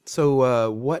So,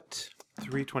 what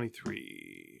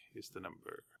 323 is the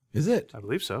number. is it? I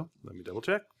believe so. Let me double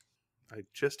check. I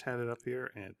just had it up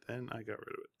here, and then I got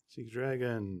rid of it. Secret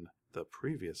Dragon. The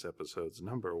previous episode's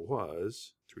number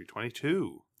was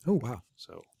 322. Oh, wow.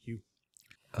 So you...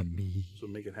 Me. So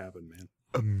make it happen, man.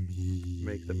 Me.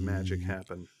 Make the magic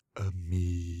happen.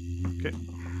 Me. Okay.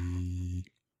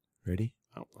 Ready?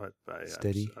 Oh,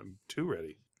 Steady. I'm too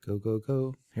ready. Go, go,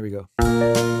 go. Here we go.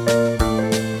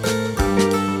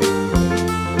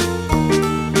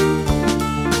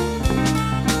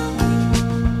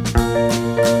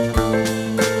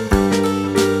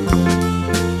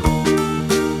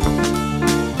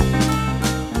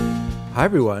 Hi,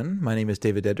 everyone. My name is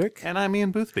David Dedrick. And I'm Ian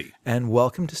Boothby. And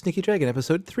welcome to Sneaky Dragon,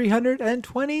 episode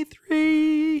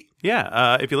 323.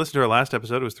 Yeah, if you listen to our last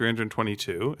episode, it was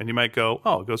 322. And you might go,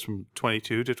 oh, it goes from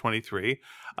 22 to 23.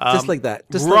 Just like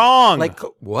that. Just wrong. Like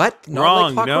what? Not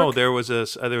wrong. Like no, there was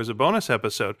a bonus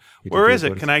episode. did Where do a is it?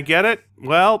 bonus. Can I get it?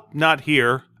 Well, not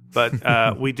here.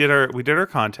 But we did our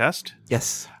contest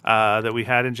Yes. that we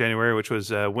had in January, which was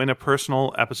win a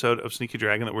personal episode of Sneaky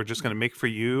Dragon that we're just going to make for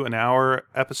you, an hour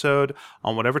episode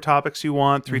on whatever topics you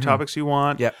want, 3 topics you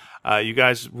want. Yep. You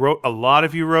guys a lot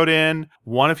of you wrote in.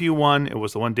 One of you won. It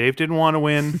was the one Dave didn't want to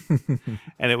win,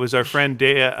 and it was our friend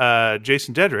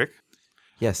Jason Dedrick.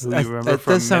 Yes, who you remember that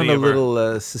from does sound many a of our-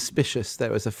 little suspicious. That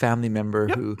it was a family member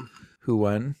who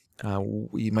won.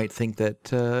 You might think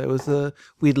that it was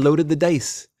we'd loaded the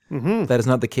dice. Mm-hmm. That is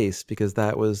not the case because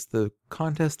that was the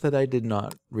contest that I did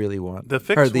not really want. The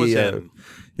fix was in.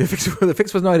 The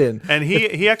fix was not in. And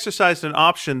he exercised an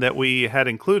option that we had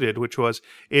included, which was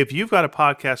if you've got a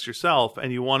podcast yourself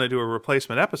and you want to do a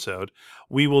replacement episode,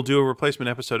 we will do a replacement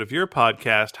episode of your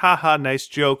podcast. Ha ha, nice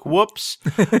joke. Whoops.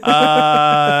 Yeah,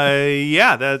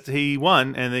 that he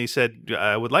won. And he said,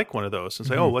 I would like one of those. And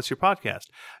say, oh, what's your podcast?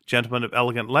 Gentlemen of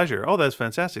Elegant Leisure. Oh, that's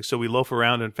fantastic. So we loaf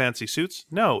around in fancy suits?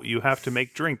 No, you have to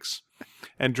make drinks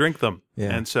and drink them.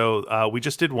 Yeah. And so we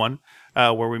just did one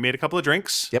where we made a couple of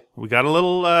drinks. Yep. We got a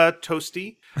little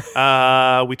toasty.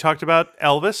 We talked about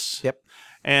Elvis. Yep.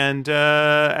 And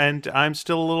I'm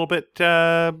still a little bit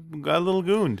a little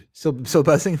gooned, So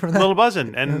buzzing from a that. little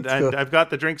buzzing, and That's cool. I've got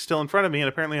the drink still in front of me, and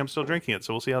apparently I'm still drinking it.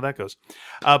 So we'll see how that goes.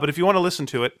 But if you want to listen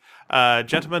to it,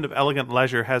 Gentlemen of Elegant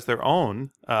Leisure has their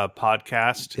own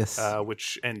podcast. Yes.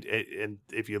 Which and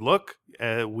if you look,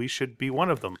 we should be one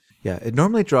of them. Yeah, it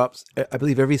normally drops, I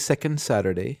believe, every second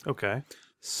Saturday. Okay.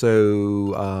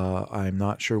 So I'm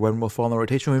not sure when we'll fall in the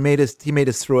rotation. He made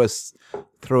us throw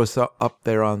us up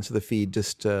there onto the feed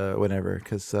just whenever,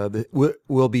 because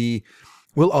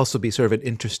we'll also be sort of an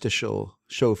interstitial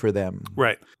show for them.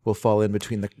 Right. We'll fall in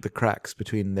between the cracks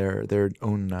between their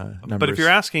own numbers. But if you're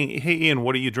asking, hey Ian,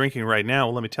 what are you drinking right now?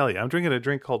 Well, let me tell you, I'm drinking a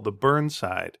drink called the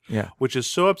Burnside, which is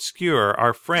so obscure.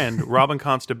 Our friend Robin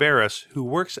Constabaris, who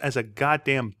works as a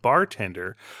goddamn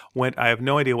bartender, went, I have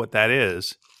no idea what that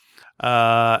is.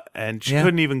 And she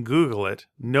couldn't even Google it.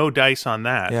 No dice on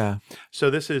that. Yeah.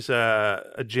 So this is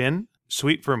a gin,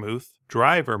 sweet vermouth,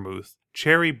 dry vermouth,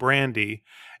 cherry brandy,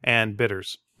 and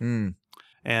bitters. Mm.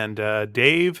 And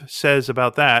Dave says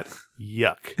about that,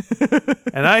 yuck.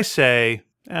 And I say,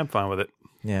 I'm fine with it.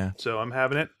 Yeah. So I'm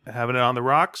having it on the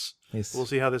rocks. Nice. We'll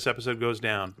see how this episode goes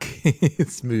down.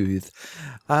 Smooth.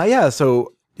 Yeah.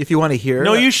 So if you want to hear,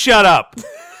 No, you shut up.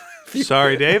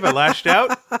 Sorry, Dave. I lashed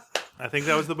out. I think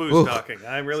that was the booze talking.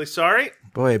 I'm really sorry.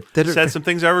 boy, Said some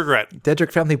things I regret.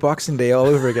 Dedrick Family Boxing Day all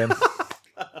over again.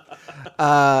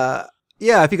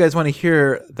 Yeah, if you guys want to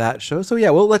hear that show. So yeah,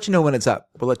 we'll let you know when it's up.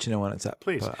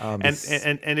 Please. But,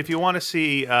 And if you want to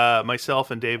see myself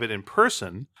and David in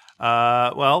person,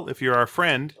 well, if you're our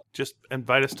friend, just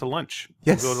invite us to lunch.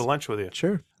 Yes. We'll go to lunch with you.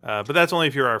 Sure. But that's only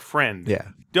if you're our friend. Yeah.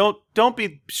 Don't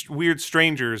be weird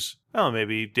strangers. Oh,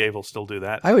 maybe Dave will still do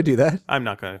that. I would do that. I'm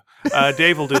not going to.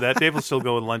 Dave will do that. Dave will still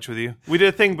go to lunch with you. We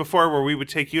did a thing before where we would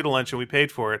take you to lunch and we paid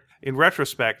for it. In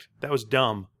retrospect, that was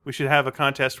dumb. We should have a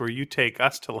contest where you take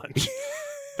us to lunch.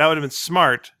 That would have been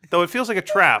smart, though it feels like a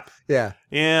trap. Yeah.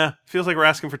 Yeah, feels like we're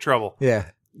asking for trouble. Yeah.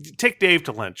 Take Dave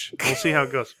to lunch. We'll see how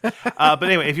it goes. But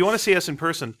anyway, if you want to see us in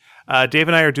person, Dave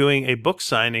and I are doing a book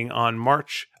signing on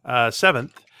March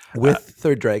 7th. With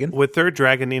Third Dragon. With Third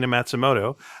Dragon, Nina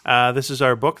Matsumoto. This is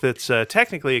our book that's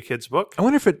technically a kid's book. I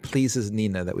wonder if it pleases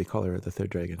Nina that we call her the Third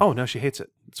Dragon. Oh, no, she hates it.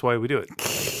 That's why we do it.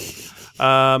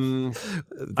 Now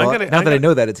that I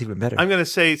know that, it's even better. I'm going to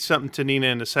say something to Nina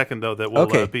in a second, though, that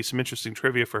will be some interesting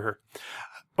trivia for her.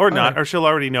 Or not, or she'll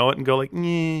already know it and go like,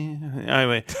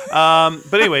 anyway.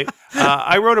 But anyway,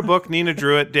 I wrote a book. Nina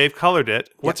drew it. Dave colored it.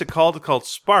 What's it called? It's called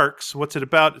Sparks. What's it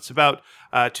about? It's about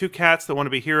two cats that want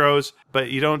to be heroes, but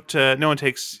you don't. No one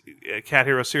takes cat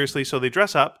heroes seriously, so they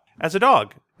dress up as a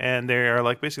dog. and they are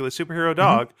like basically a superhero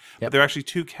dog, but they're actually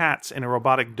two cats in a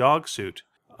robotic dog suit.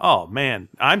 Oh man,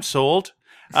 I'm sold.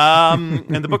 And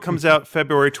the book comes out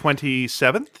February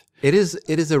 27th. It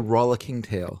is a rollicking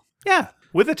tale. Yeah.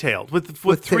 With a tail, with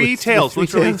three tails,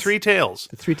 literally three tails.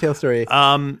 The three-tail story.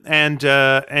 And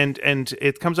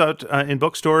it comes out in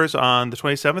bookstores on the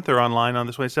 27th or online on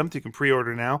the 27th. You can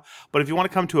pre-order now. But if you want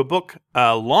to come to a book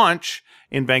launch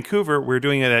in Vancouver, we're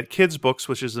doing it at Kids Books,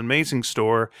 which is an amazing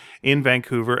store in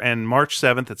Vancouver. And March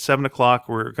 7th at 7 o'clock,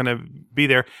 we're going to be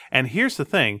there. And here's the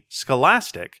thing: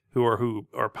 Scholastic, who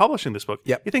are publishing this book,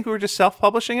 you think we were just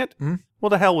self-publishing it? Mm-hmm. Well,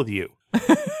 the hell with you.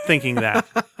 Thinking that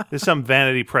there's some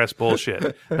Vanity Press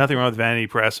bullshit. Nothing wrong with Vanity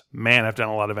Press. Man, I've done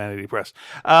a lot of Vanity Press.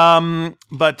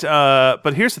 But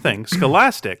here's the thing: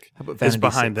 Scholastic is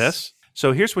behind this.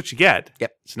 So here's what you get: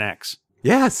 snacks.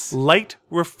 Yes, light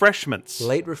refreshments.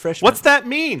 Light refreshments. What's that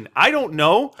mean? I don't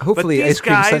know. Hopefully, but these ice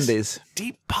cream guys, sundaes.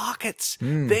 Deep pockets.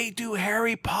 They do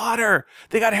Harry Potter.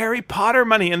 They got Harry Potter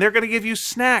money, and they're going to give you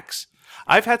snacks.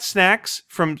 I've had snacks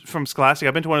from Scholastic.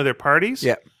 I've been to one of their parties.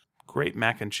 Yeah. Great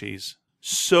mac and cheese.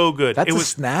 So good. That's a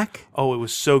snack? Oh, it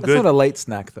was so good. That's not a light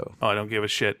snack, though. Oh, I don't give a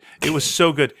shit. It was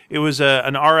so good. It was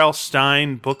an R.L.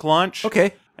 Stine book launch.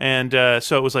 Okay. And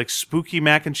so it was like spooky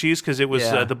mac and cheese because it was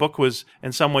the book was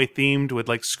in some way themed with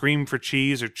like Scream for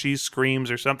Cheese or Cheese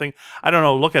Screams or something. I don't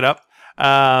know. Look it up.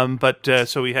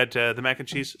 So we had the mac and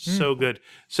cheese. So good.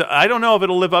 So I don't know if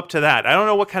it'll live up to that. I don't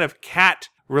know what kind of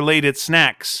cat-related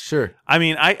snacks. Sure. I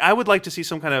mean, I would like to see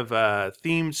some kind of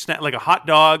themed snack, like a hot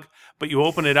dog, but you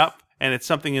open it up and it's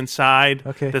something inside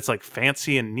that's like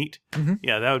fancy and neat. Mm-hmm.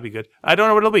 Yeah, that would be good. I don't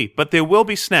know what it'll be, but there will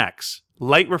be snacks,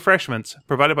 light refreshments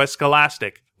provided by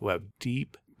Scholastic, who have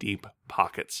deep, deep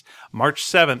pockets. March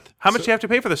 7th. How much do you have to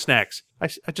pay for the snacks? I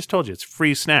just told you, it's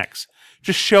free snacks.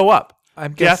 Just show up.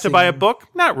 I'm do you have to buy a book?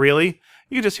 Not really.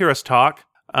 You can just hear us talk.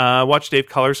 Watch Dave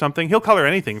color something. He'll color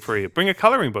anything for you. Bring a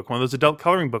coloring book, one of those adult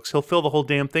coloring books. He'll fill the whole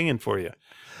damn thing in for you.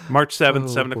 March 7th,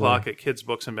 7 o'clock at Kids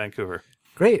Books in Vancouver.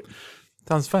 Great.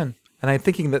 Sounds fun. And I'm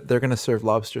thinking that they're going to serve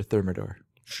lobster thermidor.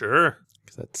 Sure.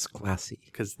 Because that's classy.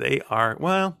 Because they are,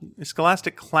 well, is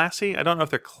Scholastic classy? I don't know if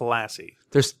they're classy.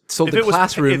 They're sold in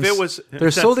classrooms.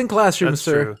 They're sold in classrooms,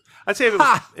 sir. True. I'd say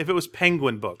if it was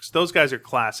Penguin Books, those guys are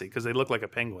classy because they look like a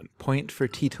penguin. Point for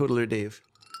teetotaler Dave.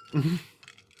 Mm-hmm.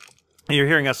 And you're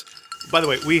hearing us. By the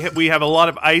way, we have a lot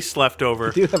of ice left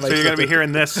over, so you're going to be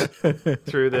hearing this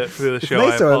through the show.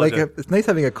 Nice, it's nice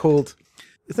having a cold.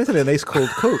 It's nice having a nice cold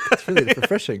Coke. It's really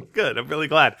refreshing. Good. I'm really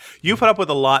glad. You put up with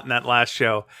a lot in that last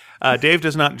show. Dave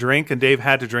does not drink, and Dave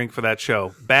had to drink for that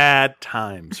show. Bad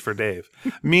times for Dave.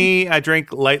 Me, I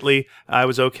drink lightly. I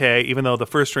was okay, even though the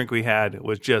first drink we had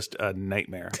was just a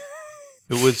nightmare.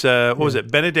 It was, what was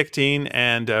it, Benedictine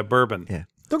and bourbon. Yeah.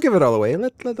 Don't give it all away.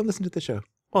 Let them listen to the show.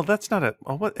 Well, that's not a...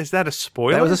 Oh, what is that a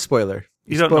spoiler? That was a spoiler.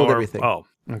 You don't know everything. Oh,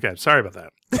 okay. Sorry about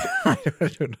that. I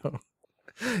don't know.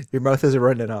 Your mouth isn't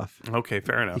running off. Okay,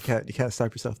 fair enough. You can't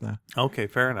stop yourself now. Okay,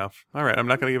 fair enough. All right, I'm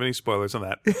not going to give any spoilers on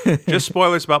that. Just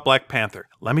spoilers about Black Panther.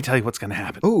 Let me tell you what's going to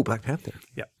happen. Oh, Black Panther.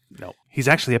 Yeah. No, he's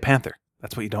actually a panther.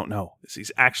 That's what you don't know.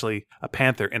 He's actually a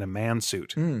panther in a man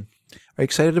suit. Are you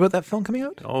excited about that film coming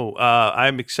out? Oh,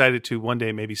 I'm excited to one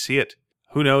day maybe see it.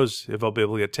 Who knows if I'll be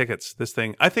able to get tickets. This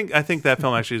thing, I think that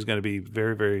film actually is going to be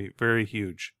very, very, very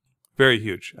huge. Very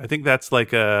huge. I think that's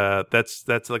like a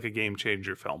game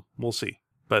changer film. We'll see.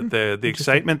 But the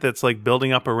excitement that's like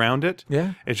building up around it,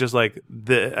 it's just like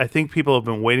I think people have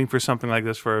been waiting for something like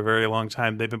this for a very long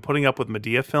time. They've been putting up with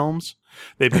Medea films.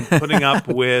 They've been putting up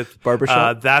with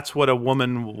Barbershop. That's What a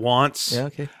Woman Wants. Yeah,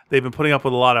 okay. They've been putting up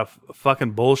with a lot of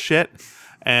fucking bullshit,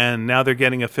 and now they're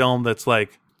getting a film that's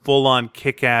like full on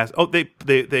kick ass. Oh, they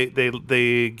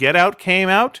Get Out came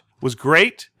out, was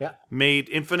great. Yeah, made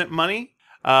infinite money.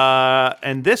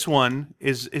 And this one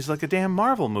is like a damn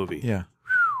Marvel movie. Yeah.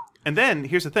 And then,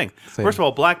 here's the thing. First of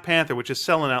all, Black Panther, which is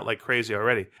selling out like crazy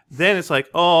already. Then it's like,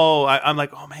 I'm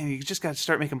like, oh man, you just got to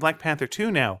start making Black Panther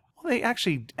 2 now. Well, they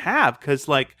actually have, because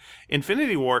like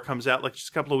Infinity War comes out like just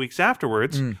a couple of weeks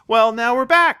afterwards. Well, now we're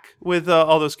back with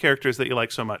all those characters that you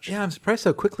like so much. Yeah, I'm surprised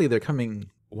how quickly they're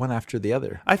coming one after the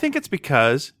other. I think it's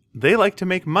because they like to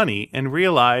make money and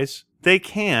realize they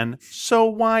can, so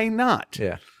why not?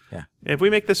 Yeah. If we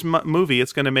make this movie,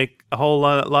 it's going to make a whole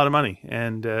lot of money,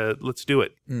 and let's do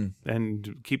it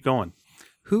and keep going.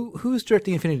 Who's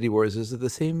directing Infinity Wars? Is it the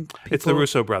same people? It's the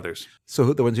Russo brothers.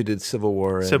 So the ones who did Civil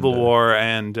War.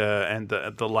 And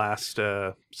the last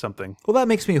something. Well, that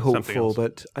makes me hopeful,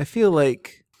 but I feel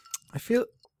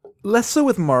less so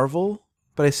with Marvel,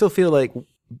 but I still feel like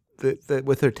that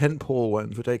with their tentpole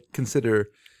ones, which I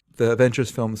consider the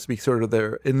Avengers films to be sort of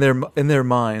in their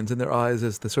minds, in their eyes,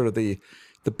 as the sort of the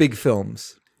big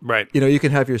films. Right. You know, you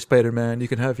can have your Spider-Man, you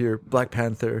can have your Black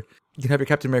Panther, you can have your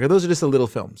Captain America. Those are just the little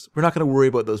films. We're not going to worry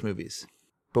about those movies.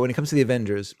 But when it comes to the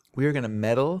Avengers, we are going to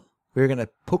meddle. We're going to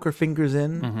poke our fingers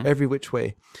in every which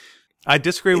way. I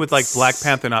disagree with like Black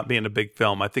Panther not being a big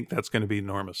film. I think that's going to be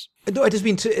enormous. No, I just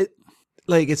mean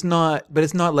it's not, but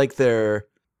it's not like to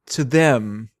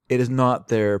them, it is not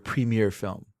their premiere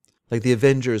film. Like the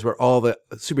Avengers, where all the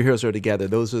superheroes are together.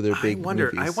 Those are their big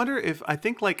movies. I wonder if, I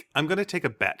think like, I'm going to take a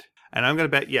bet. And I'm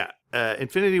going to bet,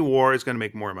 Infinity War is going to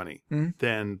make more money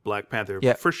than Black Panther,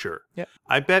 for sure. Yeah.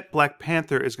 I bet Black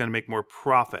Panther is going to make more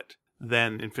profit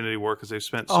than Infinity War because they've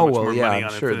spent so much more money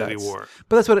on Infinity War.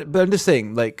 But but I'm just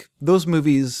saying, like, those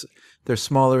movies, they're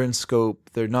smaller in scope.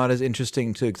 They're not as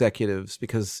interesting to executives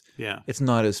because it's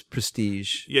not as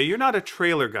prestige. Yeah, you're not a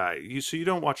trailer guy. So you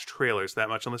don't watch trailers that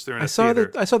much unless they're in a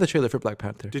theater. I saw the trailer for Black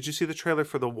Panther. Did you see the trailer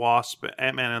for the Wasp,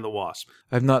 Ant-Man and the Wasp?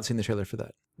 I've not seen the trailer for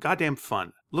that. Goddamn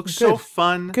fun. Looks so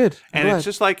fun. Good. And it's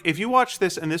just like, if you watch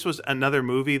this and this was another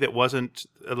movie that wasn't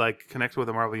like connected with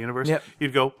the Marvel Universe,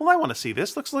 you'd go, well, I want to see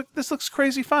this. This looks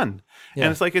crazy fun. Yeah.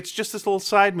 And it's like, it's just this little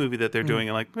side movie that they're doing.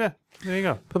 And like, there you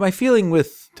go. But my feeling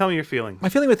with... Tell me your feeling. My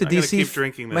feeling with the DC... keep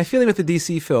drinking this. My feeling with the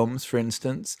DC films, for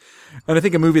instance, and I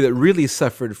think a movie that really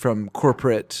suffered from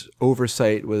corporate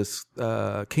oversight was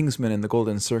Kingsman and the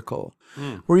Golden Circle,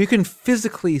 where you can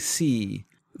physically see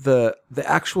the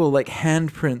actual like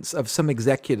handprints of some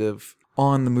executive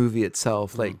on the movie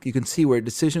itself. Like you can see where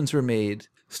decisions were made,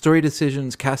 story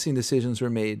decisions, casting decisions were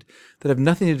made that have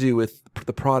nothing to do with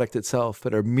the product itself,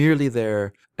 but are merely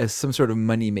there as some sort of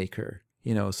money maker.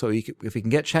 You know, so if we can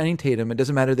get Channing Tatum, it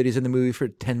doesn't matter that he's in the movie for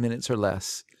 10 minutes or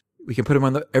less. We can put him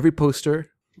on every poster,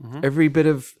 every bit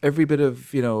of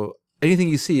you know, anything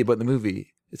you see about the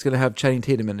movie, it's going to have Channing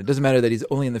Tatum in it. It doesn't matter that he's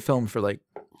only in the film for like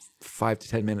 5 to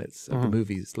 10 minutes of the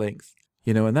movie's length.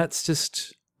 You know, and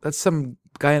that's some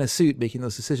guy in a suit making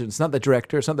those decisions. It's not the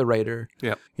director, it's not the writer.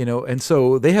 Yeah. You know, and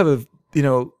so they have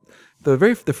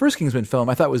the first Kingsman film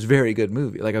I thought was a very good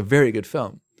movie, like a very good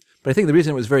film. But I think the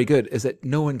reason it was very good is that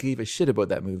no one gave a shit about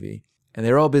that movie. And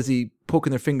they were all busy poking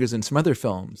their fingers in some other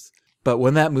films. But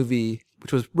when that movie,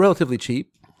 which was relatively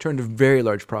cheap, turned a very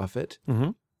large profit,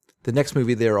 the next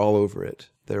movie, they're all over it.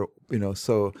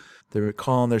 So they're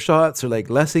calling their shots. They're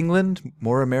like, less England,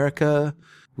 more America.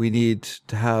 We need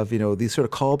to have, these sort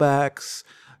of callbacks.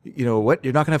 You know what?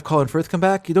 You're not going to have Colin Firth come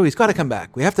back? He's got to come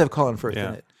back. We have to have Colin Firth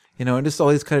in it. And just all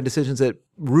these kind of decisions that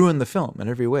ruin the film in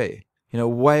every way.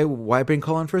 Why bring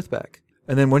Colin Firth back?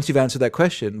 And then once you've answered that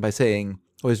question by saying,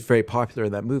 oh, he's very popular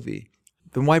in that movie,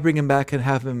 then why bring him back and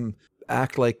have him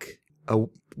act like a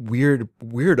weird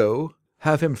weirdo,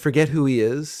 have him forget who he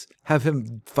is, have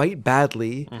him fight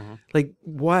badly? Like,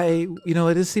 why?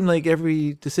 It just seemed like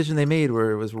every decision they made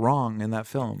was wrong in that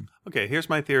film. Okay, here's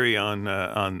my theory on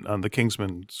the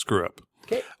Kingsman screw-up.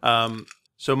 Okay.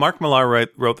 So Mark Millar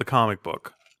wrote the comic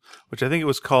book, which I think it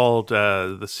was called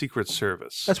The Secret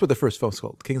Service. That's what the first film's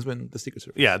called, Kingsman, The Secret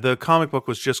Service. Yeah, the comic book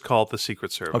was just called The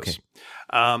Secret Service.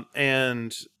 Okay.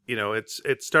 And,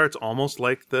 it starts almost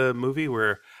like the movie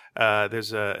where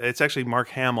it's actually Mark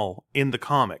Hamill in the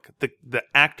comic. The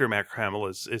actor Mark Hamill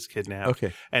is kidnapped.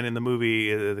 Okay. And in the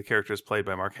movie, the character is played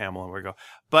by Mark Hamill, and we go.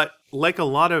 But like a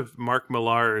lot of Mark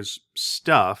Millar's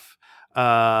stuff,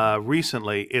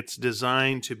 recently, it's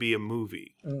designed to be a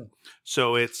movie.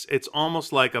 So it's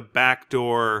almost like a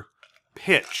backdoor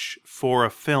pitch for a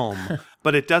film,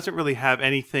 but it doesn't really have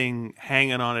anything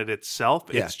hanging on it itself.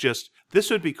 Yeah. It's just, this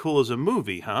would be cool as a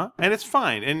movie, huh? And it's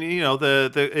fine. And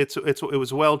it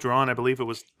was well drawn. I believe it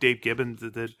was Dave Gibbons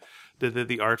that did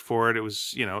the art for it. It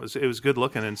was it was good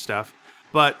looking and stuff.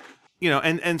 But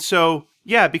so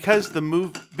because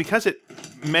because it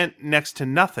meant next to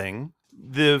nothing,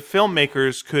 the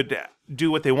filmmakers could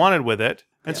do what they wanted with it,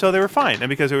 and so they were fine. And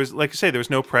because there was, like you say, there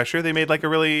was no pressure, they made like a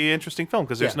really interesting film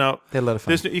because there's they let it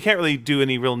fun. you can't really do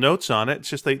any real notes on it. It's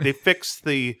just they fix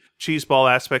the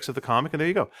cheeseball aspects of the comic, and there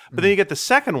you go. But then you get the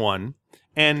second one,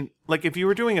 and like if you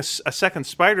were doing a second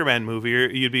Spider-Man movie,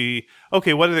 you'd be,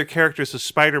 okay, what other characters does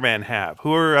Spider-Man have?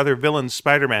 Who are other villains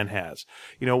Spider-Man has?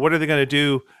 What are they going to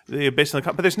do based on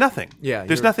the... But there's nothing. Yeah,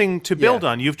 there's nothing to build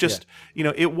on. You've just,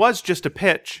 it was just a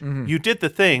pitch. You did the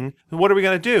thing. What are we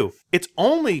going to do? It's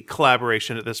only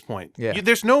collaboration at this point. Yeah.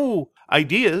 There's no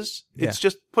ideas. It's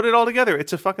just put it all together.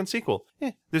 It's a fucking sequel.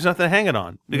 There's nothing hanging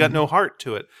on. They got no heart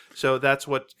to it. So that's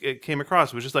what it came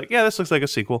across. It was just like, this looks like a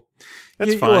sequel.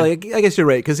 That's fine. Well, I guess you're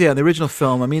right, because in the original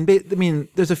film, I mean,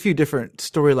 there's a few different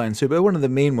storylines here, but one of the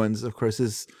main ones, of course,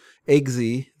 is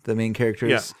Eggsy, the main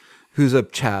character, who's a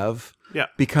chav,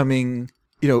 becoming,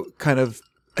 kind of...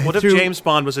 What if James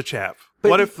Bond was a chav?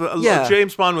 What if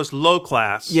James Bond was low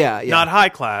class? Not high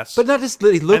class. But not just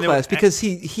low class, because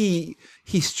he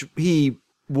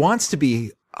wants to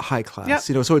be high class.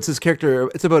 Yeah. So it's his character.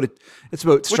 It's about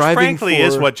striving. Which frankly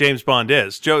is what James Bond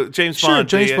is. James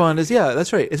Bond is. Yeah,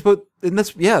 that's right. It's about, and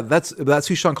that's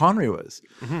who Sean Connery was.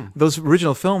 Mm-hmm. Those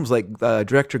original films, like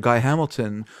director Guy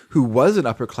Hamilton, who was an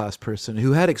upper class person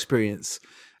who had experience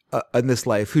in this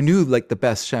life, who knew like the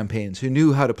best champagnes, who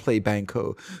knew how to play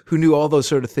banco, who knew all those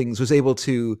sort of things, was able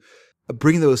to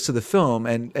bring those to the film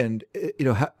and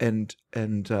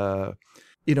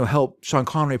help Sean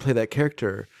Connery play that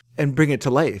character and bring it to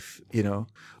life.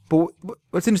 But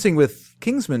what's interesting with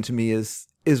Kingsman to me is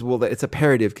that it's a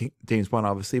parody of James Bond,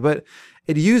 obviously, but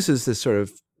it uses this sort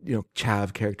of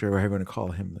chav character, or however you want to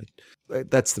call him. Like,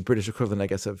 that's the British equivalent, I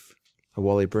guess, of a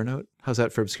Wally Burnout. How's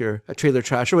that for obscure? A trailer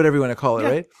trash, or whatever you want to call it,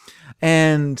 right?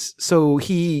 And so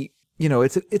he,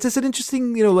 it's just an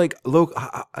interesting, like low,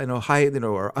 high,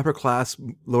 or upper class,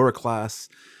 lower class,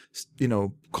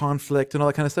 conflict and all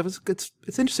that kind of stuff.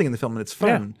 It's interesting in the film, and it's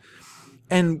fun. Yeah.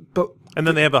 And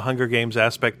then they have a Hunger Games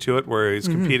aspect to it, where he's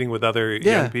competing with other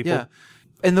young people. Yeah.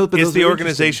 And is the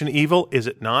organization evil? Is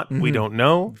it not? Mm-hmm. We don't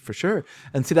know for sure.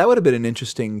 And see, that would have been an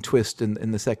interesting twist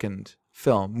in the second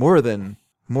film, more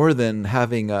than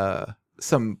having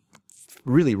some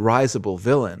really risible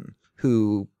villain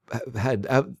who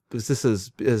was this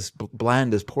as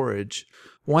bland as porridge.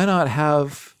 Why not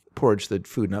have Porridge, the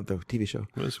food, not the TV show?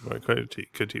 It was quite a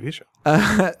good TV show.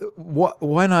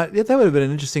 Why not? Yeah, that would have been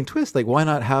an interesting twist. Like, why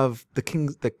not have the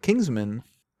Kingsman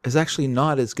is actually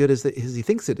not as good as he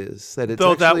thinks it is?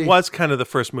 That was kind of the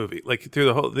first movie. Like, through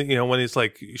the whole, when he's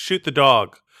like, shoot the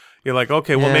dog. You're like,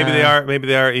 okay, well, maybe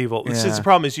they are evil. Yeah. The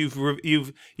problem is you've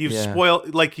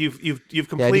spoiled, like you've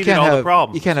completed all the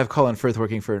problems. You can't have Colin Firth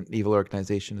working for an evil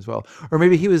organization as well, or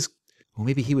maybe he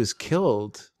was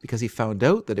killed because he found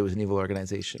out that it was an evil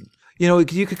organization. You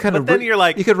could kind of. But then you're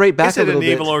like, you could write back a little bit. Is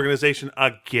it an evil organization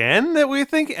again that we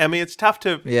think? I mean, it's tough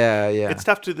to. Yeah. It's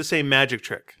tough to do the same magic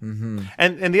trick. Mm-hmm.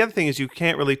 And the other thing is, you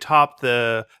can't really top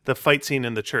the fight scene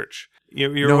in the church.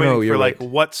 You're waiting for like, right.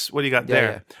 What do you got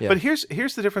there? Yeah. But here's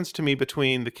the difference to me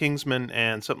between the Kingsman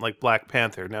and something like Black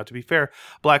Panther. Now, to be fair,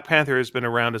 Black Panther has been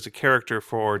around as a character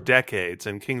for decades,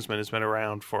 and Kingsman has been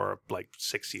around for like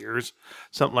 6 years,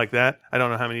 something like that. I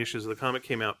don't know how many issues of the comic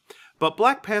came out. But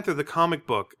Black Panther, the comic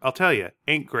book, I'll tell you,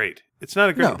 ain't great. It's not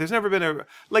a great. No. There's never been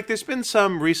there's been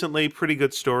some recently pretty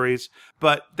good stories,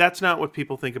 but that's not what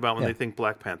people think about when they think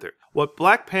Black Panther. What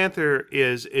Black Panther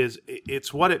is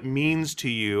it's what it means to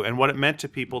you and what it meant to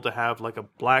people to have like a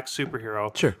black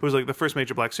superhero who was like the first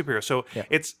major black superhero. So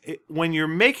when you're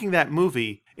making that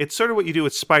movie, it's sort of what you do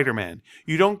with Spider-Man.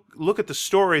 You don't look at the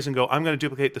stories and go, I'm going to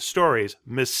duplicate the stories.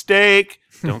 Mistake.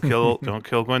 Don't kill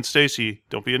Gwen Stacy.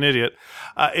 Don't be an idiot.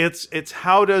 It's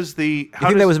how does the... You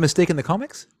think that was a mistake in the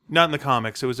comics? Not in the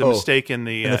comics. It was a mistake in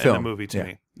the movie to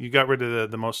me. You got rid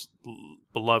of the most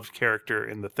beloved character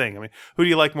in the thing. I mean, who do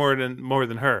you like more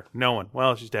than her? No one.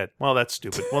 Well, she's dead. Well, that's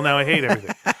stupid. Well, now I hate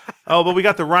everything. Oh, but we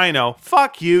got the Rhino.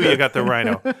 Fuck you. You got the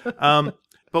Rhino.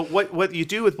 But what you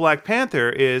do with Black Panther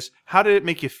is, how did it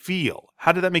make you feel?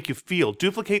 How did that make you feel?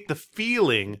 Duplicate the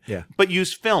feeling, but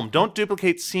use film. Don't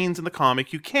duplicate scenes in the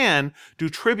comic. You can do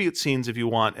tribute scenes if you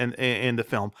want in the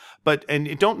film,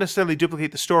 and don't necessarily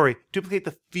duplicate the story. Duplicate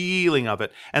the feeling of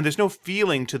it. And there's no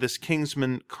feeling to this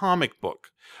Kingsman comic book.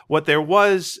 What there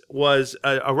was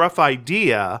a rough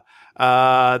idea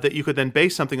that you could then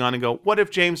base something on and go, what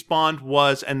if James Bond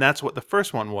was, and that's what the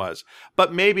first one was.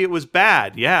 But maybe it was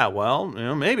bad. Yeah, well,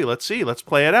 maybe. Let's see. Let's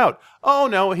play it out. Oh,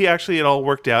 no, it all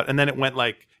worked out. And then it went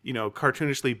like,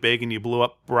 cartoonishly big, and you blew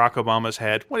up Barack Obama's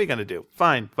head. What are you going to do?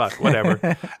 Fine, fuck, whatever.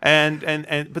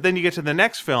 But then you get to the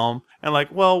next film, and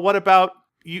like, well, what about,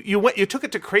 you took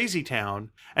it to Crazy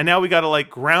Town, and now we got to like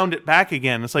ground it back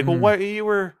again. It's like, well, what, you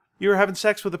were having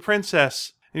sex with a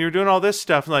princess, and you're doing all this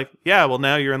stuff. And like, yeah, well,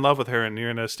 now you're in love with her and you're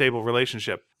in a stable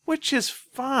relationship, which is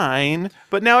fine.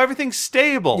 But now everything's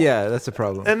stable. Yeah, that's a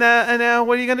problem. And now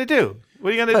what are you going to do?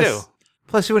 What are you going to do?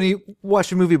 Plus, when you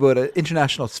watch a movie about an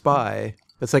international spy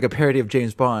that's like a parody of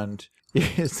James Bond,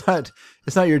 it's not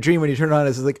your dream when you turn it on.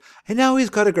 It's like, and now he's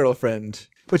got a girlfriend,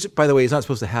 which, by the way, he's not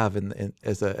supposed to have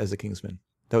as a Kingsman.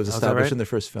 That was established in the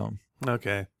first film.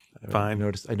 Okay, fine.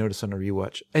 I noticed on a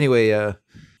rewatch. Anyway,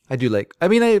 I do like. I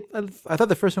mean, I thought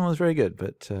the first one was very good,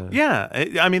 but yeah,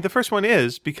 I mean, the first one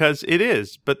is because it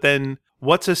is. But then,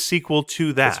 what's a sequel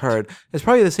to that? It's hard. It's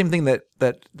probably the same thing that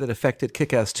affected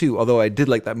Kick-Ass 2. Although I did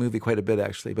like that movie quite a bit,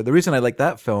 actually. But the reason I like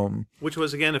that film, which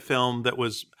was again a film that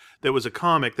was a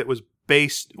comic that was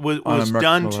based was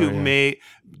done to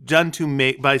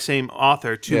make by the same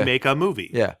author to make a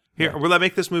movie. Yeah. Here, will I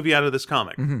make this movie out of this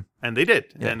comic? And they did,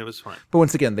 and it was fine. But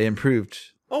once again, they improved.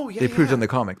 Oh, yeah, they improved on the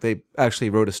comic. They actually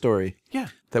wrote a story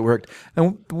that worked.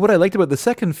 And what I liked about the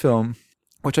second film,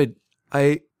 which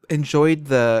I enjoyed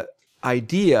the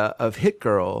idea of Hit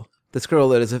Girl, this girl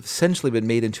that has essentially been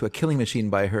made into a killing machine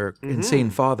by her insane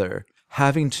father,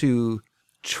 having to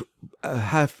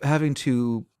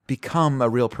become a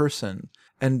real person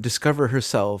and discover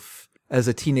herself as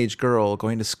a teenage girl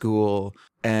going to school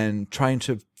and trying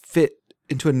to fit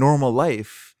into a normal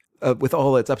life with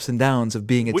all its ups and downs of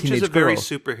being a teenage girl. Which is a very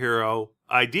superhero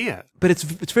idea. But it's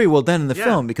very well done in the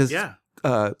film because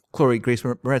Chloe Grace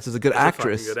Moretz is a good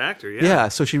actress. A good actor, yeah.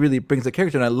 So she really brings the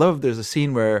character, and I love. There's a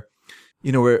scene where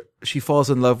she falls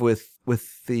in love with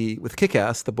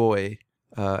Kick-Ass, the boy,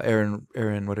 Aaron,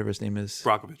 whatever his name is,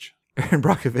 Brockovich. Aaron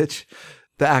Brockovich,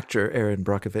 the actor Aaron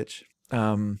Brockovich.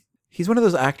 He's one of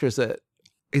those actors that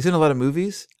he's in a lot of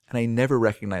movies, and I never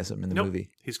recognize him in the movie.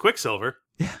 He's Quicksilver.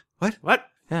 Yeah. What? What?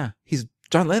 Yeah. He's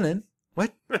John Lennon.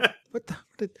 What?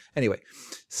 Anyway,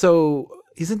 so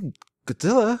he's in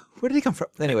Godzilla. Where did he come from?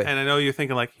 Anyway. And I know you're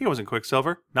thinking he wasn't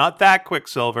Quicksilver. Not that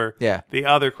Quicksilver. Yeah. The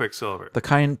other Quicksilver. The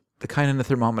kind in the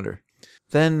thermometer.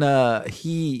 Then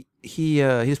he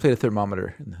just played a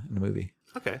thermometer in the movie.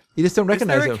 Okay. You just don't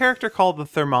recognize him. Is there a character called the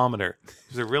Thermometer?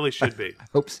 Because there really should be. I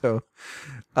hope so.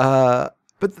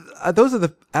 But those are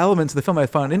the elements of the film I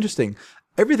found interesting.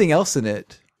 Everything else in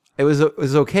it, it was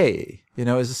okay. It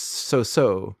was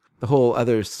so. The whole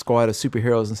other squad of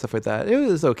superheroes and stuff like that, it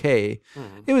was okay.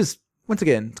 It was, once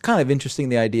again, kind of interesting,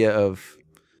 the idea of,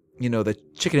 the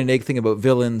chicken and egg thing about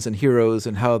villains and heroes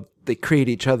and how they create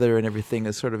each other and everything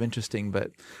is sort of interesting.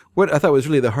 But what I thought was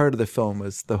really the heart of the film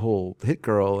was the whole Hit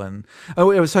Girl. And I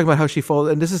was talking about how she falls.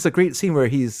 And this is a great scene where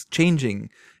he's changing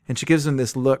and she gives him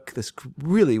this look, this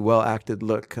really well acted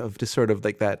look of just sort of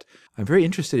like that, I'm very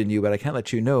interested in you, but I can't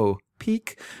let you know,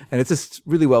 peak. And it's just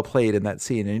really well played in that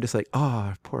scene. And you're just like,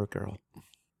 oh, poor girl.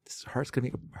 This heart's gonna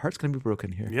be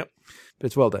broken here. Yep. But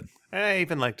it's well done. I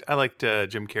liked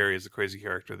Jim Carrey as the crazy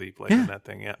character that he played in that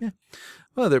thing. Yeah.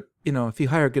 Well, they're if you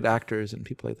hire good actors and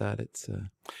people like that, it's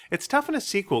tough in a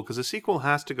sequel because a sequel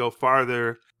has to go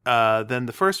farther than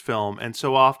the first film, and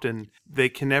so often they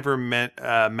can never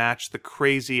match the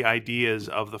crazy ideas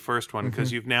of the first one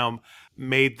because you've now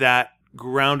made that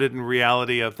grounded in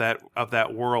reality of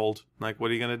that world. Like,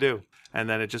 what are you going to do? And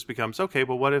then it just becomes, okay,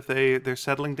 but what if they're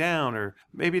settling down, or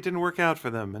maybe it didn't work out for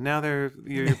them, and now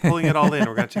you're pulling it all in.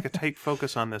 We're going to take a tight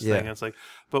focus on this thing. And it's like,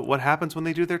 but what happens when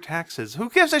they do their taxes? Who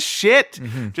gives a shit?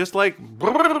 Just like,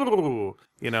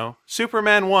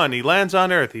 Superman 1, he lands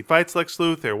on Earth, he fights Lex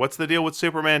Luthor. What's the deal with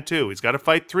Superman 2? He's got to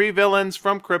fight 3 villains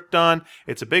from Krypton.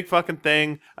 It's a big fucking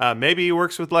thing. Maybe he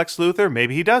works with Lex Luthor.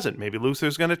 Maybe he doesn't. Maybe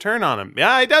Luthor's going to turn on him.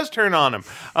 Yeah, he does turn on him.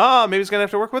 Oh, maybe he's going to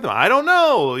have to work with him. I don't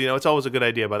know. It's always a good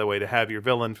idea, by the way, to have your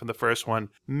villain from the first one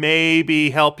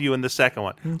maybe help you in the second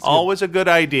one. Always a good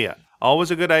idea. Always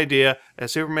a good idea.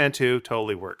 Superman 2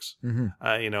 totally works.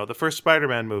 The first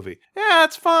Spider-Man movie, yeah,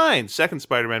 it's fine. Second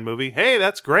Spider-Man movie, hey,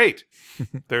 that's great.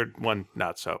 Third one,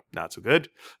 not so good.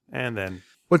 And then...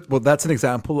 Well, that's an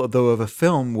example, though, of a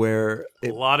film where... a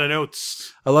lot of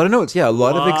notes. A lot of notes, yeah. A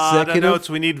lot of executive... notes.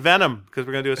 We need Venom, because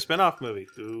we're going to do a spin-off movie.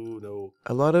 Ooh, no.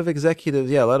 A lot of executives,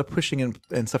 yeah, a lot of pushing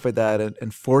and stuff like that,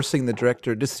 and forcing the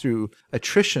director just through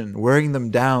attrition, wearing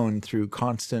them down through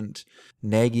constant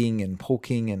nagging and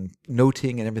poking and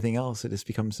noting and everything else. It just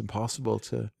becomes impossible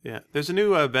to... Yeah. There's a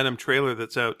new Venom trailer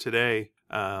that's out today.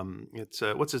 It's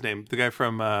what's his name? The guy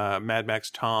from Mad Max,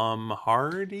 Tom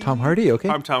Hardy. Tom Hardy, okay.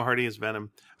 Tom Hardy is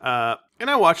Venom. And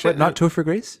I watched it. Not Topher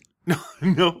Grace? No,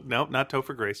 not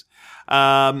Topher Grace.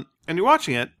 And you're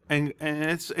watching it, and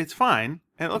it's fine,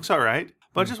 and it looks all right.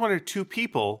 But I just wonder, 2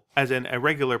 people, as in a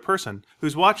regular person,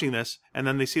 who's watching this, and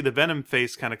then they see the Venom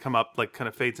face kind of come up, like kind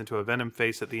of fades into a Venom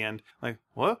face at the end. Like,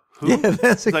 what? Who? Yeah,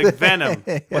 that's it's like Venom.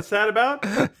 Yeah. What's that about?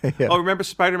 Yeah. Oh, remember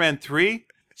Spider-Man 3?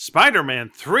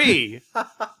 Spider-Man 3?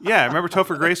 Yeah, remember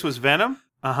Topher Grace was Venom?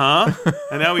 Uh-huh.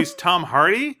 And now he's Tom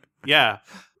Hardy? Yeah.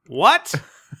 What?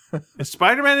 Is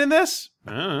Spider-Man in this?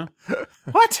 I don't know.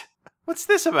 What? What's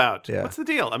this about? Yeah. What's the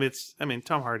deal? I mean,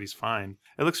 Tom Hardy's fine.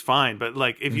 It looks fine, but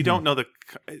like, if you don't know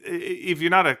if you're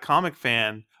not a comic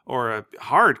fan or a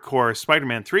hardcore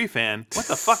Spider-Man 3 fan, what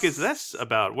the fuck is this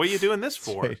about? What are you doing this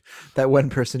for? Right. That one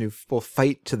person who will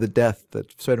fight to the death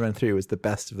that Spider-Man 3 was the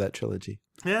best of that trilogy.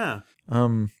 Yeah.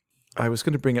 I was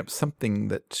going to bring up something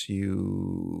that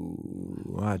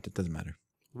it doesn't matter.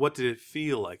 What did it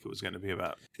feel like it was going to be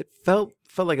about? It felt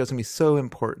like it was going to be so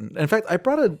important. In fact, I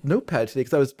brought a notepad today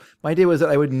because my idea was that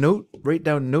I would write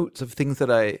down notes of things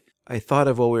that I I thought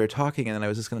of while we were talking, and then I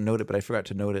was just going to note it, but I forgot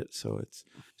to note it. So it's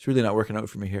really not working out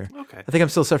for me here. Okay. I think I'm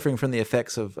still suffering from the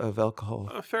effects of alcohol.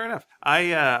 Fair enough.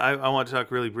 I want to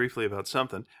talk really briefly about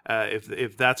something,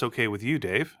 if that's okay with you,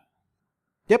 Dave.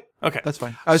 Yep. Okay. That's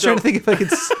fine. I was trying to think if I could...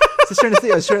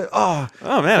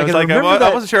 Oh man! I was like,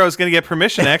 I wasn't sure I was going to get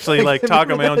permission to actually like talk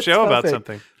on my own show about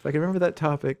something. If I can remember that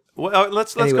topic. Well,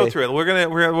 let's go through it.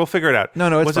 We'll figure it out.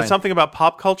 No, it's was fine. it something about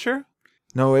pop culture?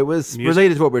 No, it was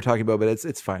related to what we were talking about, but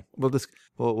it's fine.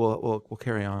 We'll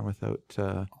carry on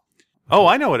without. Oh,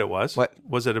 I know what it was. What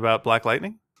was it about? Black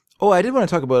Lightning? Oh, I did want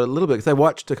to talk about it a little bit because I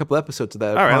watched a couple episodes of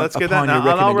that. All right, let's get that now.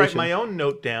 I'll write my own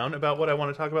note down about what I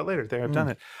want to talk about later. There, I've done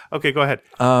it. Okay, go ahead.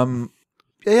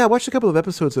 Yeah, I watched a couple of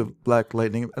episodes of Black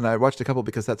Lightning, and I watched a couple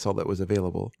because that's all that was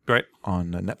available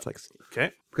on Netflix.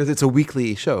 Okay. Because it's a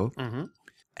weekly show. Mm-hmm.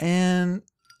 And,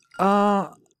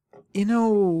 you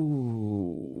know,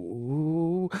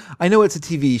 I know it's a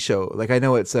TV show. Like, I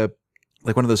know it's one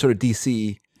of those sort of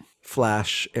DC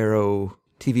Flash Arrow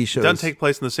TV shows. It doesn't take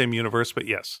place in the same universe, but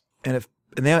yes. And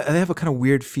they have a kind of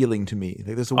weird feeling to me.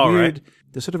 Like there's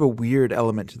sort of a weird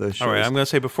element to those shows. All right, I'm going to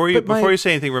say before you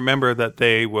say anything, remember that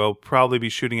they will probably be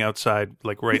shooting outside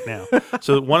like right now.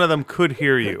 So one of them could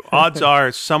hear you. Odds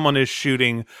are someone is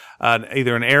shooting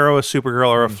either an Arrow, a Supergirl,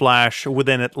 or a Flash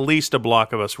within at least a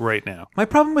block of us right now. My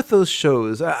problem with those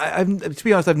shows, I've to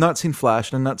be honest, I've not seen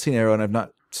Flash and I've not seen Arrow and I've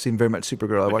not seen very much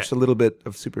Supergirl. I watched a little bit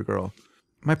of Supergirl.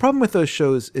 My problem with those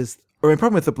shows my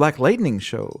problem with the Black Lightning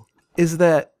show is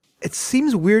that it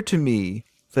seems weird to me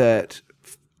that,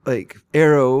 like,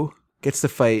 Arrow gets to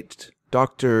fight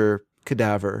Dr.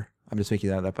 Cadaver. I'm just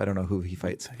making that up. I don't know who he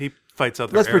fights. He fights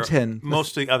other Let's pretend.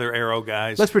 Mostly other Arrow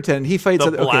guys. Let's pretend. He fights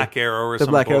the Black Arrow or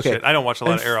some bullshit. Okay. I don't watch a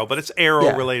lot of Arrow, but it's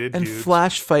Arrow-related dudes. And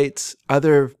Flash fights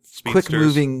other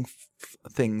quick-moving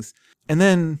things. And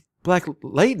then Black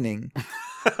Lightning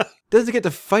doesn't get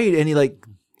to fight any, like...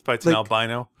 Fights an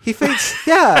albino. He fights...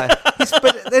 Yeah.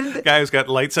 Guy who's got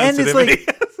light sensitivity.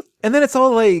 And then it's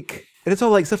all like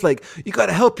stuff like, you got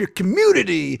to help your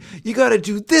community. You got to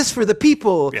do this for the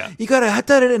people. Yeah. You got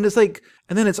to, and it's like,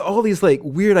 and then it's all these like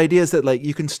weird ideas that like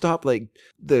you can stop like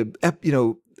the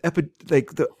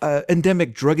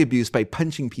endemic drug abuse by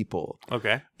punching people.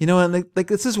 Okay. You know, and like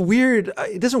it's this weird.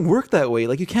 It doesn't work that way.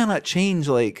 Like you cannot change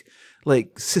like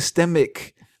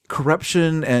systemic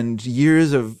corruption and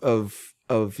years of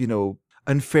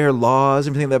unfair laws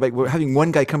and everything like that. Like having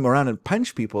one guy come around and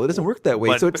punch people, it doesn't work that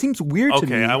way. So it seems weird to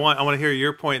me. Okay, I want to hear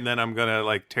your point, and then I'm gonna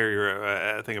like tear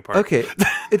your thing apart. Okay,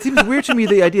 it seems weird to me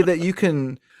the idea that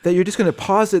you're just gonna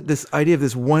posit this idea of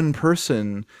this one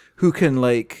person who can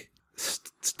like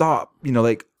stop.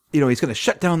 He's gonna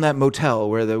shut down that motel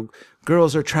where the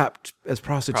girls are trapped as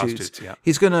prostitutes. Yeah.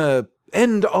 He's gonna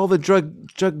end all the drug.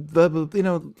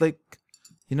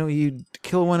 You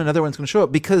kill one, another one's going to show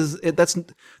up because that's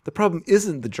the problem.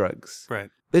 Isn't the drugs? Right.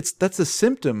 That's a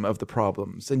symptom of the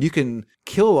problems, and you can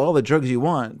kill all the drugs you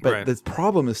want, but the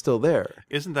problem is still there.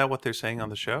 Isn't that what they're saying on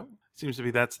the show? Seems to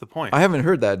be that's the point. I haven't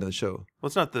heard that in the show. Well,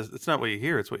 it's not what you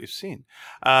hear; it's what you've seen.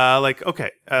 Let's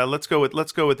go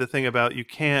with the thing about you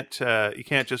can't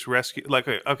just rescue. Like,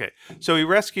 okay, so he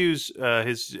rescues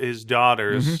his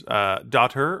daughters,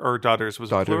 daughter or daughters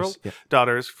was it plural? Yeah.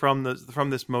 Daughters from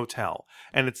this motel,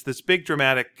 and it's this big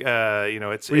dramatic.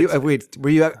 Were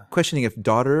you questioning if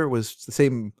daughter was the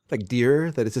same like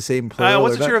deer? That it's the same plural? I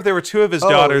wasn't sure if there were two of his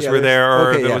daughters were there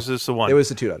or if it was just the one. It was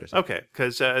the two daughters. Okay,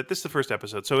 because this is the first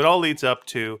episode, so it all leads up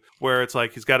to where it's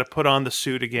like he's got to put on the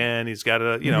suit again. He's got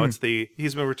to,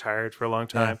 he's been retired for a long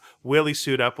time. Yeah. Will he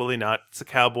suit up? Will he not? It's a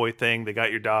cowboy thing. They got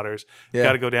your daughters. You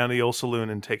got to go down to the old saloon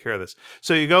and take care of this.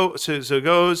 So you go, so it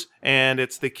goes, and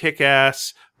it's the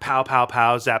kick-ass pow, pow,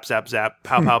 pow, zap, zap, zap,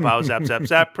 pow, pow, pow, zap, zap,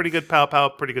 zap, pretty good pow, pow,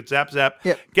 pretty good zap, zap.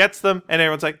 Yep. Gets them, and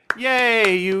everyone's like,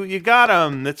 yay, you got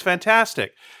them. That's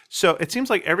fantastic. So it seems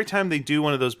like every time they do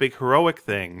one of those big heroic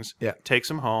things, takes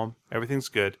them home, everything's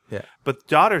good. Yeah. But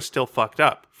daughter's still fucked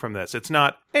up from this. It's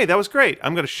not, hey, that was great.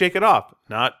 I'm going to shake it off.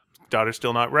 Not, daughter's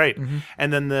still not right. Mm-hmm.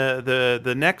 And then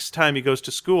the next time he goes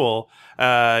to school,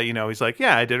 he's like,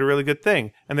 yeah, I did a really good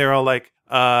thing. And they're all like,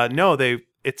 no,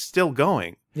 it's still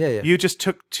going. Yeah. You just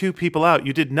took two people out.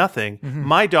 You did nothing. Mm-hmm.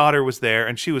 My daughter was there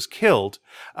and she was killed.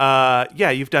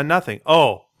 You've done nothing.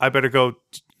 Oh, I better go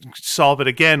solve it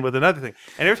again with another thing.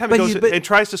 And every time it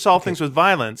tries to solve things with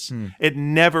violence, it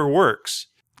never works.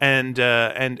 And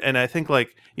I think,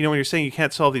 like, you know, when you're saying you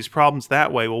can't solve these problems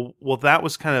that way, well, that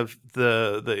was kind of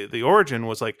the origin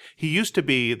was like, he used to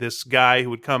be this guy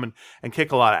who would come and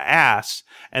kick a lot of ass,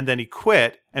 and then he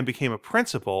quit and became a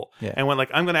principal and went like,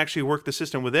 I'm going to actually work the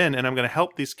system within, and I'm going to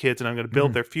help these kids, and I'm going to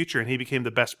build their future. And he became the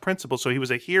best principal. So he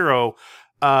was a hero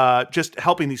just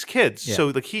helping these kids. So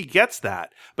like he gets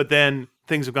that. But then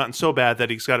things have gotten so bad that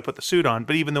he's got to put the suit on.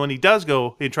 But even though when he does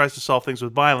go, he tries to solve things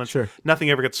with violence. Nothing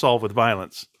ever gets solved with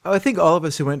violence. I think all of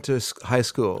us who went to high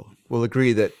school will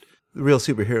agree that real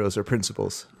superheroes are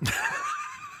principals.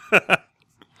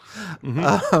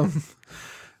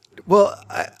 Well,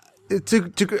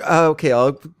 okay,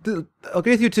 I'll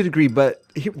agree with you to a degree, but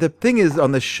the thing is,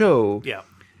 on the show,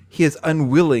 he is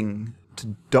unwilling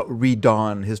to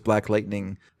redon his Black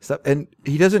Lightning stuff, and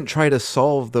he doesn't try to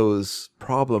solve those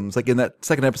problems. Like in that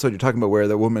second episode you're talking about, where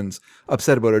the woman's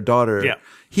upset about her daughter,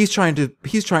 he's trying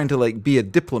to like be a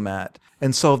diplomat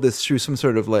and solve this through some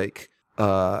sort of like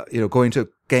going to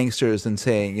gangsters and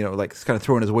saying, like kind of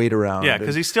throwing his weight around. Yeah,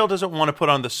 because he still doesn't want to put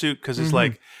on the suit because it's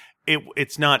like,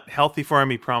 it's not healthy for him.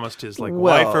 He promised his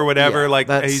wife or whatever,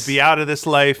 he'd be out of this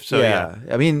life. So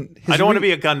I mean, I don't want to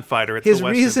be a gunfighter. It's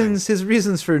his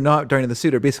reasons for not joining the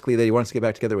suit are basically that he wants to get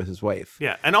back together with his wife.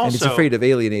 Yeah, and also he's afraid of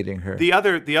alienating her. The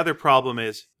other problem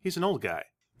is he's an old guy.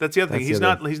 That's the other thing. He's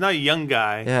not a young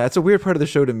guy. Yeah, that's a weird part of the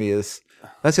show to me.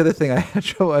 That's the other thing I had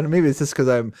trouble. And maybe it's just because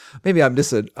I'm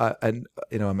just I'm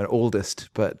an oldest,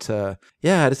 but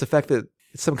just the fact that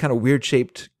it's some kind of weird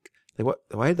shaped. Like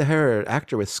why did they hire an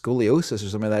actor with scoliosis or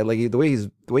something like that? Like the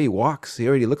way he walks, he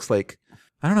already looks like,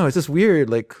 I don't know. It's just weird.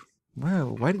 Like,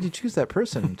 wow, why did you choose that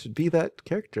person to be that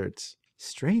character? It's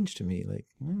strange to me. Like,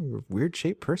 weird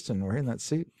shaped person wearing that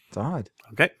suit. It's odd.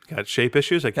 Okay, got shape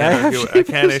issues. I can't argue.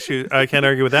 I can't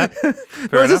argue with that.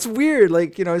 It's just weird.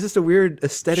 Like, it's just a weird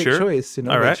aesthetic choice.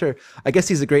 All right. Sure. I guess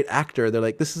he's a great actor. They're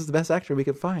like, this is the best actor we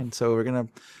can find, so we're gonna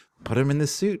put him in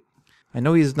this suit. I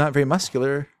know he's not very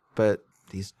muscular, but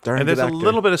he's darn good actor. And there's a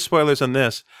little bit of spoilers on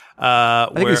this. I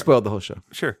think we spoiled the whole show.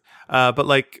 Sure, but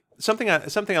like. Something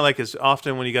I like is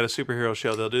often when you got a superhero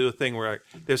show, they'll do a thing where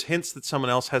there's hints that someone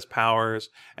else has powers,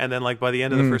 and then like by the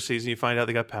end of the first season, you find out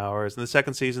they got powers. And the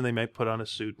second season, they might put on a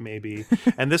suit, maybe.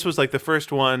 And this was like the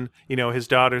first one. His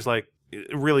daughter's like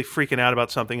really freaking out about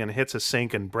something and hits a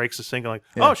sink and breaks the sink. And like,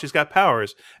 oh, she's got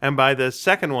powers. And by the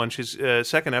second one, she's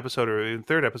second episode or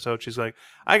third episode, she's like,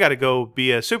 I got to go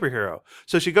be a superhero.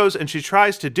 So she goes and she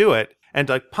tries to do it and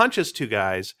like punches two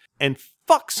guys and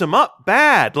fucks them up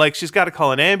bad. Like, she's got to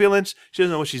call an ambulance. She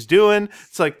doesn't know what she's doing.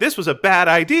 It's like, this was a bad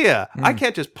idea. I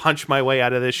can't just punch my way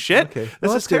out of this shit. Okay.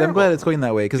 This is good. I'm glad it's going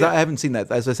that way, because I haven't seen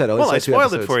that. As I said, I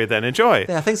spoiled it for you then. Enjoy.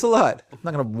 Yeah, thanks a lot. I'm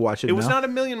not going to watch it It was not a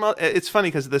million miles. It's funny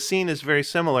because the scene is very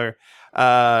similar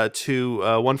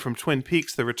to one from Twin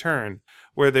Peaks, The Return,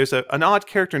 where there's an odd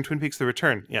character in Twin Peaks, The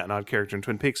Return. Yeah, an odd character in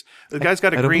Twin Peaks. The guy's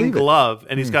got a green glove,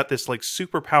 and he's got this like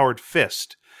super powered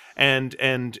fist.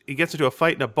 And he gets into a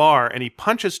fight in a bar, and he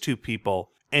punches two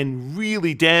people and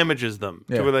really damages them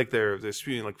to where like they're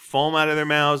spewing like foam out of their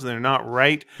mouths and they're not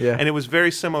right. Yeah. And it was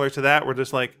very similar to that, where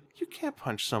just like, you can't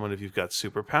punch someone if you've got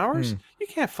superpowers. You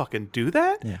can't fucking do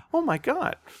that. Yeah. Oh my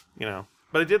God.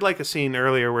 But I did like a scene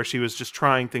earlier where she was just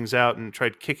trying things out and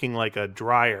tried kicking like a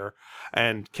dryer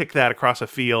and kicked that across a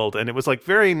field. And it was like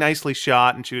very nicely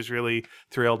shot, and she was really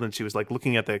thrilled. And she was like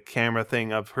looking at the camera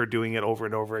thing of her doing it over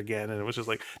and over again. And it was just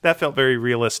like, that felt very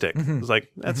realistic. It was like,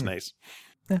 that's nice.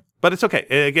 Yeah. But it's okay.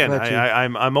 Again,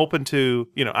 I'm open to,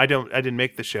 I didn't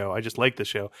make the show. I just like the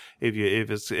show.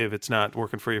 If it's not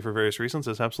working for you for various reasons,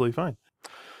 it's absolutely fine.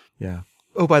 Yeah.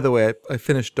 Oh, by the way, I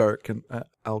finished Dark, and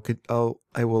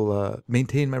I will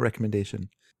maintain my recommendation.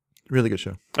 Really good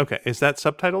show. Okay, is that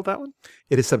subtitled, that one?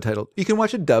 It is subtitled. You can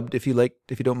watch it dubbed if you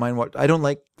don't mind. I don't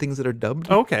like things that are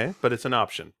dubbed. Okay, but it's an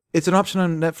option. It's an option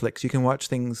on Netflix. You can watch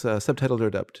things subtitled or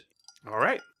dubbed. All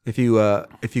right. If you have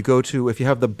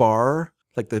the bar,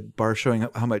 like the bar showing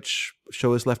how much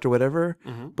show is left or whatever,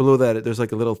 below that there's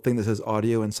like a little thing that says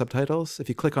audio and subtitles. If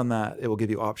you click on that, it will give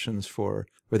you options for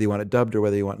whether you want it dubbed or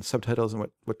whether you want subtitles and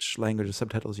which language of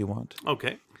subtitles you want.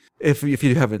 Okay. If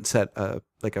you haven't set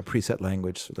like a preset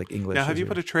language, like English. Now, have you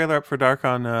put a trailer up for Dark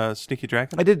on Sneaky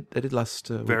Dragon? I did last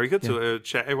Very good. Yeah.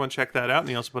 So everyone check that out. And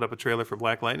he also put up a trailer for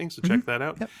Black Lightning, so check that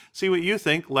out. Yep. See what you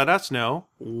think. Let us know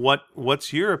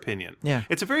what's your opinion. Yeah.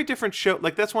 It's a very different show.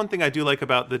 Like, that's one thing I do like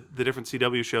about the different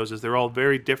CW shows, is they're all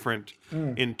very different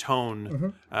in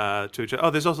tone to each other.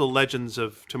 Oh, there's also Legends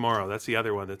of Tomorrow. That's the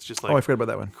other one that's just like... Oh, I forgot about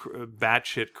that one.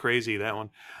 Batshit crazy, that one.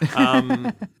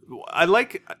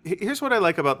 Here's what I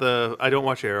like about I don't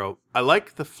watch Arrow. I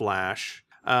like The Flash.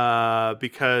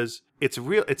 because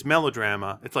it's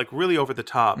melodrama. It's like really over the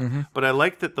top. But I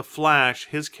like that the Flash,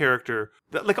 his character,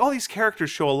 like all these characters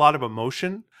show a lot of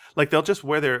emotion. Like they'll just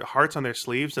wear their hearts on their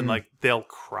sleeves and like they'll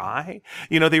cry.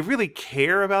 They really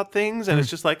care about things, and it's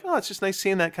just like, oh, it's just nice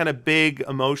seeing that kind of big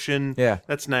emotion. Yeah,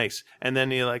 that's nice. And then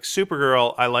like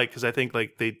Supergirl, I like because I think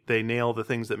like they nail the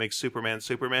things that make Superman,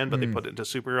 but they put it into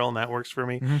Supergirl, and that works for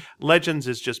me. Legends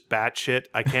is just batshit.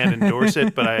 I can't endorse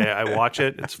it, but I watch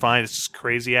it. It's fine. It's just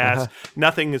crazy ass.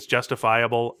 Nothing is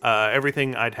justifiable.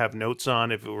 Everything I'd have notes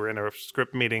on if we were in a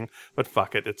script meeting, but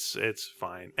fuck it, it's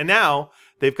fine. And now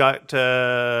they've got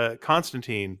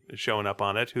Constantine showing up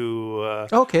on it, who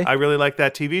I really like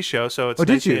that TV show, so it's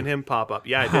nice seeing him pop up.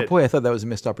 Yeah, I did. Boy, I thought that was a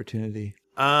missed opportunity.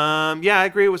 Yeah, I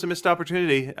agree. It was a missed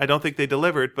opportunity. I don't think they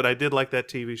delivered, but I did like that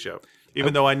TV show,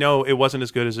 even though I know it wasn't as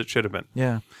good as it should have been.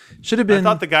 Yeah, should have been. I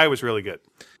thought the guy was really good.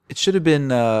 It should have been.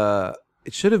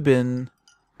 It should have been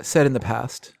set in the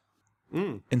past,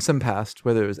 in some past,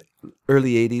 whether it was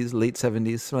early '80s, late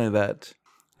 '70s, something like that.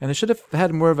 And it should have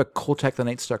had more of a Kolchak the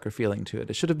Night Stalker feeling to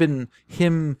it. It should have been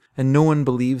him, and no one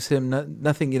believes him.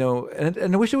 Nothing,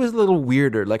 And I wish it was a little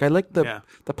weirder. Like I like the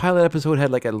pilot episode had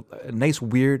like a nice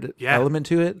weird element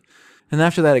to it. And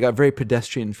after that, it got very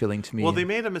pedestrian feeling to me. Well, they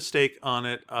made a mistake on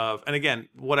it and again,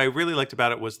 what I really liked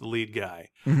about it was the lead guy.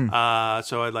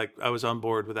 So I was on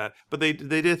board with that. But they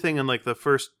did a thing in like the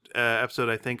first episode,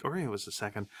 I think, or it was the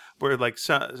second, where like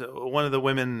one of the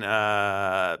women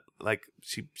like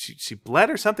she bled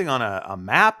or something on a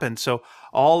map, and so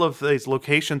all of these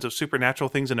locations of supernatural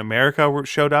things in America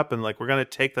showed up, and like we're gonna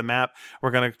take the map,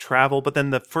 we're gonna travel. But then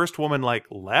the first woman like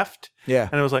left. Yeah.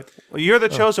 And it was like, well, you're the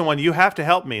chosen one. You have to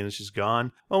help me. And she's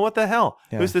gone. Well, what the hell?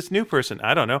 Yeah. Who's this new person?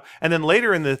 I don't know. And then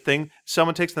later in the thing,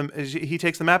 someone takes them. He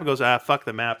takes the map and goes, fuck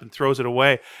the map, and throws it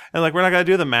away. And like, we're not going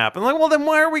to do the map. And like, well, then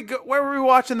why are we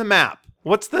watching the map?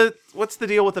 What's the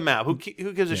deal with the map? Who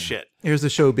gives a shit? Here's the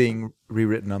show being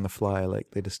rewritten on the fly. Like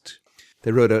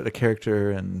they wrote out a character,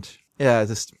 and it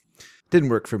just didn't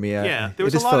work for me. There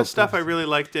was a lot of stuff I really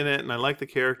liked in it, and I liked the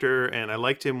character, and I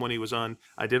liked him when he was on.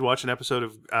 I did watch an episode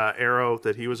of Arrow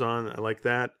that he was on. I like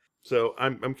that. So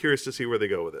I'm curious to see where they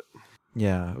go with it.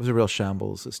 Yeah, it was a real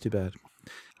shambles. It's too bad.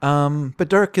 But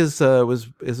Dark was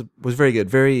very good.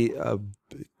 Very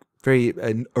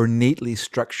ornately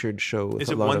structured show.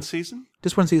 Is it one season?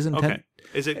 Just one season. Okay. 10.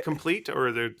 Is it complete,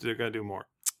 or they're going to do more?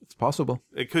 It's possible.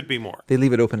 It could be more. They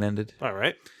leave it open-ended. All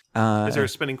right. Is there a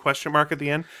spinning question mark at the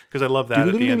end? Because I love that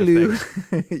at the end of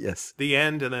things. Yes. The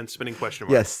end and then spinning question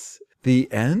mark. Yes. The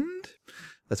end?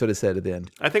 That's what it said at the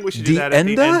end. I think we should do that at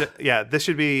the end. Yeah, this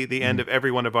should be the end of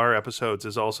every one of our episodes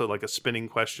is also like a spinning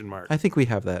question mark. I think we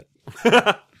have that.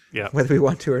 Yeah. Whether we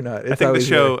want to or not. I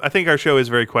think our show is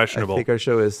very questionable. I think our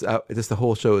show is, just the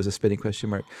whole show is a spinning question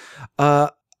mark.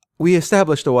 We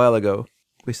established a while ago.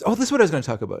 This is what I was going to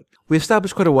talk about. We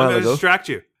established quite a while ago. I'm going to distract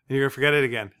you. You're going to forget it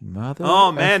again.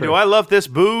 Oh, man, do I love this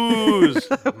booze.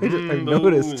 I've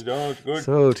noticed. Good.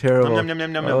 So terrible.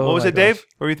 What was it, Dave?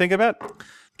 What were you thinking about?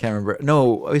 Can't remember.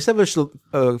 No, we established a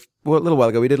little while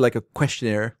ago. We did like a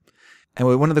questionnaire.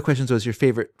 And one of the questions was your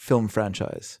favorite film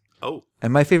franchise. Oh.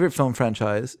 And my favorite film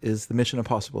franchise is the Mission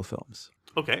Impossible films.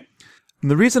 Okay. And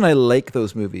the reason I like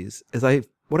those movies is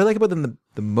what I like about them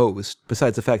the most,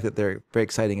 besides the fact that they're very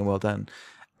exciting and well done,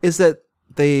 is that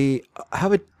they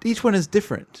have each one is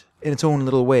different in its own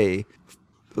little way.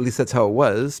 At least that's how it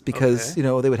was, because they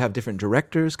would have different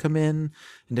directors come in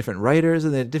and different writers,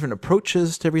 and they had different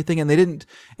approaches to everything, and they didn't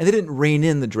rein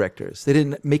in the directors. They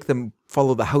didn't make them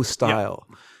follow the house style.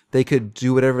 Yeah. They could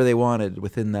do whatever they wanted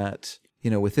within that,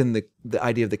 within the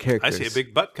idea of the characters. I see a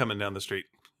big butt coming down the street.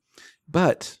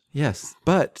 But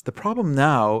the problem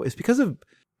now is because of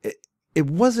it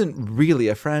wasn't really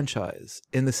a franchise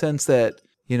in the sense that,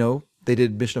 they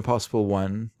did Mission Impossible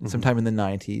 1 sometime in the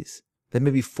 90s. Then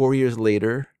maybe 4 years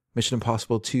later, Mission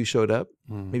Impossible 2 showed up,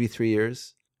 maybe 3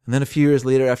 years. And then a few years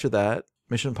later after that,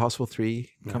 Mission Impossible 3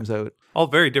 comes out. All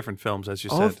very different films, as you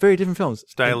said. All very different films.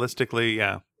 Stylistically,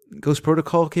 yeah. Ghost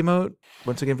Protocol came out,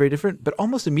 once again very different. But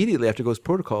almost immediately after Ghost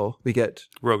Protocol, we get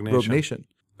Rogue Nation.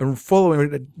 And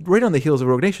following, right on the heels of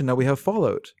Rogue Nation, now we have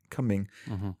Fallout coming.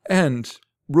 And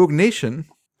Rogue Nation,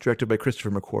 directed by Christopher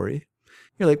McQuarrie,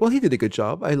 you're like, well, he did a good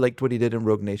job. I liked what he did in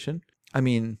Rogue Nation. I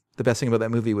mean, the best thing about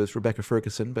that movie was Rebecca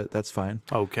Ferguson, but that's fine.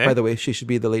 Okay. By the way, she should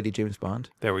be the Lady James Bond.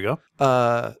 There we go.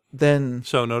 Then...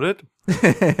 So noted.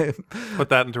 Put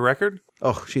that into record.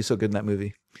 Oh, she's so good in that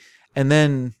movie. And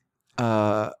then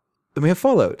we have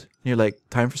Fallout. And you're like,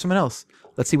 time for someone else.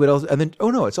 Let's see what else. And then,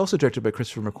 oh no, it's also directed by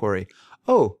Christopher McQuarrie.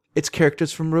 Oh, it's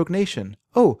characters from Rogue Nation.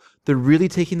 oh, they're really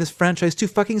taking this franchise too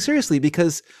fucking seriously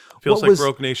because feels like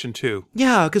Rogue Nation 2.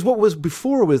 Yeah, because what was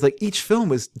before was like each film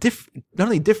was not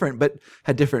only different, but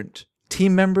had different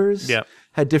team members. Yeah.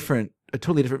 Had a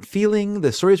totally different feeling.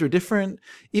 The stories were different.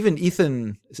 Even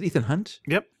Ethan Hunt?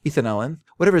 Yep. Ethan Allen,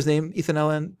 whatever his name, Ethan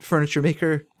Allen, furniture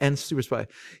maker and super spy.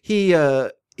 He,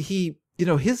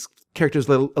 his character's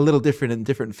a little different in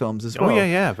different films as well. Oh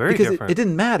yeah, very different. Because it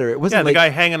didn't matter. It wasn't the guy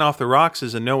hanging off the rocks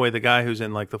is in no way the guy who's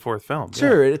in like the fourth film.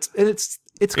 Sure, yeah. it's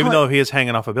even though he is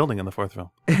hanging off a building in the fourth film.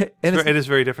 It is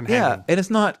very different. Yeah, hanging. and it's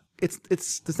not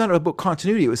about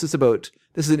continuity. It was just about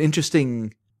this is an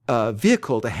interesting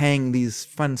vehicle to hang these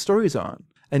fun stories on.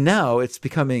 And now it's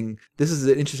becoming, this is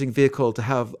an interesting vehicle to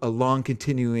have a long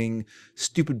continuing,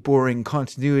 stupid, boring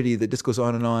continuity that just goes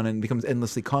on and becomes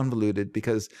endlessly convoluted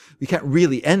because we can't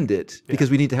really end it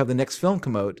because we need to have the next film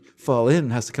come out. Fall In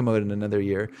has to come out in another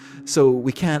year. So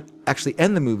we can't actually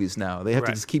end the movies now. They have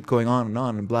to just keep going on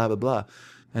and blah, blah, blah.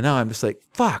 And now I'm just like,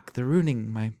 fuck, they're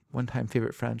ruining my one-time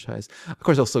favorite franchise. Of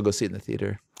course, I'll still go see it in the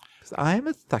theater. I'm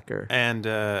a sucker. And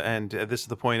this is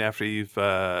the point after you've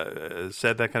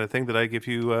said that kind of thing that I give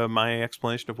you my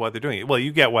explanation of why they're doing it. Well,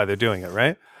 you get why they're doing it,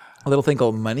 right? A little thing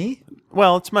called money?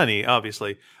 Well, it's money,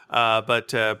 obviously. But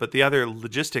the other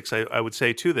logistics I would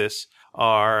say to this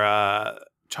are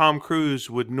Tom Cruise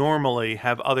would normally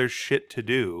have other shit to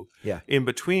do in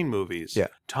between movies. Yeah.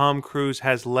 Tom Cruise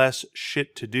has less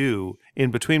shit to do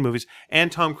in between movies,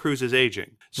 and Tom Cruise is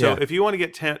aging. So if you want to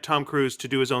get Tom Cruise to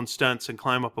do his own stunts and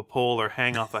climb up a pole or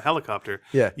hang off a helicopter,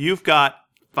 you've got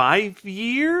 5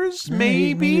 years,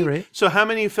 maybe? Right. So how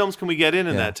many films can we get in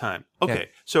that time? Okay,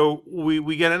 so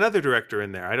we get another director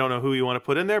in there. I don't know who you want to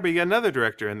put in there, but you get another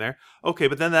director in there. Okay,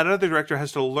 but then that other director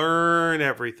has to learn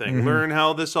everything, learn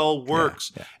how this all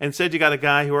works. Instead, you got a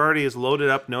guy who already is loaded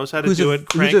up, knows how to do it,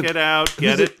 crank it out,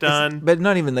 get it done. But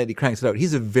not even that he cranks it out.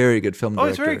 He's a very good film director. Oh,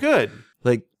 he's very good.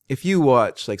 Like, if you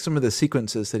watch like some of the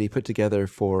sequences that he put together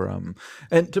for and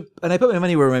I put my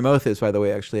money where my mouth is, by the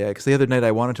way, actually, because the other night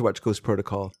I wanted to watch Ghost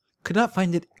Protocol, could not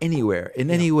find it anywhere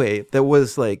in any way that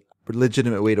was like a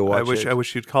legitimate way to watch it. I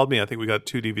wish you'd called me. I think we got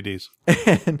 2 DVDs,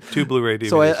 2 Blu-ray DVDs.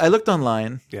 So I looked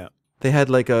online. Yeah, they had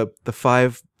like the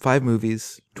five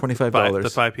movies, $25. The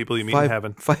 5 people you meet in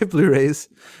heaven. 5 Blu-rays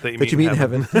that you meet in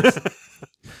heaven.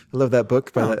 I love that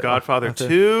book. By Godfather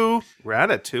 2,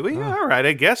 Ratatouille. All right,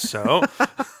 I guess so.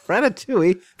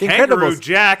 Ratatouille, Kangaroo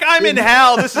Jack. I'm in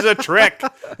hell. This is a trick.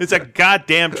 It's a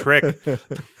goddamn trick.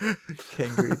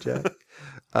 Kangaroo Jack.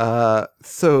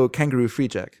 So Kangaroo Free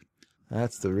Jack.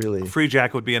 That's the really Free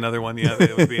Jack would be another one. Yeah,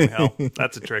 it would be in hell.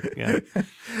 That's a trick. Yeah.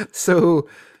 So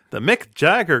the Mick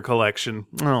Jagger collection.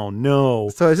 Oh no.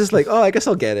 So I was just like, oh, I guess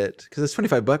I'll get it because it's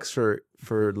 $25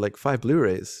 for like 5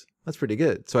 Blu-rays. That's pretty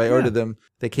good. So I ordered them.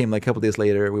 They came like a couple days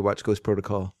later. We watched Ghost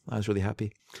Protocol. I was really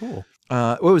happy. Cool.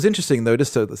 What was interesting though,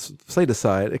 just a slight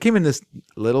aside, it came in this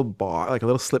little bar, like a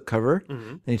little slip cover,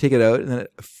 and you take it out, and then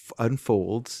it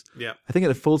unfolds. Yeah. I think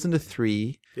it folds into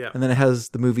 3. Yeah. And then it has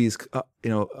the movies,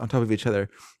 on top of each other.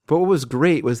 But what was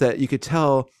great was that you could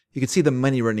see the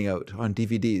money running out on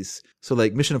DVDs. So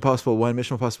like Mission Impossible 1,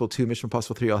 Mission Impossible 2, Mission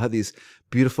Impossible 3 all had these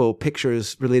beautiful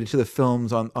pictures related to the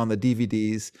films on the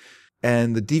DVDs.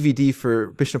 And the DVD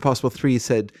for Mission Impossible 3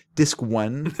 said disc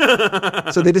 1.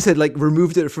 So they just had like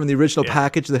removed it from the original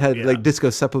package that had like disc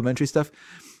of supplementary stuff.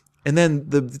 And then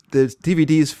the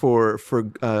DVDs for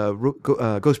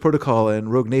Ghost Protocol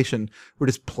and Rogue Nation were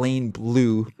just plain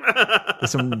blue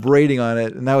with some writing on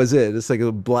it. And that was it. It's like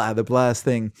the blast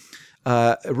thing.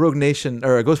 Rogue Nation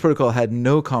or Ghost Protocol had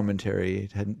no commentary.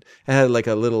 It had like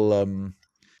a little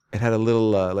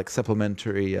like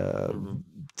supplementary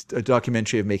a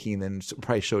documentary of making, and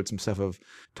probably showed some stuff of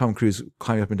Tom Cruise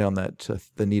climbing up and down that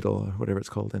the needle or whatever it's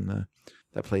called in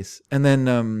that place. And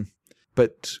then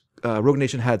but Rogue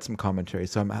Nation had some commentary,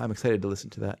 so I'm excited to listen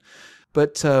to that.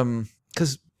 But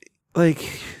because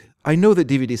like I know that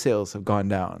DVD sales have gone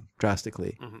down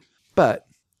drastically, but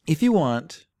if you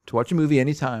want to watch a movie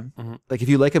anytime, like if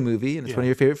you like a movie and it's one of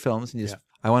your favorite films, and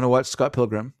I want to watch Scott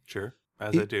Pilgrim, sure, I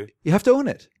do. You have to own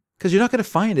it. Because you're not going to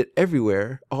find it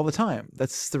everywhere all the time.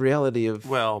 That's the reality of...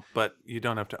 Well, but you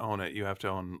don't have to own it. You have to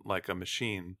own like a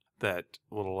machine that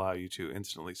will allow you to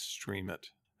instantly stream it.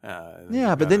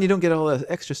 But then you don't get all the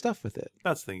extra stuff with it.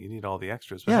 That's the thing. You need all the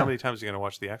extras. But how many times are you going to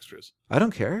watch the extras? I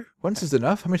don't care. Once is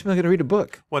enough. How many times am I going to read a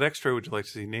book? What extra would you like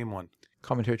to see? Name one.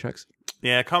 Commentary tracks.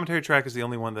 Yeah, commentary track is the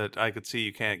only one that I could see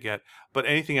you can't get. But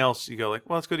anything else, you go like,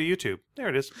 well, let's go to YouTube. There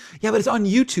it is. Yeah, but it's on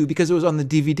YouTube because it was on the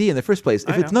DVD in the first place.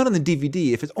 If it's not on the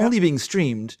DVD, if it's only being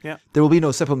streamed, there will be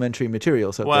no supplementary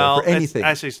materials out there for anything.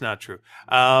 Actually, it's not true.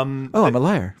 I'm a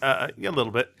liar. Yeah, a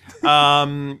little bit.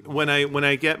 When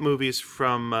I get movies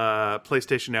from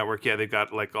PlayStation Network, they've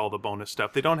got like all the bonus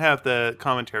stuff. They don't have the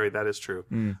commentary. That is true.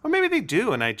 Or maybe they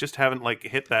do, and I just haven't like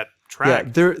hit that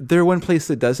track. Yeah, they're one place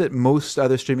that does it. Most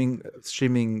other streaming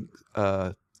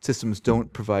systems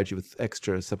don't provide you with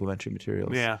extra supplementary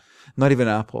materials. Yeah. Not even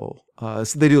Apple.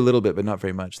 So they do a little bit, but not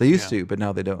very much. They used to, but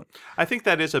now they don't. I think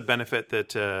that is a benefit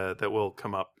that will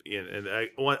come up.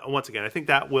 Once again, I think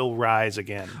that will rise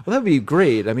again. Well, that would be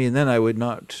great. I mean, then I would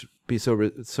not be so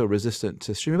resistant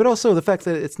to streaming. But also the fact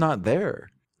that it's not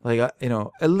there. Like,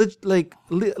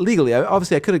 legally,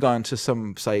 obviously I could have gone to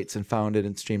some sites and found it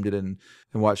and streamed it and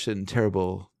watched it in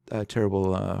terrible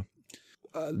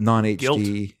non-HD. Guilt?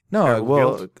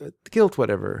 No, guilt,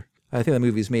 whatever. I think the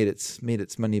movie's made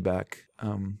its money back,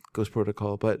 Ghost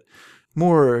Protocol, but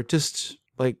more just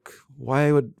like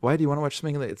why do you want to watch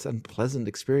something like it's an unpleasant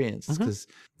experience? Because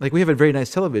like we have a very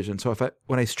nice television, so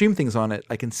when I stream things on it,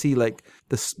 I can see like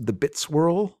the bit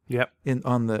swirl in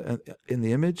the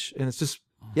image, and it's just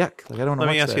yuck. Like I don't want to watch that. Let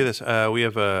me ask you this. We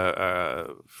have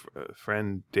a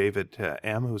friend, David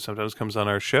M., who sometimes comes on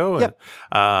our show. And,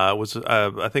 was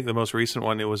I think the most recent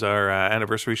one, it was our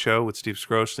anniversary show with Steve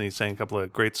Scroce, and he sang a couple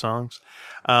of great songs.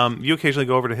 You occasionally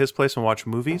go over to his place and watch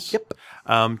movies. Yep.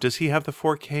 Does he have the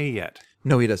 4K yet?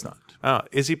 No, he does not.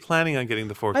 Is he planning on getting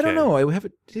the 4K? I don't know. He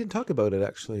didn't talk about it,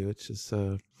 actually, which is...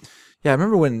 I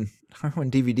remember when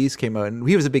DVDs came out, and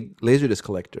he was a big Laserdisc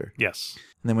collector. Yes.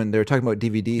 And then when they were talking about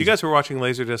DVDs... You guys were watching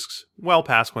Laserdiscs well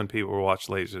past when people were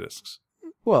watching Laserdiscs.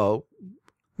 Well,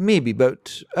 maybe,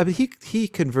 but I mean, he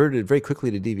converted very quickly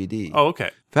to DVD. Oh,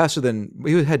 okay. Faster than...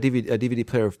 He had a DVD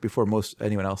player before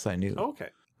anyone else I knew. Oh, okay.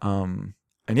 And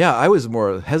I was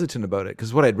more hesitant about it,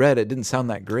 because what I'd read, it didn't sound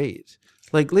that great.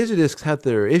 Like, Laserdiscs had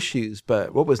their issues,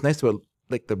 but what was nice about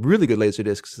like the really good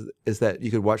Laserdiscs is that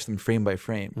you could watch them frame by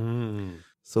frame.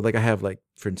 So like I have like,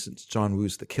 for instance, John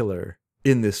Woo's The Killer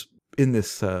in this I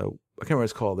can't remember what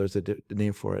it's called. There's a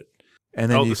name for it. And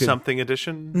then the something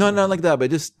edition? No, not like that, but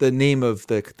just the name of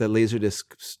the Laserdisc,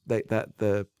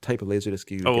 the type of Laserdisc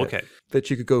you get. Okay. That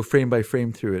you could go frame by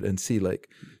frame through it and see like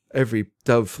every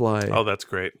dove fly. Oh, that's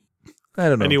great. I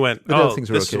don't know. And you went, this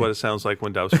is what it sounds like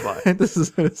when doves fly. This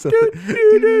is what it sounds like.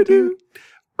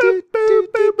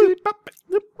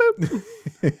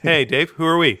 Hey, Dave, who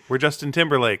are we? We're Justin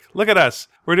Timberlake. Look at us.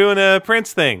 We're doing a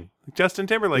Prince thing. Justin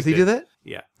Timberlake. Did he do that?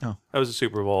 Yeah. Oh. That was a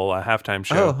Super Bowl halftime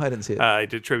show. Oh, I didn't see it. I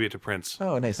did tribute to Prince.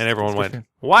 Oh, nice. And everyone went,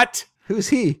 what? Who's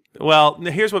he? Well,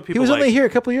 here's what people He was like. only here a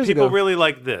couple years ago. People really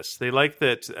like this. They like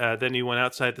that then you went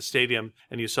outside the stadium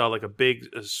and you saw like a big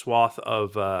swath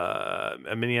of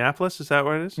Minneapolis, is that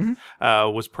what it is?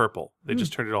 Mm-hmm. Was purple. They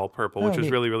just turned it all purple, which was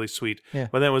neat. really, really sweet. Yeah.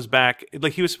 But then it was back,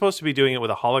 like he was supposed to be doing it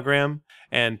with a hologram,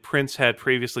 and Prince had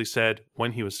previously said,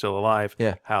 when he was still alive,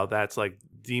 how that's like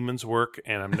demons work,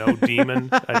 and I'm no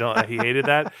demon. He hated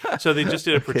that. So they just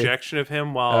did a projection of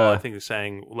him while I think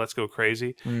saying, let's go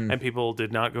crazy. And people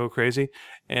did not go crazy.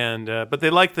 And but they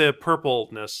liked the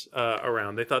purpleness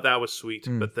around. They thought that was sweet,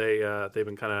 but they've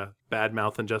been kind of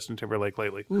bad-mouthing Justin Timberlake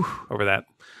lately over that.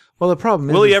 Well, the problem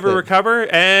is... Will he ever recover?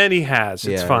 And he has.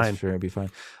 It's fine. Sure, it'll be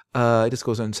fine. It just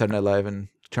goes on Saturday Night Live and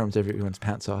charms everyone's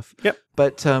pants off. Yep.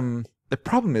 But the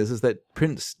problem is that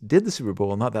Prince did the Super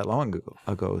Bowl not that long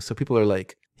ago. So people are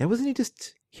like, yeah, wasn't he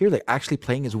just here, like actually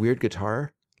playing his weird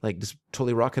guitar, like just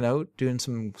totally rocking out, doing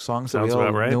some songs that we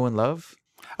all know and love?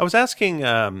 I was asking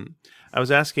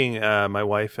my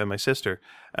wife and my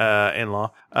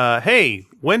sister-in-law, hey,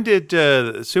 when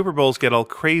did Super Bowls get all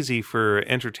crazy for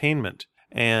entertainment?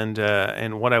 And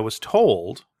what I was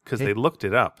told, because they looked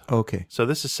it up. Okay. So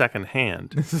this is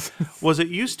secondhand. Was it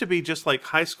used to be just like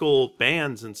high school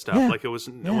bands and stuff, like it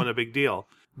wasn't a big deal.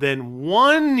 Then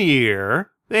one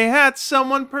year they had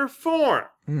someone perform,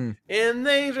 and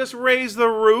they just raised the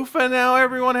roof, and now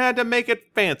everyone had to make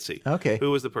it fancy. Okay.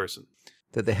 Who was the person?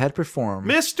 That they had performed.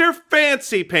 Mr.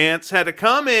 Fancy Pants had to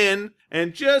come in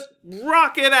and just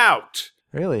rock it out.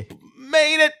 Really?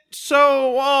 Made it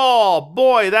so, oh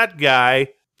boy, that guy,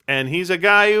 and he's a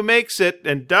guy who makes it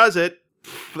and does it,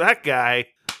 that guy,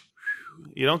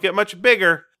 you don't get much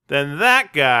bigger than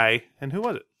that guy. And who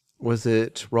was it? Was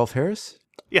it Rolf Harris?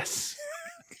 Yes.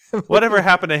 Whatever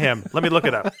happened to him? Let me look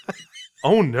it up.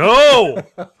 Oh no!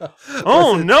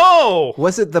 Oh no!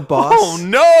 Was it the Boss? Oh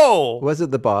no! Was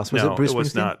it the Boss? Was no, it Bruce it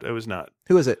was Springsteen? not. It was not.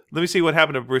 Who was it? Let me see what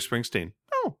happened to Bruce Springsteen.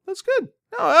 Oh, that's good.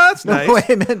 Oh, that's nice. No,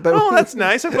 I meant, but that's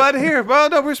nice. I'm glad to hear. Well,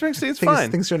 no, Bruce Springsteen's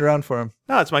fine. Things turned around for him.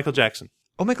 No, it's Michael Jackson.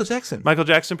 Oh, Michael Jackson. Michael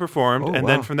Jackson performed, and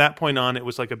then wow. from that point on, it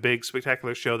was like a big,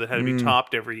 spectacular show that had to be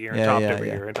topped every year, and topped every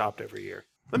year, and topped every year.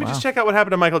 Let me just check out what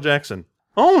happened to Michael Jackson.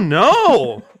 Oh,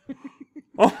 no!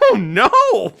 Oh,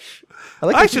 no!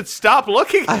 I should stop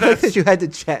looking at I like that you had to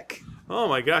check. Oh,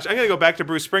 my gosh. I'm going to go back to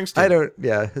Bruce Springsteen. I don't,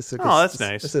 yeah. That's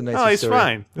nice. That's a nice he's story.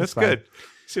 fine. That's good.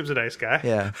 Seems a nice guy.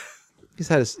 Yeah. He's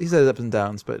had his ups and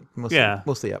downs, but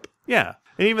mostly up. Yeah.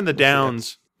 And even the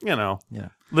downs, you know. Yeah.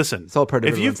 Listen, it's all part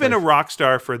of if you've been life. a rock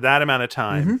star for that amount of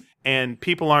time and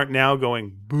people aren't now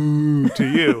going boo to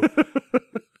you,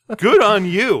 good on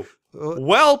you.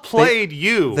 Well played,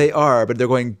 you. They are, but they're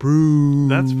going Bruce.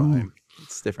 That's fine.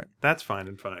 It's different. That's fine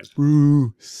and fine.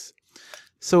 Bruce.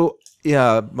 So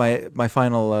yeah, my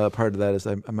final part of that is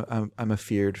I'm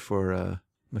afeared for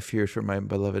my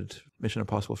beloved Mission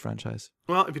Impossible franchise.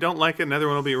 Well, if you don't like it, another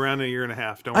one will be around in a year and a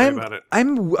half. Don't worry about it.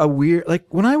 I'm a weird, like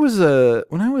when I was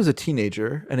a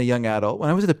teenager and a young adult, when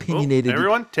I was an opinionated.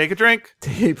 Everyone, take a drink.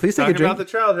 Please take Talking a drink. about the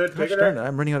childhood. Take a drink.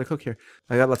 I'm running out of Coke here.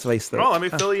 I got lots of ice though. Oh, let me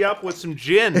fill you up with some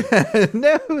gin.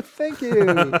 No, thank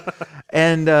you.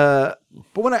 And but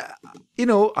when I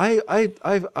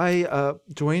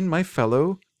joined my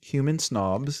fellow human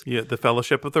snobs. Yeah, the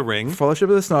Fellowship of the Ring. Fellowship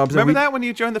of the Snobs. Remember that when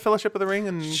you joined the Fellowship of the Ring?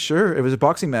 And sure, it was a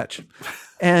boxing match.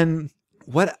 And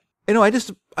what I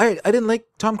didn't like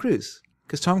Tom Cruise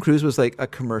because Tom Cruise was like a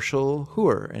commercial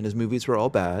whore, and his movies were all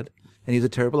bad, and he's a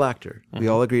terrible actor. We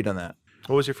all agreed on that.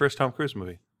 What was your first Tom Cruise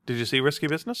movie? Did you see Risky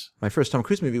Business? My first Tom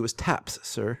Cruise movie was Taps,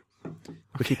 sir.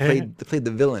 Which he played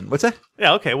the villain. What's that?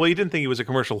 Yeah, okay. Well, you didn't think he was a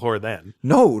commercial whore then.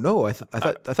 No. I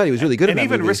thought he was really good at that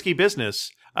even movie. Risky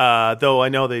Business, though I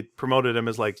know they promoted him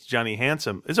as like Johnny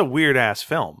Handsome, is a weird ass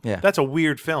film. Yeah. That's a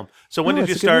weird film. So when did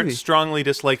you it's a good start movie. strongly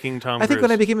disliking Tom Cruise? I think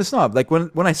when I became a snob, like when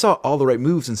I saw All the Right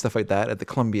Moves and stuff like that at the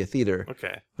Columbia Theater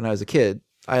when I was a kid,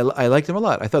 I liked him a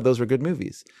lot. I thought those were good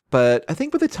movies. But I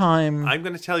think by the time I'm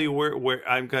going to tell you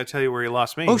where he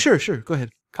lost me. Oh, sure. Go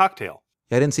ahead. Cocktail.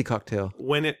 Yeah, I didn't see Cocktail.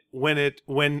 The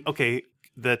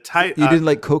You didn't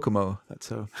like Kokomo. That's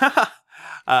so.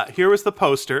 Here was the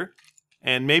poster,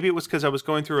 and maybe it was because I was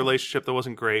going through a relationship that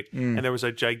wasn't great, and there was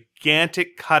a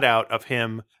gigantic cutout of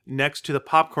him next to the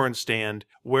popcorn stand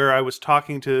where I was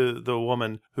talking to the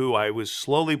woman who I was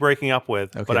slowly breaking up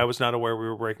with, but I was not aware we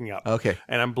were breaking up. Okay.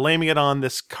 And I'm blaming it on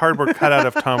this cardboard cutout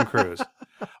of Tom Cruise.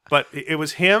 But it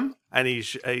was him, and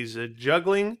he's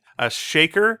juggling a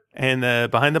shaker and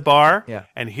behind the bar. Yeah.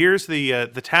 And here's the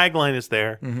tagline is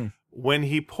there. Mm-hmm. When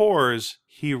he pours,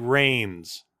 he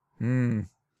rains.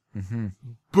 Mm-hmm.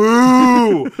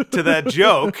 Boo to that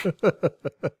joke.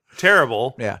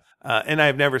 Terrible. Yeah. And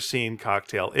I've never seen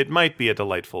Cocktail. It might be a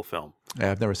delightful film.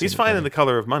 Yeah, I've never seen it. He's fine in The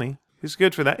Color of Money. He's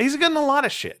good for that. He's good in a lot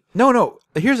of shit. No.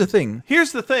 Here's the thing.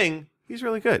 He's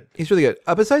really good. He's really good.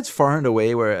 Besides Far and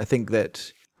Away, where I think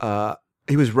that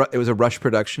it was a rush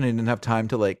production. He didn't have time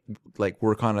to like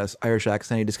work on an Irish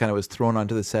accent. He just kind of was thrown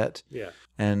onto the set. Yeah.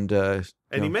 And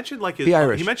he mentioned like be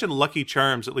Irish. He mentioned Lucky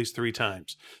Charms at least 3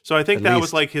 times. So I think that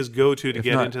was like his go-to to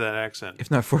get into that accent.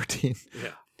 If not 14.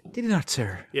 Yeah. Did it not,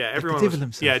 sir? Yeah, everyone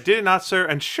was. Yeah, did it not, sir?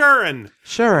 And sure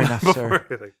enough,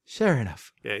 sir. Sure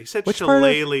enough. Yeah, he said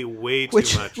shillelagh way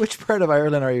too much. Which part of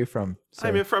Ireland are you from? Sir?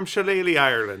 I'm from Shillelagh,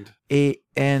 Ireland.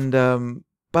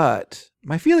 But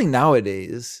my feeling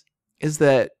nowadays is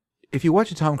that if you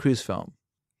watch a Tom Cruise film,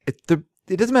 it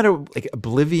doesn't matter, like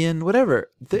Oblivion,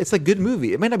 whatever. It's a good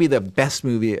movie. It might not be the best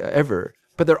movie ever,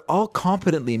 but they're all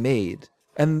competently made.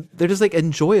 And they're just like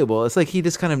enjoyable. It's like he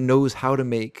just kind of knows how to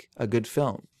make a good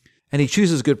film. And he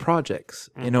chooses good projects,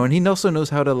 and he also knows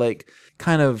how to like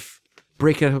kind of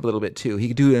break it up a little bit too. He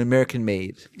can do an American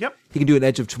Made. Yep. He can do an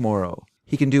Edge of Tomorrow.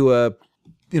 He can do a,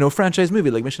 franchise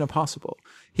movie like Mission Impossible.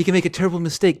 He can make a terrible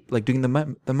mistake like doing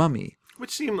the Mummy.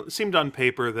 Which seemed on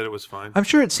paper that it was fine. I'm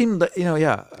sure it seemed,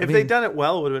 yeah. If they'd done it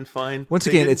well, it would have been fine. Once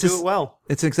again, it's do it well.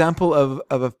 It's an example of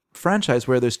a franchise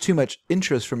where there's too much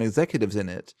interest from executives in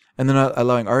it, and they're not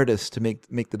allowing artists to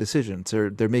make the decisions. Or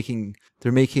they're making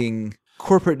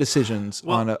corporate decisions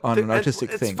on an artistic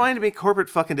thing. It's fine to make corporate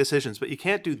fucking decisions, but you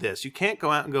can't do this. You can't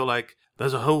go out and go like,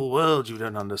 there's a whole world you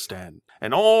don't understand,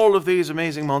 and all of these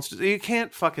amazing monsters. You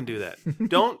can't fucking do that.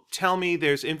 Don't tell me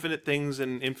there's infinite things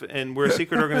and we're a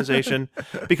secret organization,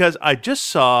 because I just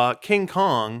saw King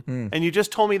Kong, and you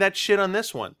just told me that shit on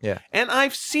this one. Yeah. And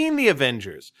I've seen the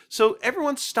Avengers. So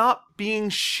everyone stop being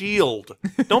S.H.I.E.L.D.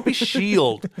 Don't be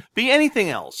S.H.I.E.L.D. Be anything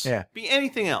else. Yeah. Be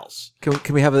anything else.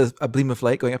 Can we have a beam of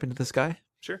light going up into the sky?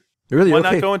 Sure. Really? Why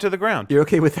Okay. not go into the ground? You're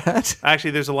okay with that?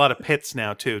 Actually, there's a lot of pits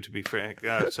now, too, to be frank.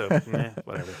 So,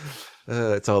 whatever.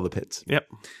 It's all the pits. Yep.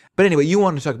 But anyway, you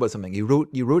wanted to talk about something. You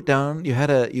wrote down. You had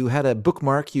a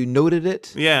bookmark. You noted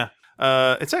it. Yeah.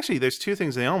 It's actually, there's two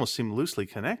things. They almost seem loosely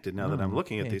connected now that I'm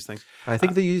looking at these things. I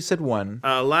think that you said one.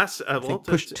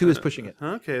 Two is pushing it.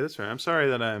 Okay, that's right. I'm sorry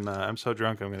that I'm so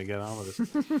drunk. I'm going to get on with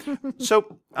this.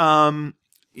 So,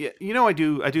 yeah, I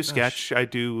do sketch. I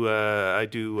do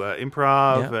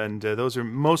improv, and those are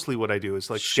mostly what I do is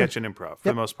like sketch and improv for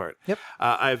the most part. Yep.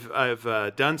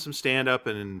 I've done some stand up,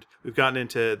 and we've gotten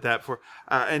into that before.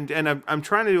 And I'm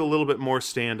trying to do a little bit more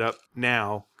stand up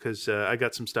now because I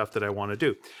got some stuff that I want to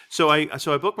do. So I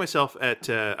book myself at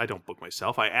I don't book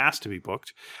myself. I asked to be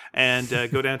booked, and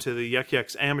go down to the Yuck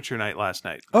Yucks amateur night last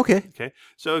night. Okay.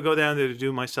 So I go down there to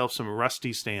do myself some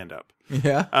rusty stand up.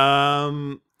 Yeah.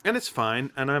 And it's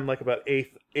fine, and I'm like about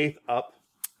eighth up,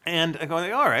 and I go,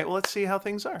 all right, well, let's see how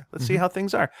things are. See how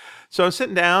things are. So I'm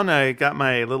sitting down. I got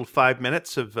my little 5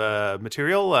 minutes of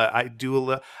material. I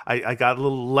got a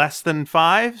little less than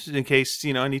 5 in case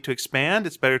I need to expand.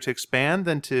 It's better to expand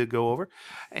than to go over,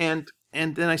 and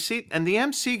then I see, and the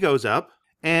MC goes up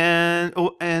and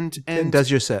does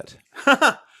your set.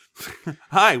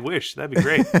 I wish. That'd be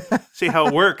great. See how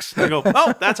it works. I go,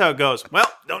 oh, that's how it goes. Well,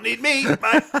 don't need me.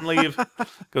 Bye. And leave.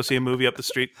 Go see a movie up the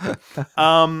street.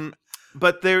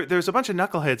 But there's a bunch of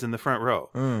knuckleheads in the front row,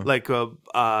 like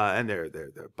and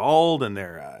they're bald, and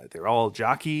they're all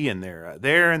jockey, and they're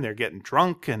there, and they're getting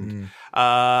drunk, and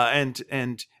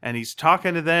he's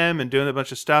talking to them and doing a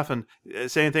bunch of stuff and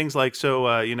saying things like,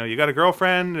 so you got a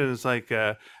girlfriend, and it's like,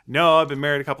 no, I've been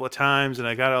married a couple of times, and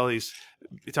I got all these.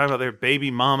 You're talking about their baby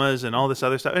mamas and all this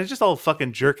other stuff. And it's just all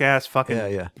fucking jerk ass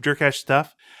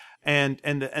stuff. And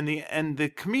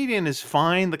the comedian is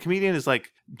fine. The comedian is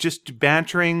like just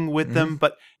bantering with them,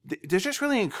 but they're just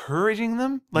really encouraging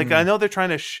them. Like I know they're trying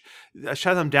to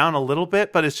shut them down a little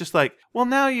bit, but it's just like, well,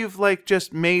 now you've like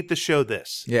just made the show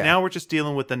this. Yeah. Now we're just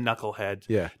dealing with the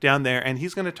knucklehead down there, and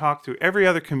he's going to talk through every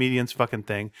other comedian's fucking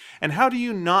thing. And how do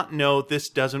you not know this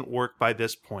doesn't work by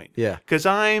this point? Yeah. Because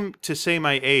to say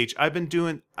my age, I've been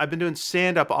doing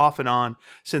stand up off and on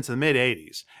since the mid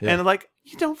 '80s, and like.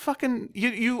 You don't fucking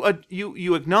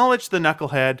you acknowledge the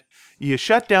knucklehead. You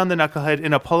shut down the knucklehead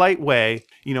in a polite way.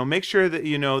 Make sure that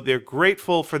they're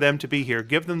grateful for them to be here.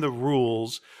 Give them the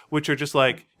rules, which are just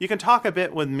like, you can talk a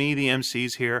bit with me, the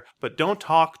MC's here, but don't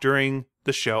talk during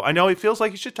the show. I know it feels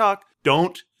like you should talk.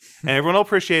 Don't. And everyone will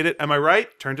appreciate it. Am I right?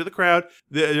 Turn to the crowd.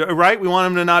 Right? We want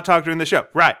them to not talk during the show.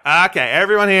 Right. Okay.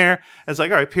 Everyone here. It's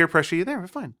like, all right, peer pressure you there. We're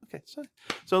fine. Okay.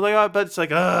 So like, but it's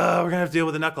like, we're going to have to deal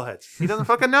with the knuckleheads. He doesn't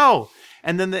fucking know.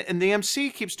 And then the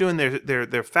MC keeps doing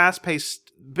their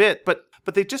fast-paced bit, but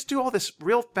they just do all this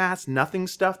real fast nothing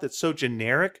stuff that's so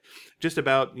generic, just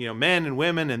about, men and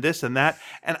women and this and that.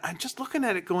 And I'm just looking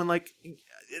at it going like,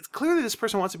 it's clearly this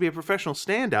person wants to be a professional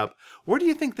stand-up. Where do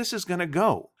you think this is going to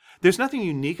go? There's nothing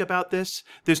unique about this.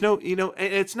 There's no,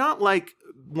 it's not like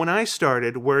when I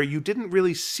started where you didn't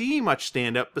really see much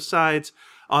stand-up besides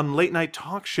on late night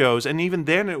talk shows, and even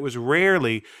then it was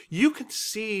rarely. You can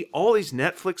see all these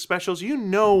Netflix specials. You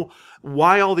know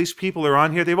why all these people are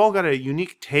on here. They've all got a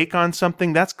unique take on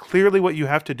something. That's clearly what you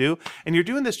have to do. And you're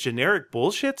doing this generic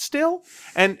bullshit still.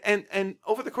 And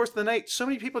over the course of the night, so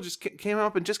many people just came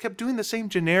up and just kept doing the same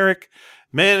generic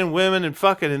men and women and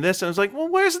fucking and this. And I was like, well,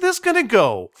 where's this going to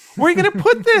go? Where are you going to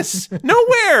put this?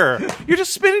 Nowhere. You're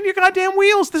just spinning your goddamn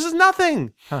wheels. This is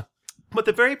nothing. Huh. But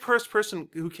the very first person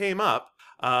who came up,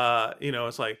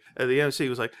 it's like the MC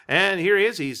was like, and here he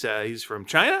is. He's from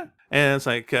China, and it's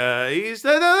like he's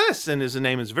this, and his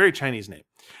name is a very Chinese name.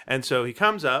 And so he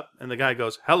comes up, and the guy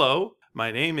goes, "Hello,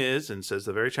 my name is," and says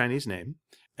the very Chinese name,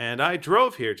 "and I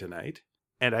drove here tonight,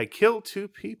 and I killed 2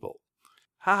 people."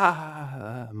 Ha ha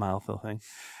ha! Mouth thing,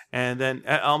 and then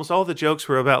almost all the jokes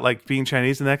were about like being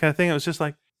Chinese and that kind of thing. It was just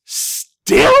like,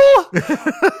 still.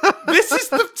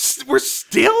 We're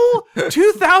still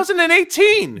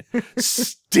 2018.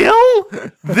 Still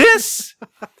this.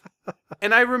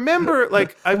 And I remember,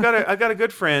 like, I've got a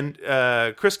good friend,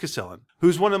 Chris Casillan,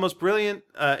 who's one of the most brilliant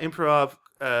improv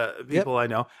people I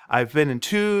know. I've been in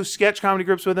 2 sketch comedy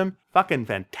groups with him. Fucking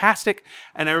fantastic.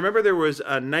 And I remember there was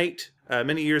a night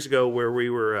many years ago where we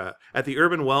were at the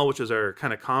Urban Well, which was our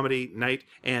kind of comedy night,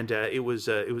 and they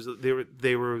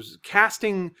were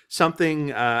casting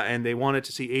something, and they wanted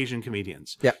to see Asian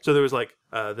comedians. Yeah. So there was like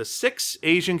the 6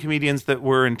 Asian comedians that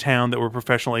were in town that were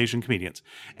professional Asian comedians,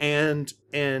 and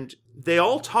they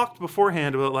all talked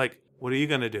beforehand about like, what are you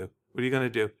gonna do? What are you gonna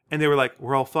do? And they were like,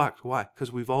 we're all fucked. Why?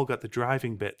 Because we've all got the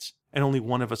driving bits. And only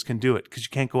one of us can do it because you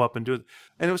can't go up and do it.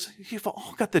 And it was, you've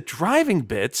all got the driving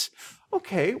bits.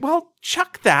 Okay, well,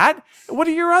 chuck that. What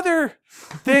are your other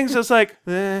things? I was like,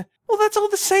 well, well, that's all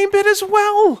the same bit as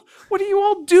well. What are you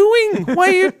all doing? Why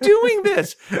are you doing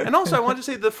this? And also, I wanted to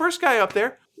say, the first guy up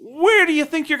there, where do you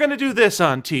think you're going to do this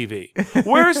on TV?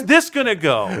 Where's this going to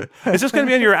go? Is this going to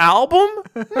be on your album?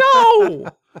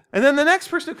 No. And then the next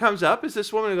person who comes up is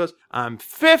this woman who goes, I'm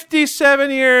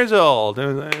 57 years old.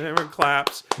 And everyone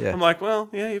claps. Yeah. I'm like, well,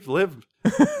 yeah, you've lived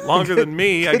longer than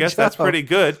me. I guess that's pretty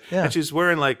good. Yeah. And she's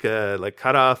wearing like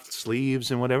cut off sleeves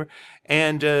and whatever.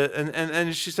 And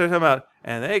she started talking about,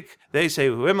 and they say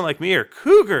women like me are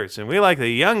cougars and we like the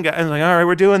young guys. And I'm like, all right,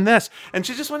 we're doing this. And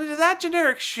she just went into that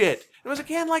generic shit. It was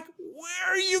again like, where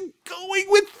are you going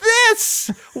with this?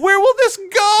 Where will this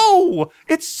go?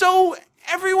 It's so,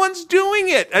 everyone's doing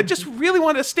it. I just really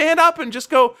want to stand up and just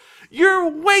go, you're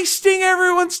wasting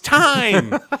everyone's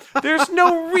time. There's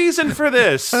no reason for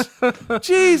this.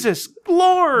 Jesus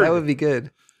Lord. That would be good.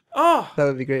 Oh, that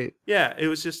would be great. Yeah, it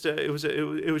was just it was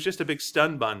just a big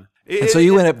stun bun. And so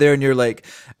you went up there and you're like,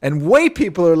 and white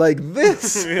people are like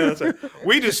this. Yeah, like,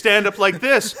 we just stand up like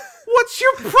this. What's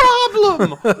your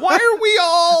problem? Why are we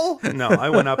all? No, I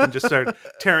went up and just started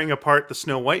tearing apart the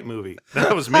Snow White movie.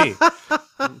 That was me.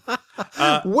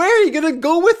 Where are you gonna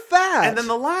go with that? And then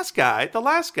the last guy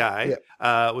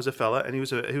was a fella, and he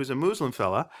was a Muslim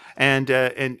fella, and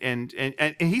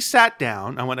he sat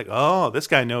down. I went like, oh, this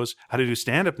guy knows how to do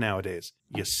stand up nowadays.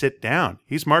 You sit down.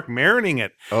 He's Mark Marining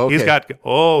it. Okay. He's got.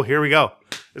 Oh, here we go.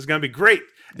 It's gonna be great.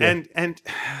 Yeah. And.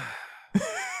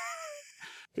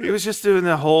 He was just doing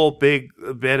the whole big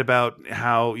bit about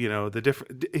how, the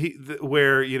different,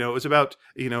 where, it was about,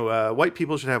 white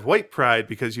people should have white pride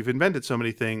because you've invented so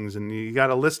many things. And you got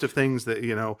a list of things that,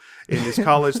 in this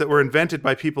college that were invented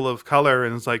by people of color.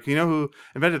 And it's like, who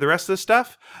invented the rest of this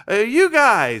stuff? You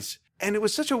guys. And it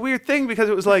was such a weird thing because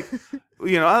it was like,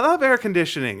 I love air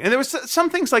conditioning. And there was some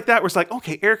things like that where it's like,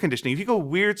 okay, air conditioning. If you go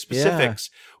weird specifics,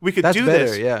 we could do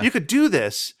this. Yeah. You could do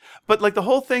this. But like the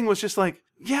whole thing was just like,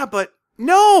 yeah, but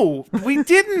no, we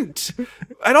didn't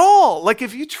at all. Like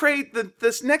if you trade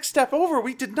this next step over,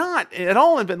 we did not at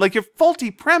all invent, like your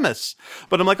faulty premise.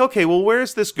 But I'm like, okay, well,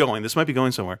 where's this going? This might be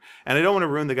going somewhere. And I don't want to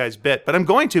ruin the guy's bit, but I'm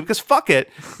going to because fuck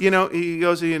it. He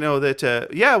goes, that,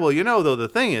 though the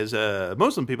thing is,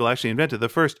 Muslim people actually invented the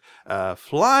first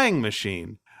flying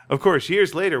machine. Of course,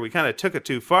 years later, we kind of took it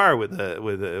too far with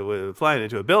flying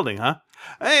into a building, huh?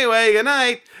 Anyway, good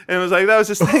night. And it was like, that was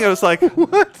this thing. I was like,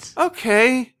 what?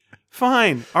 Okay.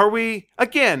 Fine. Are we,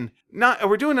 again,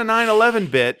 we're doing a 9/11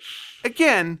 bit.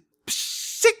 Again,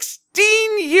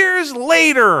 16 years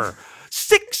later.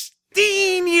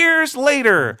 16 years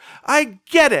later. I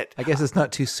get it. I guess it's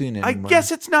not too soon anymore. I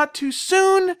guess it's not too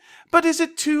soon, but is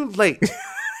it too late?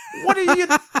 What are you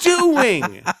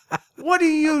doing? What are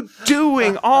you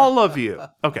doing, all of you?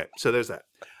 Okay, so there's that.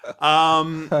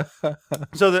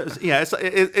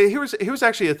 Here was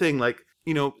actually a thing, like,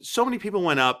 so many people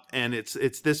went up, and it's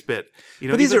this bit.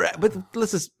 But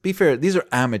let's just be fair. These are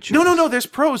amateurs. No. There's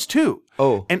pros too.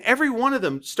 Oh, and every one of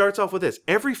them starts off with this.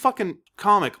 Every fucking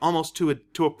comic, almost to a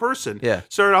person, yeah,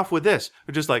 started off with this.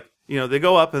 They're just like, they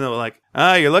go up and they're like,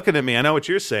 you're looking at me. I know what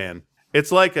you're saying.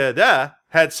 It's like a da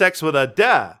had sex with a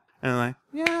da, and I'm like,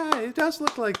 yeah, it does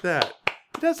look like that.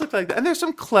 It does look like that. And there's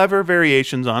some clever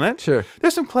variations on it. Sure,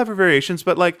 there's some clever variations,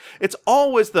 but like it's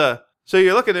always so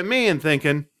you're looking at me and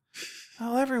thinking,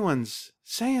 well, everyone's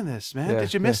saying this, man.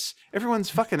 Did you miss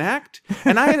everyone's fucking act?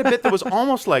 And I had a bit that was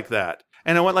almost like that.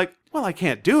 And I went like, well, I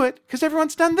can't do it because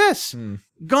everyone's done this.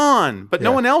 Gone. But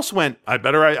no one else went, I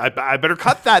better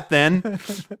cut that then.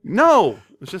 No.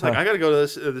 It's just like, I got to go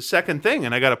to the second thing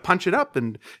and I got to punch it up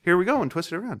and here we go and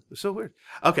twist it around. It's so weird.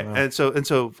 Okay. Wow. And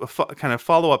so kind of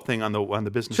follow-up thing on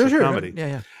the business of comedy.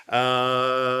 Yeah.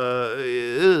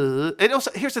 And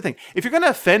also, here's the thing. If you're going to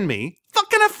offend me,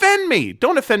 fucking offend me.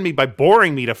 Don't offend me by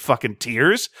boring me to fucking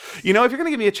tears. If you're going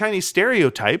to give me a Chinese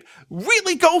stereotype,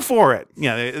 really go for it.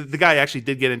 The guy actually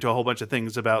did get into a whole bunch of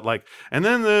things about like, and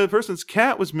then the person's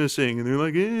cat was missing and they're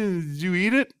like, did you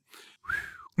eat it?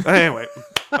 Anyway,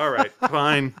 all right,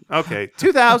 fine. Okay,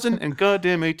 2000 and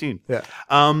goddamn 18. Yeah.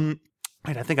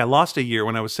 Wait, I think I lost a year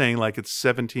when I was saying like it's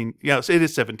 17. Yeah, it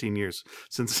is 17 years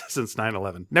since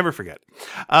 9/11. Never forget.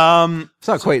 It's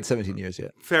not quite 17 years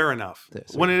yet. Fair enough.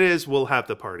 When it is, we'll have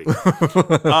the party.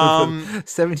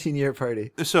 17-year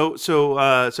party. So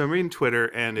I'm reading Twitter,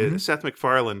 and Seth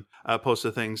MacFarlane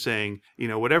posted a thing saying,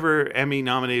 whatever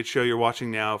Emmy-nominated show you're watching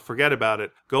now, forget about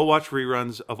it. Go watch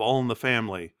reruns of All in the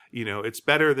Family. It's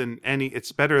better than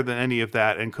any of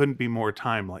that, and couldn't be more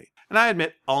timely. And I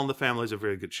admit, All in the Family is a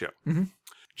very good show. Mm-hmm.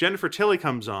 Jennifer Tilly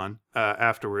comes on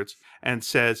afterwards and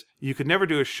says, you could never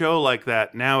do a show like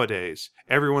that nowadays.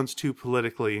 Everyone's too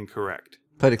politically incorrect.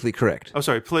 Politically correct. Oh,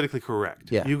 sorry, politically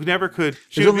correct. Yeah. You never could.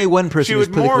 There's only one person who's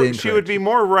politically incorrect. She would be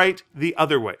more right the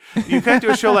other way. You can't do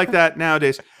a show like that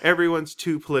nowadays. Everyone's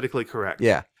too politically correct.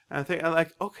 Yeah. And I think, I'm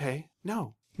like, okay,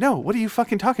 no, what are you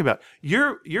fucking talking about?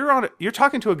 You're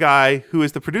talking to a guy who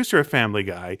is the producer of Family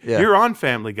Guy. Yeah. You're on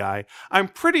Family Guy. I'm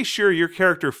pretty sure your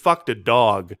character fucked a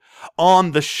dog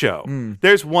on the show.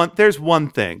 There's one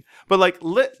thing, but like,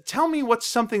 tell me what's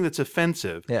something that's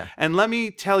offensive, and let me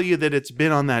tell you that it's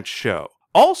been on that show.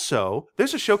 Also,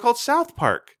 there's a show called South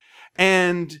Park,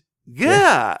 and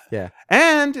yeah.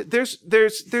 And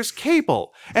there's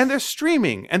cable, and there's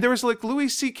streaming, and there was like Louis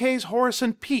C.K.'s Horace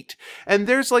and Pete, and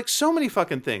there's like so many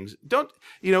fucking things.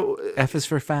 F is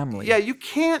for family. Yeah, you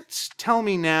can't tell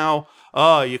me now,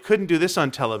 oh, you couldn't do this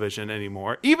on television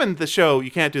anymore. Even the show,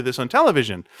 you can't do this on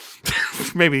television.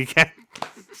 Maybe you can't.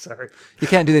 Sorry. You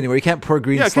can't do that anymore. You can't pour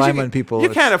green slime on people. You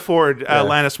can't afford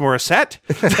Alanis Morissette.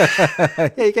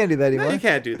 Yeah, you can't do that anymore. No, you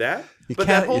can't do that. But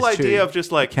that whole idea of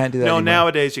just like,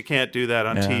 nowadays you can't do that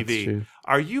on TV.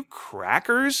 Are you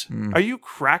crackers? Are you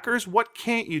crackers? What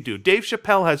can't you do? Dave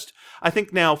Chappelle has, I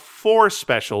think now, 4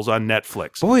 specials on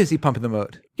Netflix. Boy, is he pumping them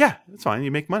out. Yeah, that's fine.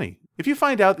 You make money. If you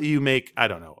find out that you make, I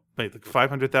don't know, like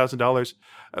 $500,000.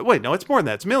 Wait, no, it's more than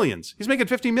that. It's millions. He's making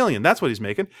 $50 million. That's what he's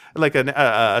making. Like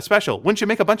a special. Wouldn't you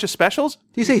make a bunch of specials?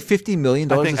 Do you say $50 million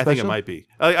a special? I think it might be.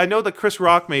 I know that Chris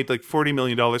Rock made like $40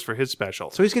 million for his special.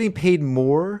 So he's getting paid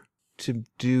more to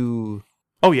do.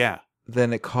 Oh yeah.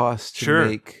 Than it costs to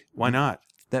make. Why not?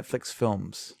 Netflix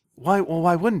films. Why? Well,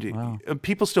 why wouldn't you? Wow.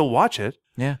 People still watch it.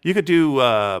 Yeah. You could do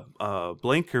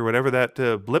Blink or whatever that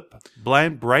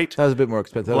Bright. That was a bit more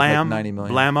expensive. Blam, that was like $90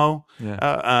 million. Blammo.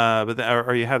 Yeah.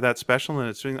 Or you have that special and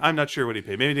it's. I'm not sure what he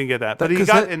paid. Maybe he didn't get that, but he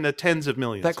got in the tens of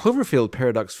millions. That Cloverfield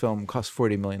Paradox film cost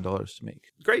 $40 million to make.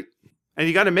 Great. And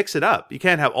you got to mix it up. You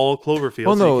can't have all Cloverfield.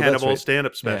 Well, no, you can't have all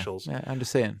stand-up specials. Yeah, I'm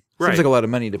just saying. Seems like a lot of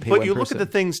money to pay. But you look at the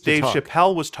things Dave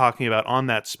Chappelle was talking about on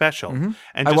that special,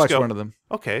 and I watched one of them.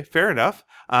 Okay, fair enough.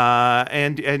 So are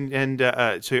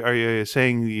you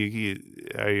saying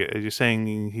are you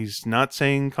saying he's not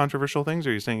saying controversial things,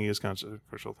 or are you saying he is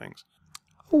controversial things?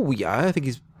 Oh yeah, I think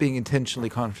he's being intentionally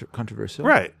controversial.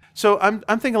 Right. So I'm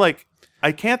thinking like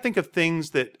I can't think of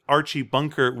things that Archie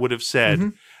Bunker would have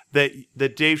said.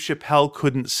 That Dave Chappelle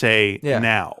couldn't say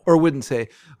now. Or wouldn't say.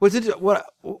 What's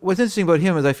interesting about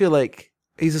him is I feel like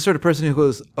he's the sort of person who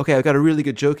goes, okay, I've got a really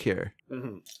good joke here.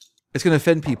 It's going to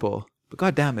offend people, but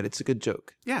God damn it, it's a good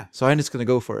joke. Yeah. So I'm just going to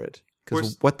go for it.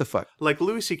 Because what the fuck? Like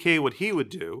Louis C.K., what he would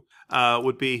do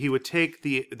would be he would take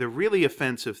the really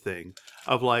offensive thing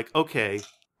of like, okay,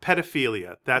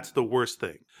 pedophilia, that's the worst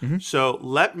thing. So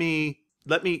let me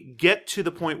get to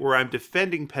the point where I'm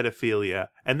defending pedophilia,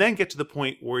 and then get to the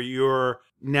point where you're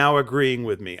now agreeing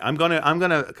with me. I'm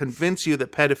gonna convince you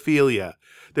that pedophilia,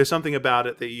 there's something about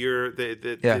it that you're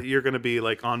gonna be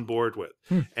like on board with,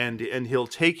 and he'll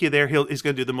take you there. He's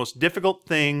gonna do the most difficult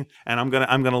thing, and I'm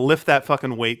gonna lift that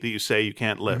fucking weight that you say you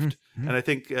can't lift. And I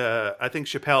think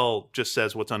Chappelle just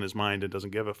says what's on his mind and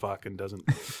doesn't give a fuck and doesn't,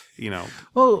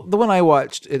 Well, the one I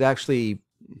watched, it actually.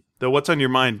 Though what's on your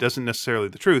mind doesn't necessarily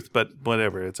the truth, but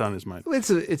whatever, it's on his mind.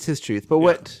 It's his truth, but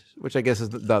which I guess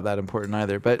is not that important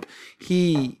either. But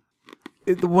the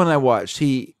one I watched,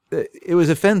 it was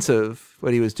offensive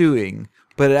what he was doing,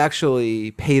 but it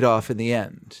actually paid off in the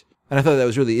end. And I thought that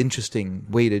was a really interesting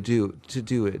way to do it.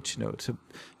 To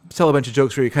tell a bunch of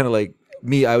jokes where you're kind of like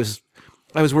me. I was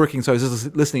working, so I was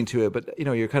just listening to it, but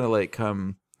you're kind of like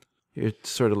you're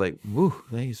sort of like, woo,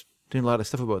 he's doing a lot of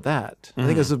stuff about that. I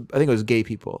think it was gay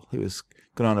people he was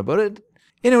going on about it.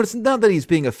 It's not that he's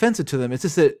being offensive to them. It's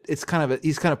just that it's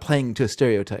he's kind of playing to a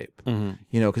stereotype.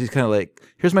 Because he's kind of like,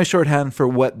 here's my shorthand for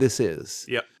what this is.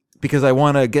 Yeah. Because I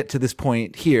want to get to this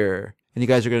point here, and you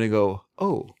guys are going to go,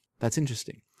 oh, that's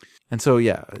interesting. And so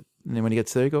and then when he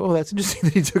gets there, you go, oh, that's interesting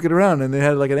that he took it around, and they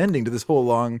had like an ending to this whole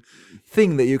long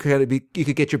thing that you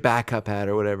could get your back up at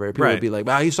or whatever. People would be like,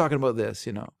 wow, he's talking about this,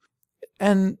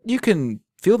 and you can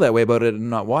feel that way about it and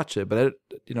not watch it, but I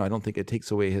don't think it takes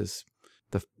away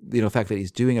the fact that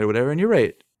he's doing it or whatever. And you're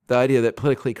right, the idea that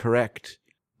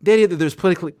there's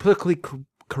politically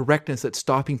correctness that's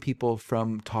stopping people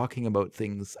from talking about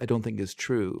things, I don't think is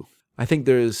true. I think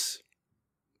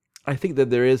that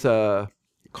there is a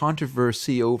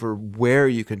controversy over where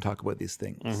you can talk about these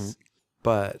things,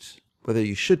 but whether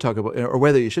you should talk about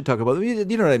them,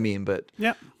 you know what I mean. But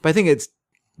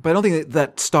I don't think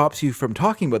that stops you from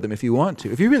talking about them if you want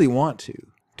to. If you really want to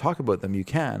talk about them, you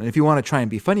can. And if you want to try and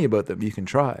be funny about them, you can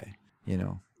try.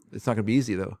 It's not going to be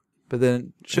easy though. But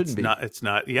then it shouldn't be. It's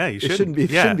not. Yeah, you shouldn't. It shouldn't be. It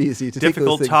shouldn't be easy.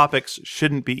 Difficult topics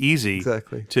shouldn't be easy.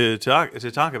 Exactly. To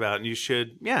talk about, and you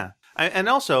should. Yeah. And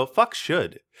also, fuck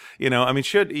should. I mean,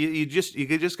 should you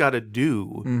just got to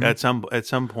do at some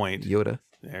point. Yoda.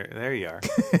 There you are.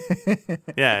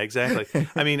 Yeah, exactly.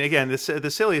 I mean, again, the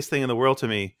silliest thing in the world to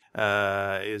me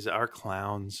is our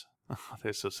clowns. Oh,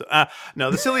 they're so silly.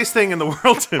 No, the silliest thing in the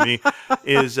world to me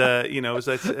is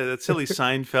that silly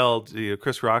Seinfeld,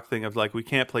 Chris Rock thing of like, we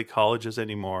can't play colleges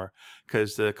anymore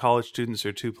because the college students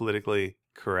are too politically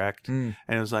correct. And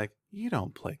it was like, you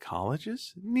don't play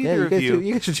colleges. Neither of you.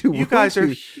 You guys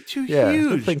are too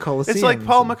huge. It's like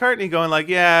Paul McCartney going like,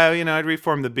 yeah, I'd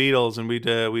reform the Beatles and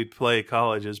we'd play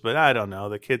colleges, but I don't know.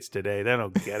 The kids today, they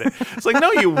don't get it. It's like,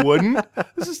 no, you wouldn't.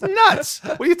 This is nuts.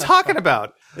 What are you talking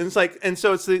about? And it's like, and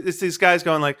so it's these guys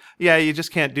going like, yeah, you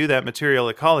just can't do that material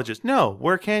at colleges. No,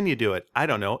 where can you do it? I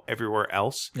don't know. Everywhere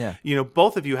else. Yeah.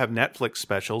 Both of you have Netflix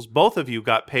specials. Both of you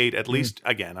got paid at least,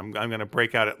 again, I'm going to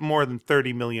break out at more than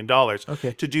 $30 million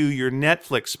to do your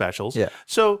Netflix specials. Yeah.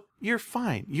 So you're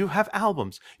fine. You have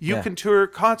albums. You can tour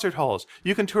concert halls.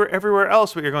 You can tour everywhere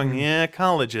else, but you're going,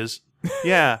 colleges.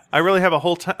 Yeah, I really have a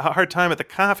hard time at the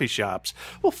coffee shops.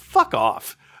 Well, fuck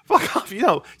off. Fuck off.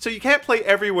 So you can't play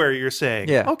everywhere, you're saying.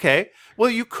 Yeah. Okay. Well,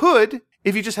 you could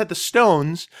if you just had the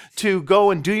stones to go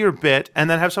and do your bit and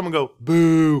then have someone go,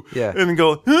 boo. Yeah. And then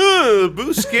go,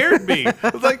 boo scared me.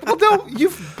 Like, well, no,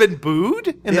 you've been booed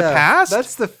in the past.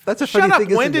 That's a funny Shut up.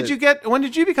 thing. When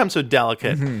did you become so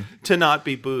delicate to not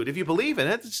be booed? If you believe in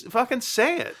it, fucking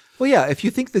say it. Well, yeah, if you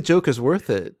think the joke is worth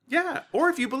it. Yeah, or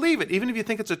if you believe it, even if you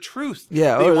think it's a truth.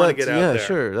 Yeah, that you want to get out there. Yeah,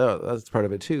 sure. That's part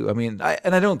of it too. I mean, I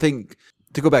don't think,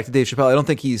 to go back to Dave Chappelle, I don't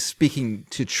think he's speaking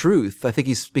to truth. I think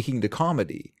he's speaking to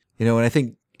comedy. And I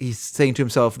think he's saying to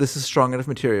himself, this is strong enough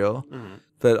material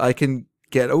that I can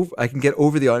get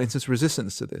over the audience's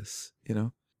resistance to this,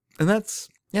 And that's,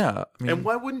 yeah. I mean, and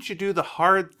why wouldn't you do the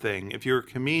hard thing if you're a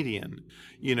comedian,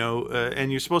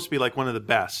 and you're supposed to be like one of the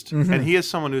best, and he is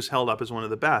someone who's held up as one of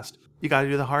the best. You got to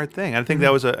do the hard thing. I think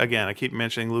that was again, I keep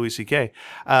mentioning Louis C.K.,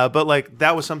 but like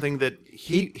that was something that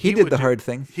he did the hard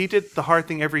thing. He did the hard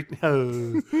thing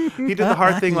he did the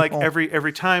hard thing like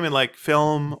every time in like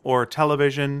film or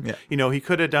television. Yeah. He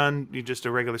could have done just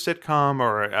a regular sitcom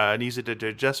or an easy to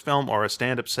digest film or a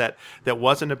stand-up set that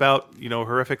wasn't about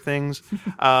horrific things,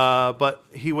 but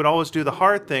he would always do the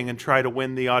hard thing and try to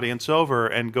win the audience over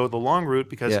and go the long route,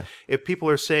 because if people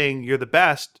are saying you're the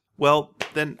best, well,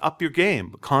 then up your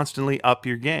game. Constantly up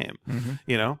your game.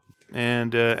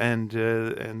 And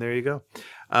there you go.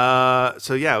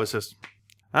 So yeah, it was just,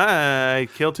 I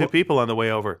killed two people on the way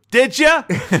over. Did ya?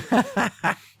 Okay.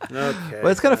 Well,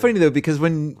 it's kind of funny though, because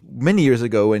many years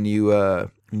ago when you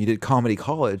did comedy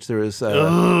college, there was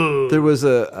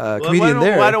a comedian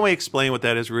there. Why don't we explain what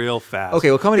that is real fast? Okay,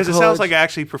 well, comedy college, because it sounds like I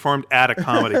actually performed at a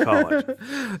comedy college.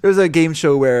 There was a game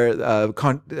show where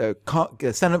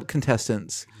stand-up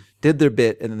contestants did their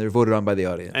bit and then they're voted on by the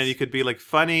audience. And you could be like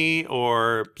funny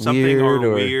or something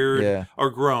weird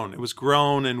or grown. It was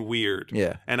grown and weird.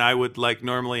 Yeah. And I would like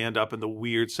normally end up in the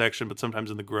weird section, but sometimes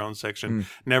in the grown section,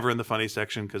 never in the funny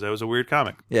section because I was a weird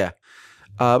comic. Yeah.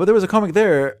 But there was a comic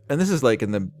there, and this is like in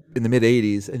the mid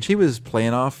 '80s, and she was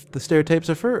playing off the stereotypes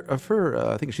of her.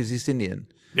 I think she's East Indian.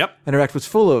 Yep. And her act was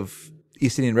full of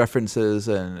East Indian references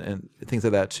and things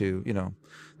like that to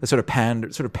the sort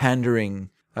of pandering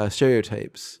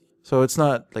stereotypes. So it's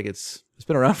not like it's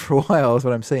been around for a while, is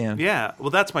what I'm saying. Yeah.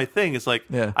 Well, that's my thing. It's like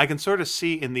I can sort of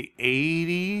see in the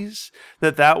 80s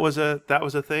that was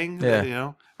a thing.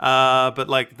 Yeah. But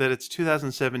like that it's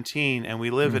 2017 and we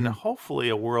live in hopefully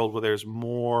a world where there's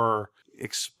more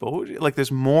exposure, like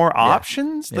there's more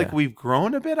options. Like we've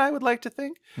grown a bit, I would like to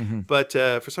think. But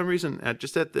for some reason, at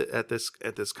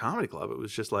this comedy club, it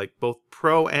was just like both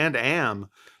pro and am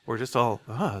were just all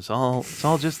it's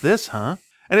all just this, huh?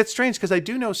 And it's strange because I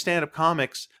do know stand-up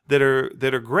comics that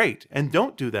are great and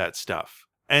don't do that stuff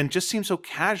and just seem so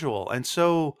casual and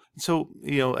so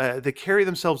they carry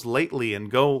themselves lightly and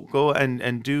go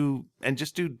and do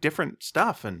different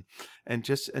stuff and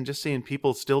just seeing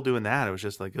people still doing that, it was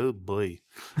just like, oh boy,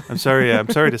 I'm sorry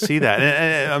to see that,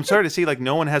 and I'm sorry to see like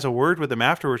no one has a word with them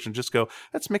afterwards and just go,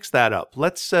 let's mix that up,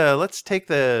 let's take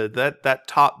that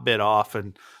top bit off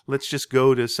and let's just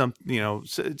go to some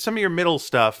of your middle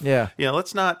stuff.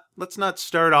 Let's not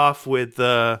start off with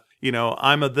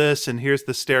I'm a this and here's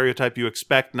the stereotype you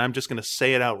expect and I'm just going to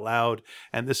say it out loud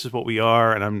and this is what we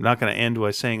are and I'm not going to end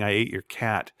by saying I ate your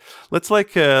cat. Let's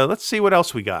see what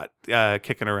else we got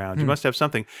kicking around. You must have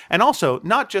something. And also,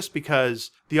 not just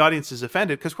because the audience is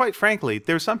offended, because quite frankly,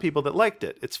 there's some people that liked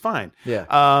it. It's fine. Yeah.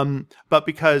 But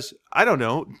because, I don't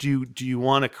know, do you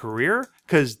want a career?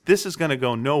 Because this is going to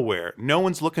go nowhere. No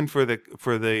one's looking for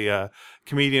the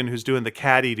comedian who's doing the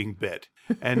cat eating bit.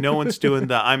 and no one's doing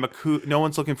the no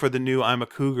one's looking for the new I'm a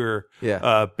cougar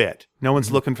bit. No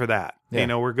one's looking for that. Yeah. You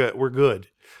know, we're good.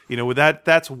 You know, with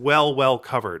that's well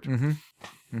covered.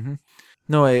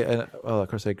 No, well, of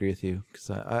course I agree with you, because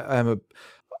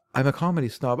I'm a comedy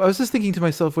snob. I was just thinking to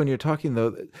myself when you're talking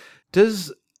though,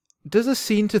 does a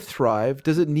scene to thrive,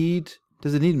 does it need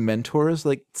mentors,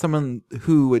 like someone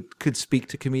who could speak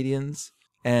to comedians,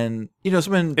 and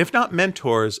someone, if not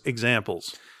mentors,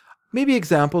 examples. Maybe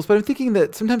examples, but I'm thinking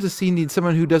that sometimes a scene needs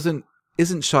someone who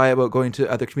isn't shy about going to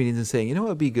other comedians and saying, what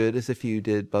would be good is if you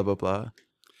did blah blah blah,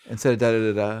 instead of da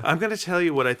da da da. I'm going to tell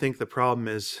you what I think the problem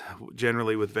is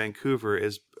generally with Vancouver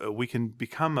is we can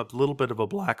become a little bit of a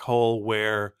black hole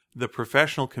where the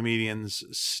professional comedians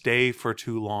stay for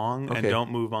too long and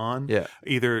don't move on. Yeah.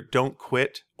 Either don't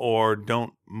quit or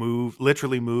don't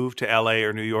literally move to LA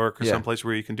or New York or someplace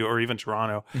where you can do, or even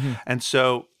Toronto. And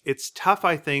so it's tough,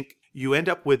 I think. You end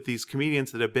up with these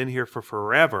comedians that have been here for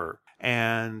forever.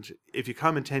 And if you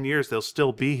come in 10 years, they'll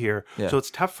still be here. Yeah. So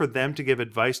it's tough for them to give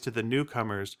advice to the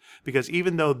newcomers, because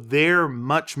even though they're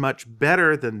much, much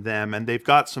better than them and they've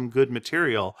got some good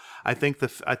material, I think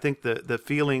the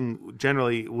feeling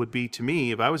generally would be, to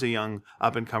me, if I was a young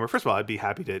up-and-comer, first of all, I'd be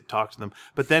happy to talk to them.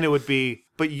 But then it would be,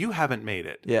 but you haven't made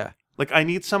it. Yeah. Like, I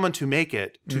need someone to make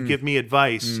it, to give me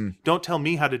advice. Don't tell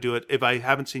me how to do it if I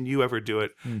haven't seen you ever do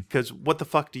it, because what the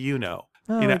fuck do you know?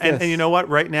 And you know what?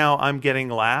 Right now, I'm getting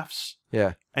laughs.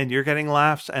 Yeah. And you're getting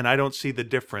laughs, and I don't see the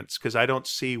difference, because I don't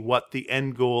see what the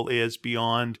end goal is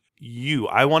beyond you.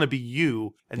 I want to be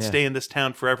you and stay in this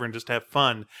town forever and just have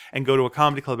fun and go to a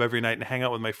comedy club every night and hang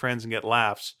out with my friends and get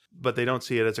laughs. But they don't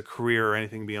see it as a career or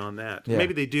anything beyond that. Yeah.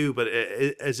 Maybe they do, but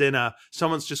as in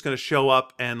someone's just going to show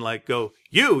up and like go,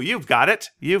 you've got it.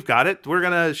 You've got it. We're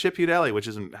going to ship you to LA, which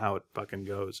isn't how it fucking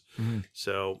goes.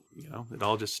 So, it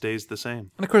all just stays the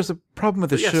same. And of course, the problem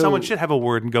with the show... someone should have a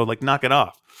word and go like, knock it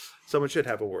off. Someone should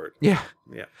have a word. Yeah.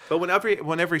 Yeah. But when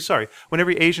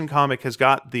every Asian comic has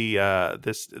got the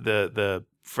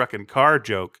frickin' car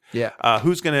joke,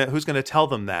 who's gonna tell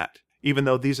them that? Even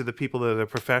though these are the people that are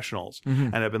professionals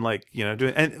and have been like,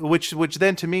 doing, and which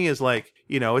then to me is like,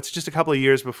 it's just a couple of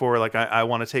years before like I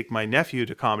want to take my nephew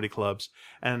to comedy clubs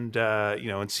and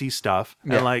and see stuff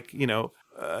and like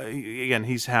again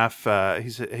he's half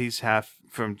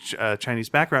from Chinese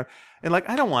background. And like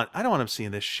I don't want him seeing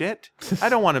this shit. I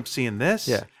don't want him seeing this.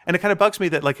 Yeah. And it kind of bugs me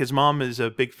that like his mom is a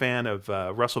big fan of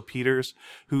Russell Peters,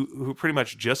 who pretty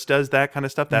much just does that kind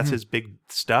of stuff. That's his big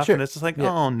stuff. Sure. And it's just like,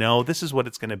 oh no, this is what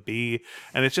it's going to be,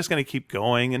 and it's just going to keep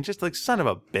going, and just like son of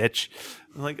a bitch.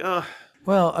 I'm like, oh.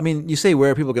 Well, I mean, you say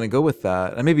where are people going to go with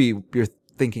that, and maybe your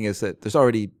thinking is that there's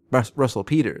already Russell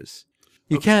Peters.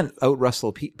 You can't out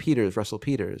Russell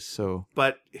Peters. So,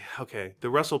 but okay, the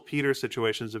Russell Peters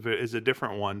situation is a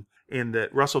different one in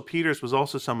that Russell Peters was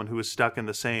also someone who was stuck in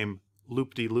the same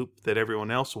loop-de-loop that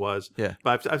everyone else was. Yeah.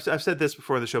 But I've said this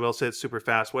before in the show, but I'll say it super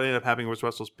fast. What ended up happening with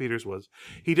Russell Peters was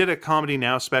he did a Comedy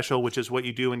Now special, which is what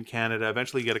you do in Canada.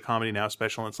 Eventually you get a Comedy Now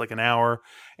special, and it's like an hour,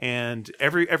 and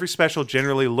every special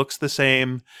generally looks the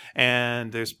same,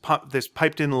 and there's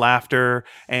piped-in laughter,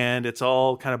 and it's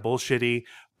all kind of bullshitty.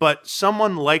 But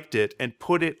someone liked it and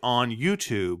put it on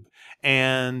YouTube,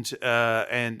 and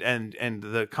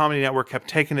the Comedy Network kept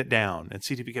taking it down, and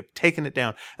CTV kept taking it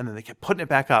down, and then they kept putting it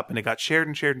back up, and it got shared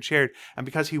and shared and shared. And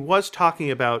because he was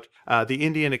talking about the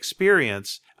Indian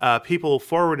experience, people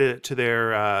forwarded it to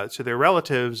their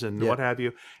relatives and what have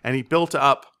you, and he built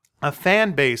up a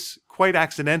fan base quite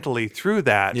accidentally through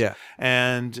that. Yeah.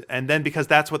 And then because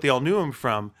that's what they all knew him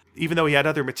from, even though he had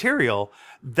other material,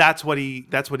 that's what he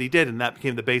did, and that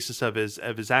became the basis of his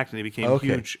acting. He became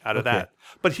huge out of that.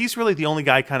 But he's really the only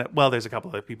guy there's a couple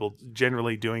other people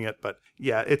generally doing it, but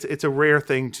yeah, it's a rare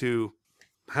thing to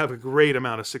have a great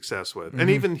amount of success with. And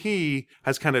even he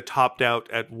has kind of topped out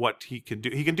at what he can do.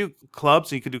 He can do clubs,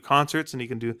 he can do concerts, and he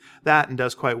can do that and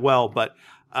does quite well, but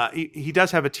he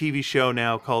does have a TV show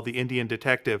now called The Indian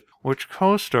Detective, which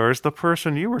co-stars the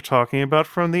person you were talking about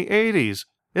from the 80s.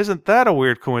 Isn't that a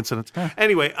weird coincidence? Huh.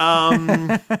 Anyway, who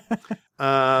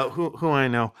I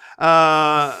know.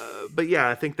 But yeah,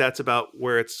 I think that's about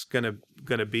where it's gonna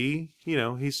be.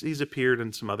 He's appeared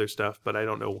in some other stuff, but I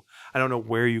don't know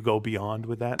where you go beyond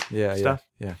with that stuff.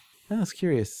 Yeah. I was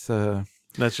curious.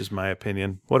 That's just my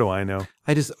opinion. What do I know?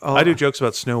 I do jokes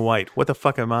about Snow White. What the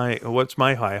fuck am I? What's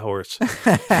my high horse?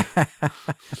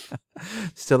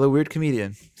 Still a weird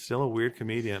comedian. It's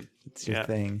your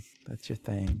thing. That's your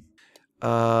thing. What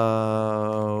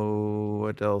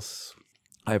else?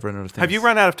 I've run out of things. Have you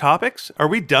run out of topics? Are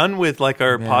we done with like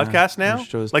our podcast now?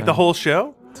 Like the whole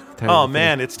show? Oh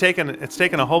man, it's taken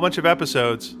a whole bunch of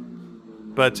episodes.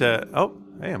 But hey,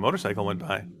 a motorcycle went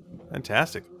by.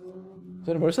 Fantastic. Is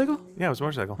that a motorcycle? Yeah, it was a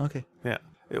motorcycle. Okay. Yeah.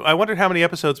 I wondered how many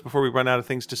episodes before we run out of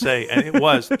things to say, and it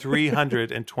was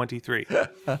 323.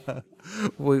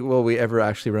 Will we ever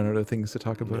actually run out of things to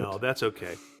talk about? No, that's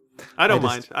okay. I don't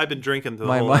mind. I've been drinking the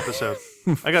whole episode.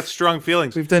 I got strong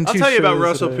feelings. We've done. I'll tell you about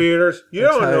Russell Peters. You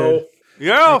don't know. You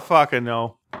don't fucking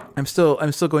know. I'm still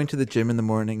going to the gym in the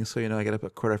morning, so I get up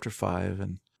at 5:15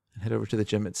 and head over to the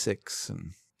gym at 6.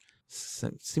 And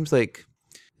it seems like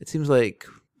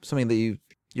something that you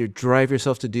drive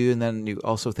yourself to do, and then you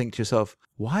also think to yourself,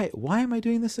 why am I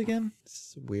doing this again?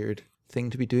 It's a weird thing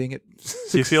to be doing it.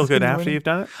 Do you feel good after you've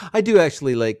done it? I do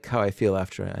actually like how I feel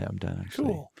after I am done.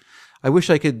 Actually, cool. I wish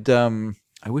I could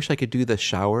do the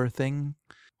shower thing.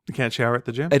 You can't shower at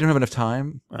the gym? I don't have enough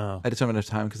time. Oh. I just don't have enough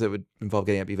time because it would involve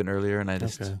getting up even earlier, and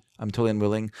I'm totally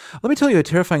unwilling. Let me tell you a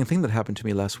terrifying thing that happened to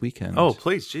me last weekend. Oh,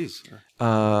 please, jeez.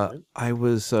 I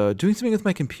was doing something with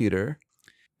my computer,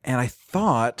 and I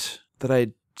thought that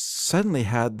I suddenly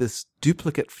had this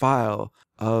duplicate file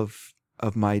of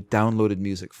my downloaded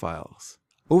music files.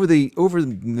 Over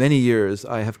many years,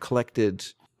 I have collected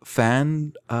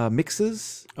fan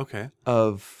mixes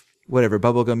of whatever,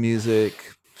 bubblegum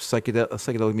music,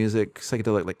 psychedelic music,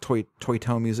 psychedelic like Toy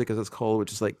Town music as it's called,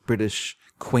 which is like British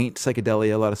quaint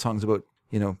psychedelia, a lot of songs about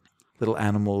little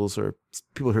animals or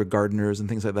people who are gardeners and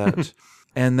things like that.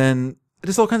 And then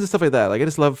just all kinds of stuff like that. Like I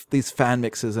just love these fan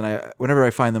mixes, and whenever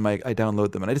I find them, I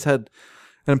download them.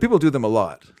 And people do them a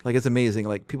lot. Like it's amazing.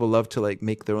 Like people love to like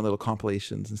make their own little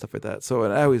compilations and stuff like that. So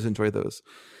I always enjoy those.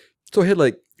 So I had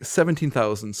like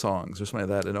 17,000 songs or something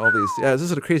like that, and all these. Yeah, this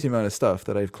is a crazy amount of stuff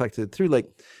that I've collected through like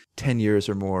 10 years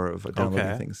or more of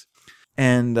downloading things.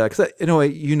 And because I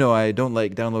don't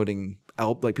like downloading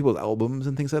like people's albums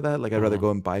and things like that. Like I'd rather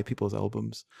go and buy people's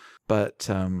albums. But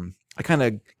I kind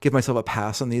of give myself a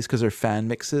pass on these because they're fan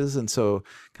mixes, and so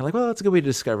kind of like, well, that's a good way to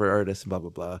discover artists and blah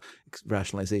blah blah.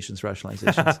 Rationalizations.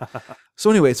 So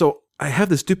anyway, so I have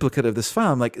this duplicate of this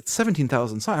file. I'm like, it's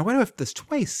 17,000 songs. Why do I have this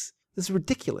twice? This is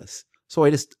ridiculous. So I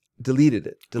just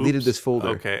deleted this folder.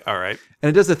 Okay, all right. And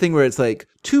it does the thing where it's like,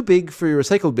 too big for your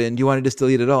recycle bin. Do you want to just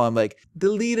delete it all? I'm like,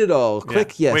 delete it all.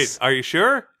 Click yes. Wait, are you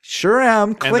sure? Sure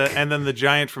am. Click. And then the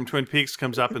giant from Twin Peaks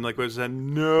comes up and like was said,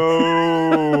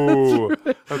 no.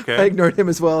 Okay. I ignored him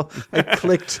as well. I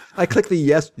clicked the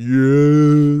yes.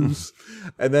 Yes.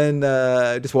 And then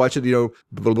just watch it, the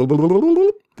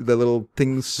little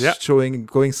things showing,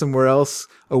 going somewhere else,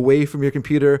 away from your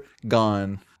computer,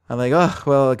 gone. I'm like, oh,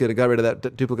 well, good. I got rid of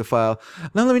that duplicate file.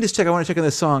 Now let me just check. I want to check on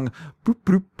this song. Boop,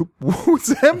 boop, boop. Whoa,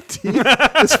 it's empty.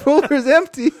 This folder is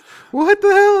empty. What the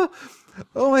hell?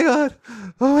 Oh my God.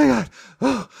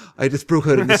 Oh, I just broke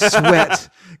out into sweat.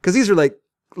 Because these are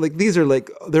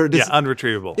they're just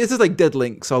unretrievable. It's just like dead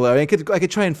links. Although I could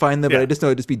try and find them, but I just know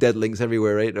it'd just be dead links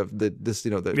everywhere, right?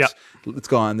 It's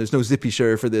gone. There's no Zippy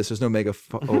share for this. There's no mega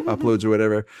uploads or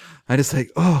whatever. I just like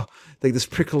this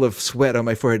prickle of sweat on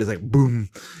my forehead is like boom,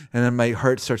 and then my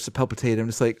heart starts to palpitate. I'm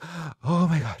just like, oh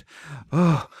my God,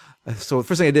 oh. So the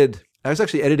first thing I did, I was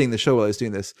actually editing the show while I was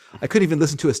doing this. I couldn't even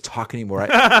listen to us talk anymore.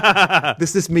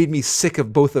 This made me sick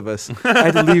of both of us.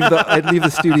 I'd leave the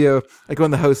studio. I go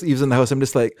in the house. Eve's in the house. I'm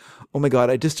just like, oh my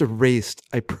God! I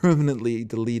permanently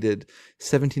deleted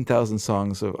 17,000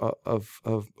 songs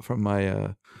from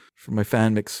my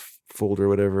fan mix folder or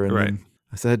whatever. And then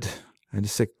I said, I'm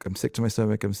sick to my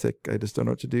stomach. I'm sick. I just don't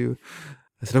know what to do.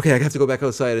 I said, okay, I have to go back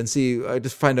outside and see. I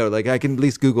just find out, like, I can at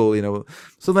least Google,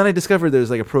 So then I discovered there's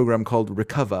like a program called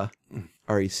Recuva,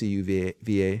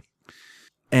 RECUVA.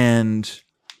 And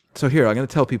so here, I'm going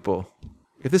to tell people,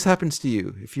 if this happens to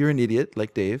you, if you're an idiot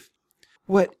like Dave,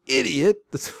 what idiot?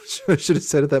 That's what I should have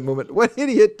said at that moment. What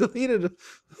idiot deleted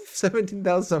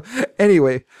 17,000 songs?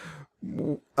 Anyway,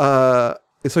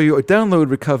 so you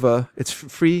download Recuva. It's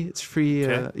free. It's free.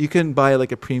 Okay. You can buy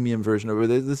like a premium version of it.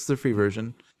 This is the free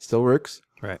version. Still works.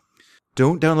 Right.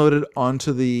 Don't download it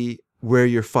onto where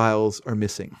your files are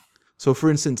missing. So, for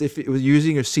instance, if it was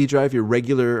using your C drive, your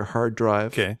regular hard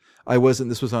drive. Okay.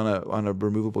 This was on a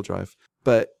removable drive.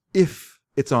 But if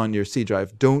it's on your C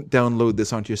drive, don't download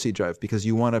this onto your C drive because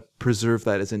you want to preserve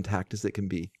that as intact as it can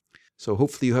be. So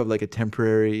hopefully you have like a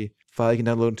temporary file you can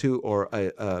download to, or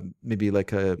maybe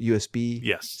like a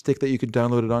USB stick that you could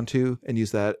download it onto and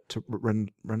use that to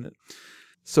run it.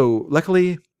 So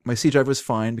luckily my C drive was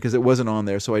fine because it wasn't on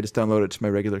there, so I just downloaded it to my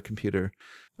regular computer.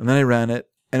 And then I ran it,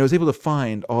 and I was able to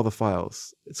find all the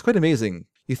files. It's quite amazing.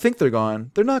 You think they're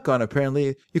gone. They're not gone,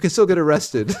 apparently. You can still get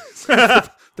arrested. The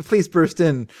police burst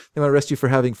in. They want to arrest you for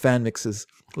having fan mixes.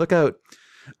 Look out.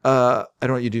 I don't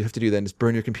know what you have to do then. Just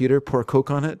burn your computer, pour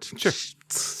Coke on it. Sure.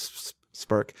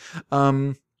 Spark.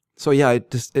 So yeah,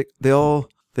 they all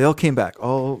They all came back,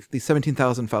 all these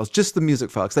 17,000 files, just the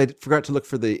music files, because I forgot to look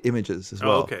for the images as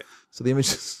well. Oh, okay. So the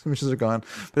images are gone.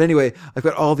 But anyway, I've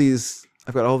got all these.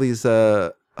 It was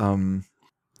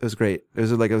great. It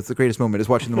was the greatest moment. Is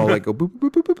watching them all like go boop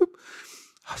boop boop boop boop.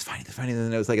 I was finding, and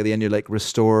then it was like at the end you're like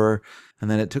restore, and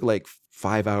then it took like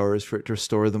 5 hours for it to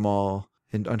restore them all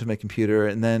onto my computer,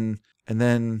 and then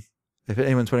if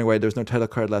anyone's wondering why there was no title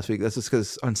card last week, that's just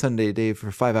because on Sunday Dave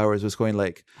for 5 hours was going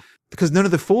like. Because none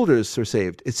of the folders are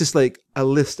saved. It's just like a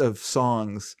list of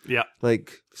songs. Yeah.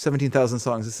 Like 17,000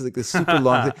 songs. This is like this super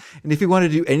long thing. And if you want to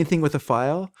do anything with a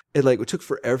file, it took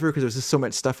forever because there was just so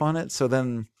much stuff on it. So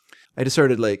then I just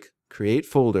started like create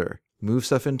folder, move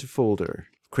stuff into folder,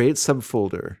 create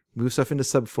subfolder, move stuff into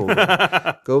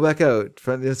subfolder, go back out.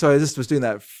 So I just was doing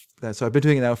that. So I've been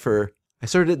doing it now I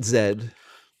started at Z.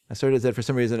 For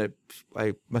some reason.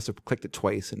 I must have clicked it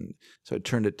twice, and so it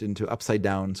turned it into upside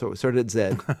down. So it started at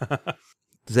Z,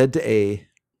 Z to A.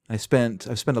 I've spent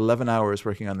 11 hours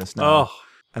working on this now,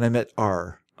 and I'm at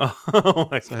R. Oh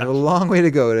my so I have a long way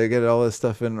to go to get all this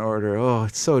stuff in order. Oh,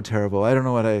 it's so terrible. I don't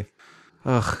know what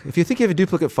if you think you have a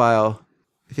duplicate file,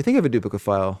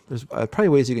 there's probably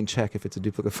ways you can check if it's a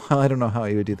duplicate file. I don't know how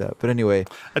you would do that, but anyway,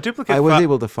 I was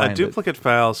able to find it. A duplicate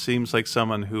file seems like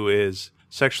someone who is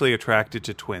sexually attracted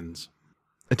to twins.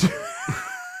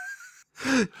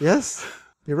 Yes,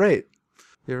 you're right.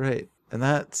 And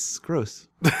that's gross.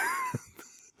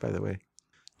 By the way,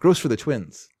 gross for the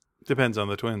twins. Depends on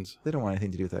the twins. They don't want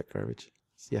anything to do with that garbage.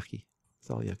 It's yucky. It's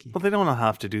all yucky. Well, they don't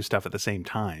have to do stuff at the same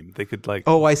time. They could like.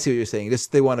 Oh, I see what you're saying. They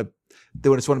just want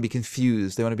to be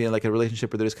confused. They want to be in like a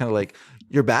relationship where they're just kind of like,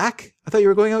 "You're back? I thought you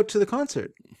were going out to the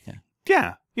concert." Yeah.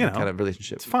 Yeah. You know, kind of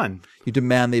relationship. It's fun. You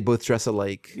demand they both dress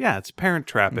alike. Yeah, it's Parent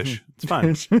Trap-ish. It's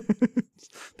fun.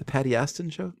 The Patty Aston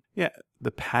show? Yeah,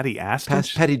 the Patty Aston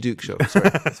Patty Duke show. Sorry,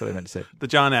 that's what I meant to say. The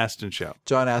John Aston show.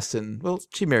 John Aston. Well,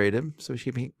 she married him, so she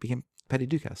became Patty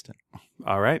Duke Aston.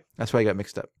 All right. That's why I got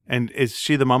mixed up. And is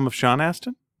she the mom of Sean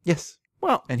Aston? Yes.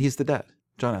 Well. And he's the dad,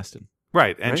 John Aston.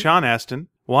 Right. And Sean Aston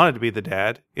wanted to be the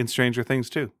dad in Stranger Things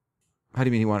too. How do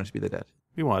you mean he wanted to be the dad?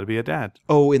 He wanted to be a dad.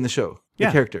 Oh, in the show.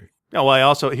 The character. Oh,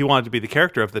 well, he wanted to be the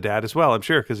character of the dad as well, I'm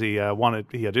sure, because he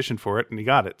auditioned for it and he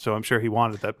got it. So I'm sure he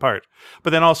wanted that part. But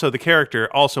then also the character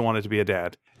also wanted to be a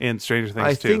dad in Stranger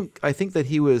Things too. I think that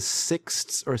he was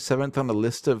 6th or 7th on the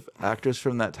list of actors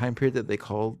from that time period that they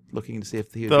called looking to see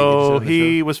if he would be interested in the show.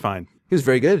 He was fine. He was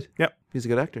very good. Yep. He's a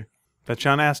good actor. That's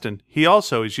Sean Astin. He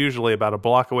also is usually about a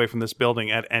block away from this building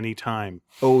at any time.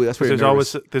 Oh, that's why you're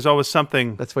nervous. There's always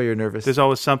something. That's why you're nervous. There's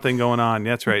always something going on.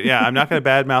 That's right. Yeah, I'm not going to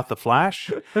badmouth The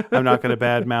Flash. I'm not going to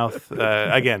badmouth,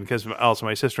 again, because also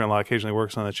my sister-in-law occasionally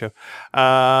works on that show.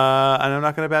 And I'm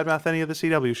not going to badmouth any of the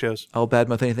CW shows. I'll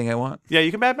badmouth anything I want. Yeah, you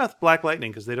can badmouth Black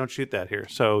Lightning because they don't shoot that here.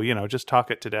 So, just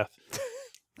talk it to death.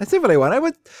 I say what I want.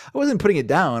 I wasn't putting it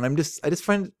down. I just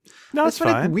find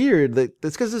it weird. That's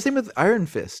because the same with Iron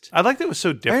Fist. I like that it was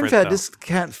so different. Iron Fist just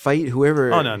can't fight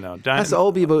whoever. Oh no, it has to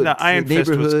all be about the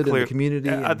neighborhood and the community.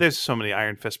 There's so many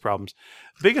Iron Fist problems.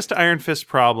 Biggest Iron Fist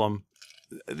problem.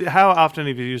 How often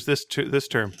have you used this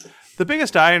term? The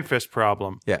biggest Iron Fist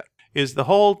problem. Yeah. Is the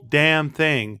whole damn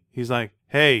thing. He's like,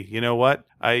 hey, you know what?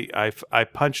 I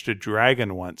punched a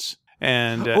dragon once.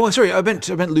 And sorry, I meant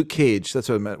Luke Cage. That's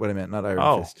what I meant, not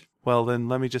Iron Fist. Well, then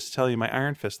let me just tell you my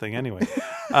Iron Fist thing anyway.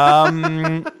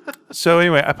 So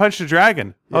anyway, I punched a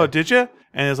dragon. Yeah. Oh, did you?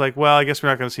 And it's like, well, I guess we're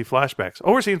not going to see flashbacks.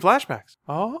 Oh, we're seeing flashbacks.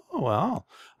 Oh, well,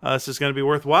 this is going to be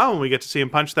worthwhile when we get to see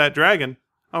him punch that dragon.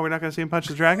 Oh, we're not going to see him punch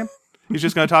the dragon? He's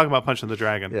just going to talk about punching the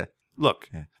dragon. Yeah. Look,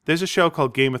 there's a show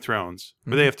called Game of Thrones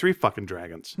where they have 3 fucking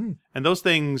dragons. And those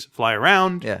things fly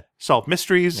around, solve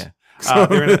mysteries. Yeah.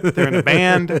 They're in a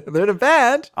band. They're in a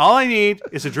band. All I need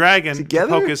is a dragon to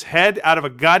poke his head out of a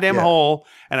goddamn hole,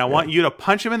 and I want you to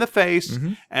punch him in the face,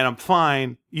 and I'm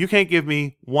fine. You can't give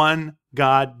me one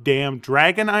goddamn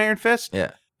dragon, Iron Fist?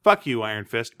 Yeah. Fuck you, Iron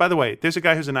Fist. By the way, there's a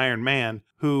guy who's an Iron Man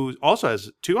who also has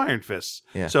 2 Iron Fists.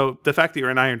 Yeah. So the fact that you're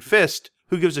an Iron Fist,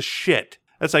 who gives a shit?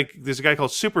 That's like, there's a guy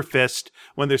called Super Fist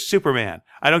when there's Superman.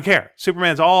 I don't care.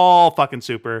 Superman's all fucking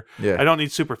super. Yeah. I don't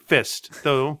need Super Fist,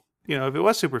 though. If it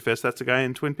was Super Fist, that's the guy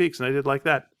in Twin Peaks, and I did like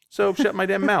that. So shut my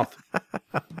damn mouth.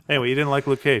 Anyway, you didn't like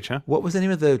Luke Cage, huh? What was the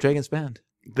name of the Dragon's Band?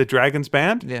 The Dragon's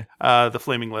Band? Yeah. The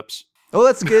Flaming Lips. Oh,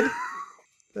 that's good.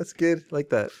 That's good. Like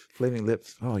that. Flaming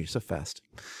Lips. Oh, you're so fast.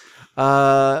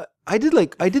 I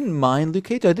didn't mind Luke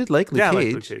Cage. I did like Luke Cage. Yeah, I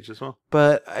like Luke Cage as well.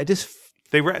 But I just...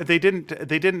 They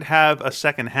didn't have a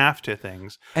second half to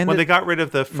things. And when they got rid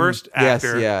of the first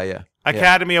actor. Yes,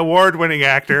 Academy Award-winning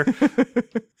actor.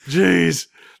 Jeez.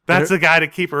 That's the guy to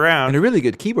keep around. And a really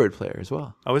good keyboard player as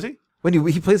well. Oh, is he? When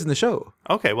he plays in the show.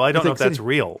 Okay, well, I don't know if that's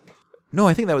real. No,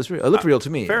 I think that was real. It looked real to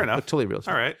me. Fair enough. It looked totally real.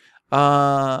 All right.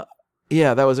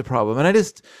 Yeah, that was a problem, and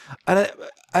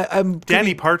I'm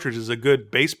Danny Partridge is a good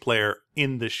bass player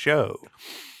in the show.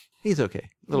 He's okay.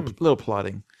 Little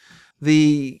plotting.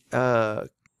 The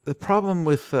problem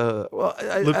with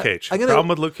Luke Cage. Problem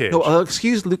with Luke Cage. No, I'll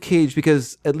excuse Luke Cage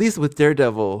because at least with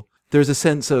Daredevil, there's a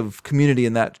sense of community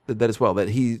in that as well. That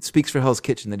he speaks for Hell's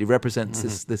Kitchen, that he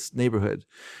represents this neighborhood,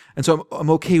 and so I'm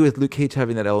okay with Luke Cage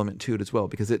having that element to it as well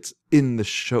because it's in the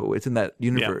show, it's in that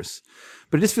universe. Yeah.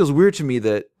 But it just feels weird to me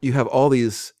that you have all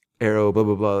these Arrow, blah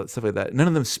blah blah, stuff like that. None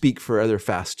of them speak for other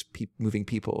moving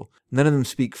people. None of them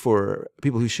speak for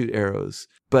people who shoot arrows.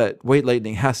 But White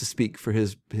Lightning has to speak for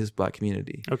his black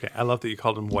community. Okay, I love that you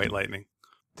called him White Lightning.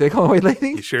 Did I call him White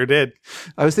Lightning? You sure did.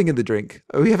 I was thinking the drink.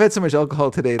 We have had so much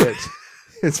alcohol today that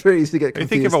it's very easy to get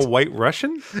confused. Are you thinking of a White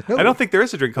Russian? No. I don't think there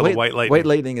is a drink called White Lightning. White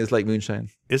Lightning is like moonshine.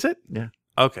 Is it? Yeah.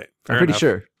 Okay, I'm pretty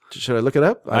sure. Should I look it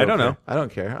up? I don't know. I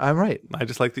don't care. I'm right. I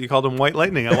just like that you called him White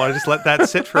Lightning. I want to just let that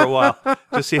sit for a while.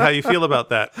 Just see how you feel about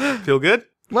that. Feel good?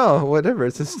 Well, whatever.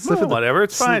 It's a slip. Whatever.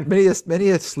 It's fine. Many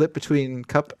a slip between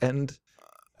cup and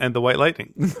the White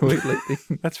Lightning. White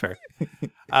Lightning. That's fair.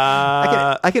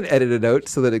 I can edit it out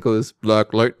so that it goes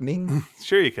Black Lightning.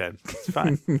 Sure you can. It's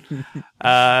fine.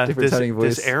 Different sounding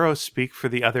voice. Does Arrow speak for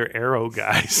the other Arrow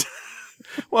guys?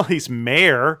 Well, he's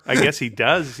mayor. I guess he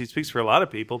does. He speaks for a lot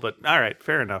of people, but all right,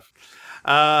 fair enough.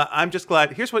 I'm just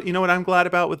glad. Here's what I'm glad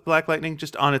about with Black Lightning,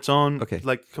 just on its own,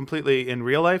 like completely in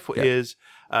real life, is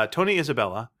Tony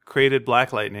Isabella created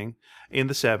Black Lightning in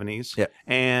the 70s,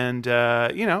 and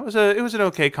it was an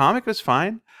okay comic. It was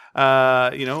fine,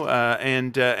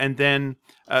 and then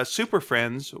Super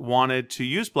Friends wanted to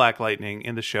use Black Lightning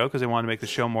in the show because they wanted to make the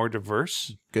show more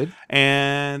diverse. Good,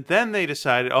 and then they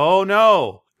decided, oh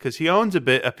no. Because he owns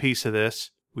a piece of this,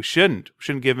 we shouldn't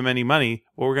give him any money.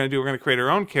 What we're going to do, we're going to create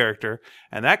our own character,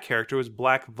 and that character was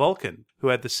Black Vulcan, who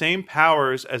had the same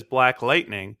powers as Black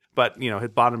Lightning, but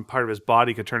his bottom part of his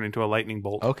body could turn into a lightning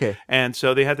bolt. Okay, and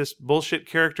so they had this bullshit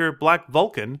character, Black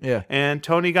Vulcan, and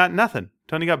Tony got nothing.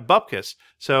 Tony got bupkis.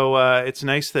 So it's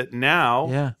nice that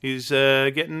now he's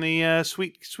getting the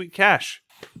sweet cash.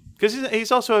 Because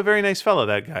he's also a very nice fellow,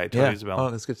 that guy, Tony Isabella.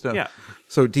 Oh, that's good stuff. Yeah.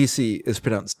 So DC is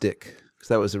pronounced Dick. Because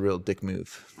that was a real dick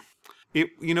move.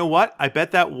 You know what? I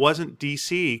bet that wasn't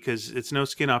DC because it's no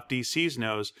skin off DC's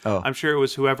nose. Oh. I'm sure it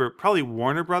was whoever, probably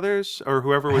Warner Brothers or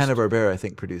whoever was... Hanna-Barbera, I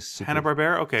think, produced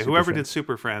Hanna-Barbera? Okay, Super whoever Friends. did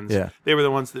Super Friends. Yeah. They were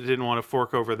the ones that didn't want to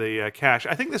fork over the cash.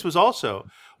 I think this was also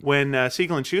when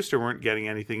Siegel and Schuster weren't getting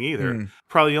anything either.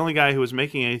 Probably the only guy who was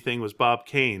making anything was Bob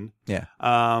Kane. Yeah.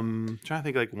 Trying to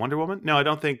think like Wonder Woman. No, I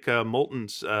don't think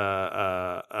Moulton's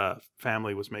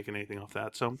family was making anything off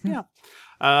that. So, yeah.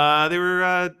 They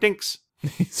were dinks.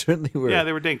 They certainly were. Yeah,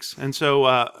 they were dinks. And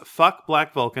so fuck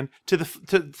Black Vulcan to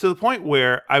the point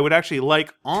where I would actually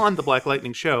like on the Black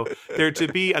Lightning show there to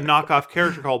be a knockoff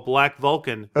character called Black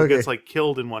Vulcan who gets like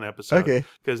killed in one episode. Okay.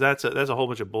 Because that's a whole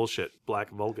bunch of bullshit, Black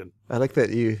Vulcan. I like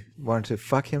that you wanted to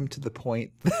fuck him to the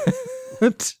point.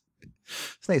 It's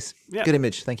nice. Yeah. Good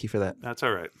image. Thank you for that. That's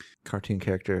all right. Cartoon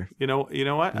character. You know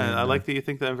what? I like that you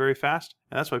think that I'm very fast,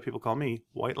 and that's why people call me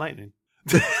White Lightning.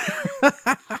 I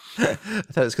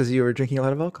thought it was because you were drinking a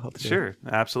lot of alcohol today. Sure,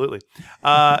 absolutely.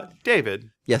 David.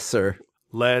 Yes, sir.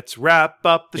 Let's wrap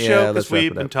up the show because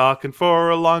we've been talking for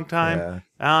a long time. Yeah.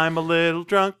 I'm a little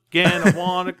drunk and I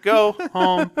want to go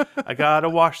home. I got to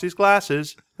wash these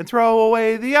glasses and throw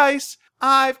away the ice.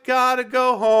 I've got to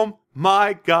go home.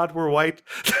 My God, we're white.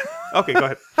 Okay, go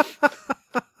ahead.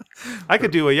 I could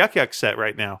do a Yuck Yuck set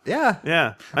right now. Yeah.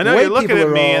 Yeah. I know White you're looking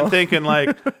at me and thinking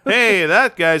like, hey,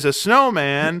 that guy's a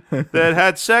snowman that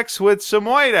had sex with some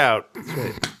whiteout. That's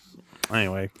right.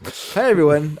 Anyway. Hi,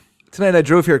 everyone. Tonight I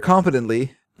drove here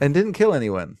confidently and didn't kill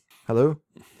anyone. Hello?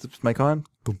 Is this mic on?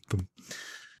 Boom, boom.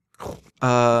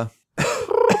 I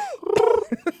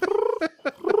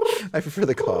prefer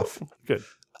the cough. Good.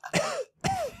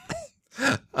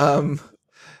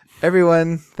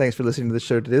 Everyone, thanks for listening to the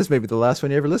show today. This may be the last one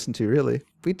you ever listened to, really.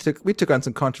 We took on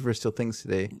some controversial things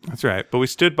today. That's right. But we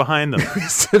stood behind them.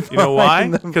 You know why?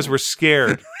 Because we're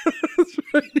scared. That's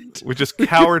right. We just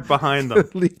cowered behind them.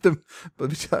 Leave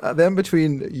them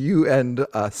between you and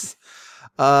us.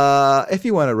 If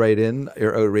you want to write in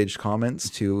your outraged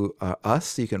comments to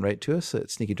us, you can write to us at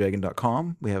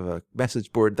sneakydragon.com. We have a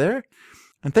message board there.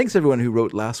 And thanks everyone who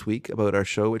wrote last week about our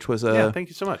show, which was thank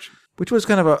you so much. Which was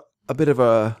kind of a bit of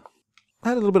a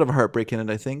had a little bit of a heartbreak in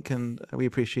it, I think, and we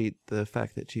appreciate the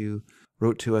fact that you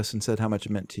wrote to us and said how much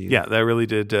it meant to you. Yeah, that really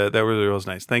did. That really was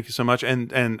nice. Thank you so much.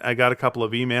 And I got a couple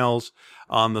of emails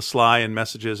on the sly and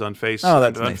messages on nice.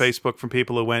 Facebook from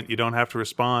people who went, you don't have to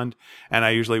respond. And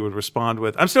I usually would respond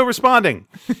with, I'm still responding.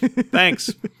 Thanks.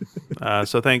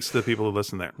 So thanks to the people who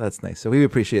listen there. That's nice. So we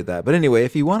appreciate that. But anyway,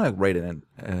 if you want to write in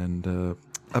and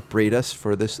upgrade us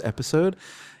for this episode,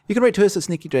 you can write to us at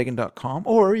sneakydragon.com,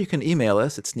 or you can email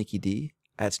us at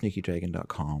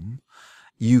sneakyd@sneakydragon.com.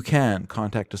 You can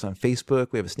contact us on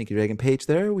Facebook. We have a Sneaky Dragon page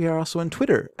there. We are also on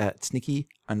Twitter at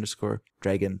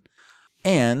 @sneaky_dragon.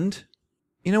 And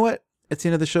you know what? It's the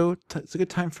end of the show. It's a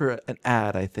good time for an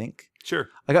ad, I think. Sure.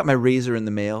 I got my razor in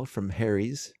the mail from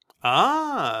Harry's.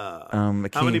 How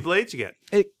many blades you get?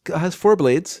 It has 4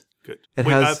 blades. Good. It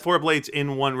has 4 blades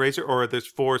in one razor, or there's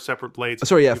 4 separate blades?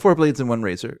 Sorry, yeah, 4 blades in one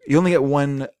razor. You only get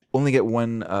one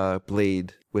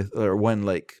blade with, or one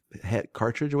like head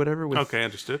cartridge or whatever. Okay,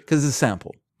 understood. Because it's a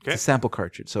sample. Okay. It's a sample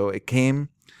cartridge. So it came.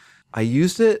 I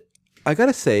used it. I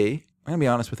gotta say, I'm gonna be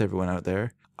honest with everyone out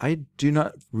there. I do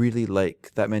not really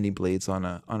like that many blades on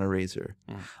a razor.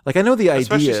 Like, I know the idea,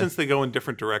 especially since they go in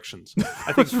different directions.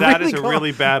 I think that is a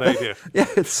really bad idea. Yeah,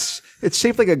 it's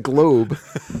shaped like a globe,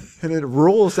 and it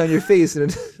rolls down your face,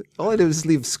 and all I do is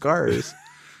leave scars.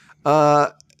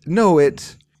 No,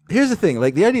 here's the thing.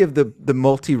 Like, the idea of the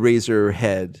multi-razor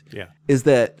head is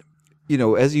that, you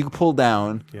know, as you pull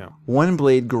down, one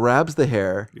blade grabs the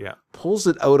hair, pulls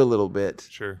it out a little bit,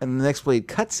 and the next blade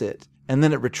cuts it. And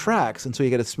then it retracts, and so you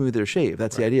get a smoother shave.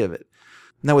 That's the idea of it.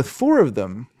 Now, with 4 of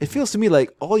them, it feels to me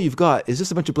like all you've got is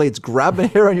just a bunch of blades grabbing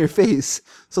hair on your face.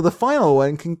 So the final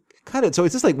one can cut it. So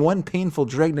it's just like one painful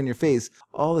drag on your face.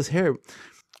 All this hair.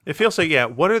 It feels like,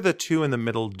 what are the 2 in the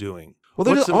middle doing? Well,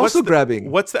 they're also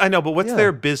grabbing. I know, but what's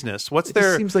their business? What's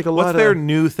their their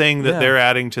new thing that they're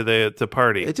adding to the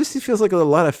party? It just feels like a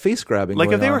lot of face grabbing.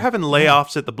 Like, if they were having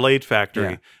layoffs at the blade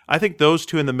factory, I think those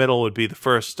 2 in the middle would be the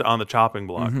first on the chopping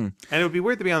block. And it would be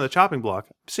weird to be on the chopping block,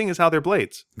 seeing as how they're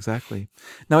blades. Exactly.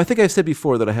 Now, I think I've said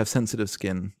before that I have sensitive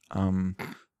skin.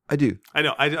 I do. I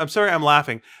know. I'm sorry I'm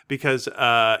laughing because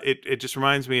it just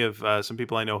reminds me of some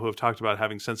people I know who have talked about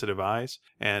having sensitive eyes.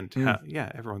 And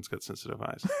everyone's got sensitive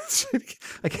eyes.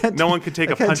 No one can take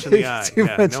a punch in the eye.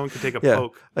 No one can take a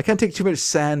poke. I can't take too much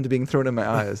sand being thrown in my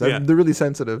eyes. They're really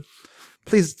sensitive.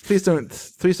 Please don't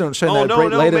shine that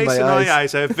bright light in my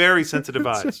eyes. I have very sensitive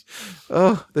eyes.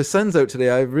 Oh, the sun's out today.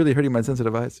 I'm really hurting my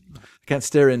sensitive eyes. I can't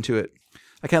stare into it.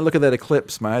 I can't look at that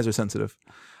eclipse. My eyes are sensitive.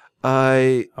 All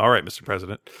right, Mr.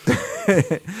 President.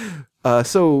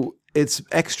 So it's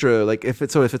extra. Like, if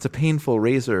it's a painful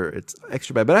razor, it's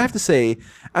extra bad. But I have to say,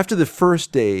 after the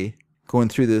first day going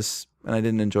through this, and I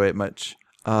didn't enjoy it much,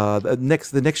 the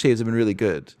next shaves have been really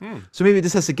good. So maybe it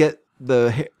just has to get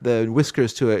the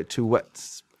whiskers to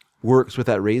what works with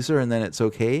that razor, and then it's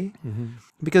okay.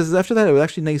 Because after that, it was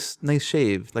actually nice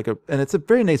shave. And it's a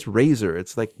very nice razor.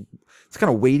 It's like, it's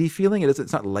kind of weighty feeling.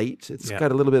 It's not light. It's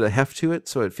got a little bit of heft to it,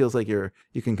 so it feels like you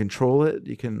can control it.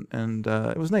 And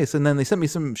it was nice. And then they sent me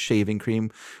some shaving cream,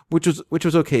 which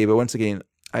was okay. But once again,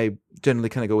 I generally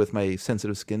kind of go with my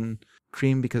sensitive skin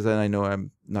cream, because then I know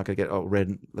I'm not gonna get all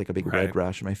red, like a big red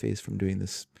rash on my face from doing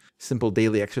this simple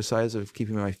daily exercise of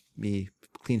keeping me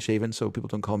clean shaven, so people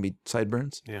don't call me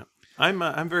sideburns. Yeah.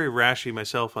 I'm very rashy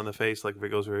myself on the face, like if it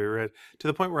goes very red, to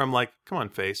the point where I'm like, come on,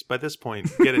 face, by this point,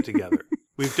 get it together.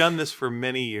 We've done this for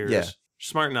many years. Yeah.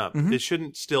 Smarten up. It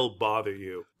shouldn't still bother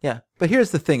you. Yeah. But here's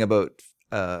the thing about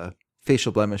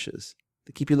facial blemishes.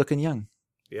 They keep you looking young.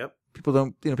 Yep. People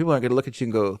aren't going to look at you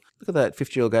and go, look at that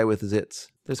 50-year-old guy with zits.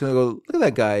 They're just going to go, look at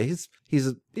that guy. He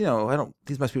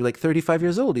must be like 35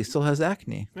 years old. He still has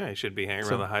acne. Yeah, he should be hanging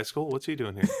around the high school. What's he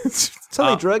doing here?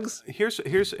 Selling drugs. Here's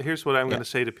what I'm going to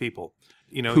say to people.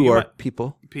 Who are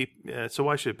people? So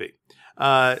why should it be?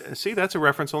 See, that's a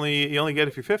reference you only get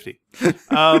if you're 50.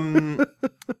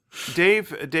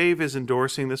 Dave is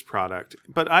endorsing this product,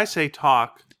 but I say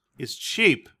talk is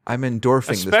cheap. I'm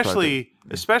endorsing this product.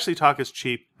 Especially talk is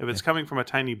cheap if it's coming from a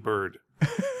tiny bird.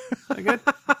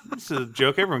 This is a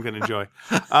joke everyone can enjoy.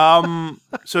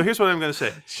 So here's what I'm going to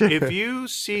say. Sure. If you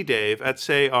see Dave at,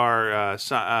 say, our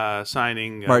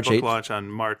signing March book 8th. Launch on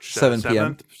March 7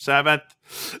 p.m. 7th.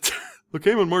 It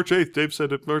came on March 8th. Dave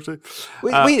said it March 8th.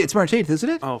 Wait, it's March 8th, isn't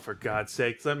it? Oh, for God's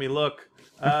sakes. Let me look.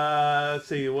 Let's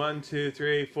see. 1, 2,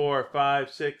 3, 4, 5,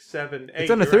 6, 7, 8.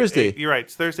 It's on a Thursday. 8. You're right.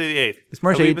 It's Thursday the 8th. It's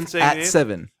March 8th at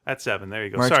 7. At 7. There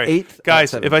you go. March Sorry. 8th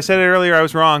guys, if I said it earlier, I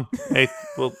was wrong. Hey,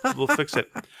 we'll fix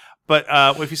it. But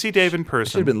if you see Dave in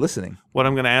person, should have been listening. What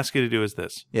I'm going to ask you to do is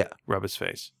this. Yeah. Rub his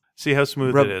face. See how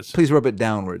smooth Rub, it is. Please rub it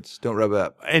downwards. Don't rub it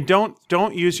up. And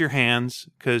don't use your hands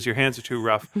because your hands are too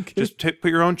rough. Just put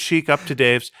your own cheek up to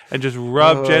Dave's and just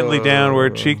rub gently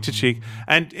downward, cheek to cheek.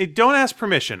 And don't ask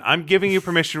permission. I'm giving you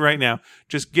permission right now.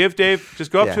 Just give Dave. Just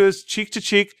go up to his cheek to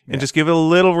cheek and just give it a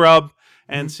little rub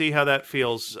and see how that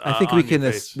feels. I think we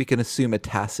can assume a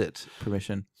tacit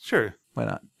permission. Sure. Why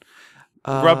not?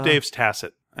 Rub Dave's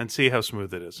tacit and see how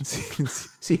smooth it is.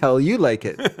 See how you like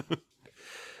it.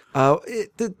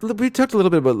 We talked a little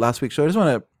bit about last week's show. I just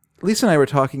want to, Lisa and I were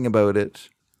talking about it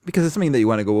because it's something that you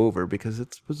want to go over because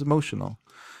it was emotional.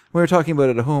 We were talking about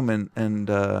it at home and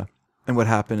what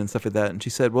happened and stuff like that. And she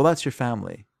said, well, that's your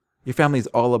family. Your family is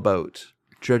all about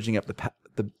dredging up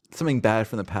something bad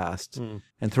from the past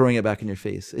and throwing it back in your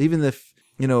face. Even if,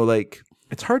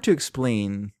 it's hard to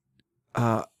explain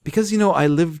because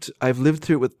I've lived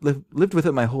through it lived with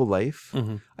it my whole life.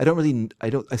 Mm-hmm. I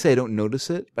don't notice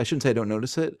it. I shouldn't say I don't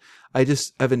notice it. I've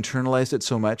internalized it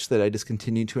so much that I just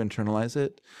continue to internalize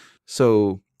it.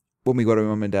 So when we go to my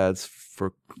mom and dad's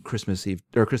for Christmas Eve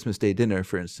or Christmas Day dinner,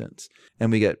 for instance,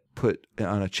 and we get put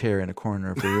on a chair in a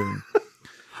corner of the room.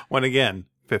 When again,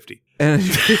 50. And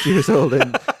you're 50 years old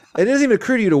and it doesn't even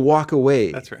occur to you to walk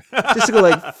away. That's right. Just to go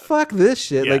like, fuck this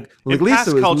shit. Yeah. Like in Lisa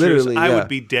past was cultures, literally, I would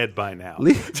be dead by now.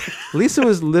 Lisa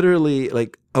was literally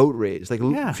like outraged. Like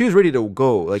she was ready to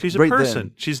go. Like she's a right person.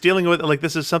 then. She's dealing with like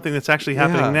this is something that's actually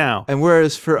happening now. And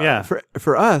whereas for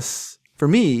us, for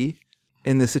me,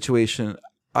 in this situation,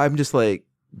 I'm just like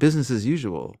business as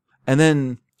usual. And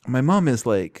then my mom is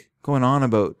like going on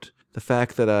about the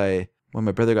fact that when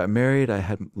my brother got married, I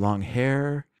had long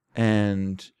hair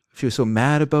and she was so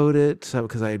mad about it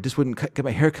because I just wouldn't get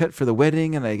my hair cut for the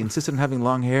wedding and I insisted on having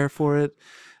long hair for it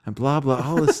and blah, blah,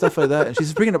 all this stuff like that. And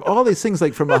she's bringing up all these things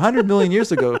like from 100 million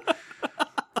years ago.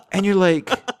 And you're like,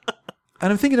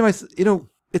 and I'm thinking to myself,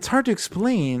 it's hard to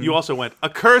explain. You also went, a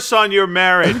curse on your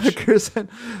marriage. A curse on,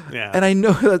 and I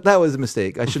know that was a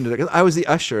mistake. I shouldn't have done it. I was the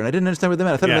usher and I didn't understand what they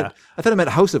meant. I thought it meant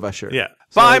House of Usher. Yeah.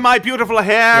 So by my beautiful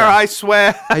hair, I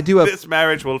swear this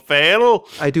marriage will fail.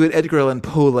 I do an Edgar Allan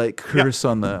Poe like curse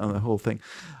on the whole thing.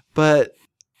 But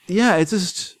yeah,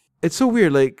 it's so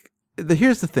weird. Like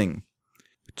here's the thing.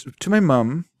 To my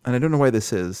mom, and I don't know why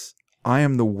this is, I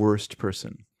am the worst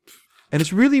person. And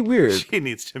it's really weird. She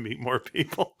needs to meet more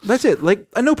people. That's it. Like,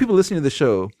 I know people listening to the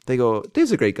show, they go,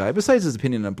 Dave's a great guy, besides his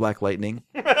opinion on Black Lightning.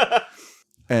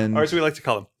 And or as we like to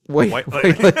call him, White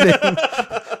Lightning.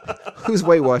 Who's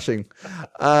whitewashing?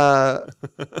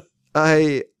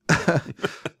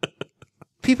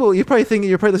 People, you're probably listening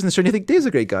to the show and you think, Dave's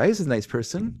a great guy, he's a nice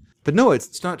person. But no,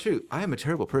 it's not true. I am a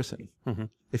terrible person. Mm-hmm.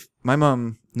 If my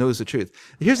mom knows the truth.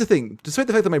 Here's the thing. Despite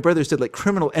the fact that my brothers did like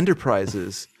criminal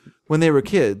enterprises when they were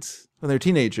kids, when they were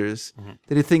teenagers,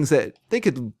 they did things that they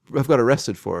could have got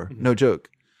arrested for. Mm-hmm. No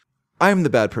joke. I'm the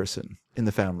bad person in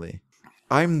the family.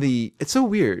 It's so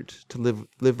weird to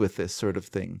live with this sort of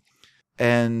thing.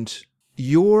 And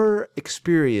your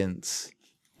experience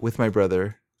with my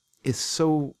brother is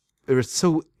so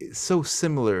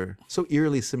similar, so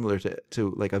eerily similar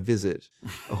to like a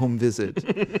home visit,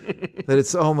 that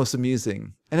it's almost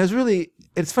amusing. And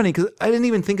it's funny because I didn't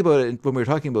even think about it when we were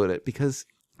talking about it because,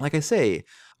 like I say,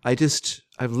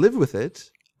 I've lived with it,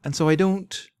 and so I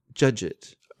don't judge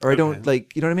it, or I don't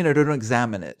like, you know what I mean? I don't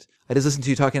examine it. I just listen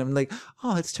to you talking, and I'm like,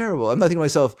 oh, it's terrible. I'm not thinking to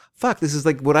myself, fuck, this is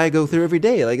like what I go through every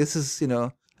day. Like this is,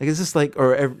 like it's just like,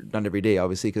 not every day,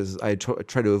 obviously, because I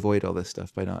try to avoid all this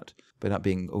stuff by not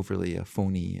being overly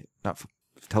phony, not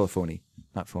telephony,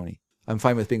 not phony. I'm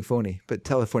fine with being phony, but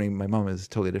telephoning my mom is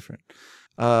totally different.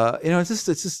 It's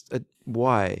just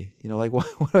why, like why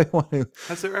do I want to?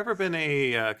 Has there ever been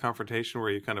a confrontation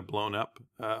where you've kind of blown up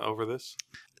over this?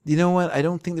 You know what? I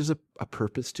don't think there's a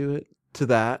purpose to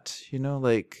that.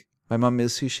 Like my mom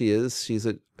is who she is. She is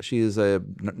a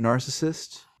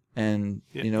narcissist. And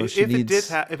she needs.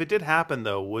 If it did happen,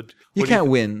 though, you can't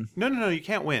win? No, you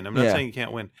can't win. I'm not saying you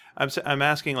can't win. I'm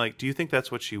asking, like, do you think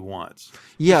that's what she wants?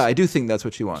 Yeah, I do think that's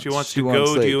what she wants. She wants to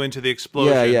goad you into the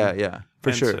explosion. Yeah,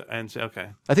 for sure. Okay.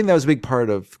 I think that was a big part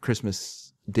of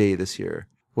Christmas Day this year.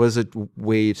 Was a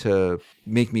way to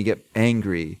make me get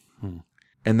angry,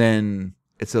 and then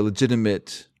it's a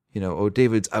legitimate,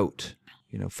 David's out,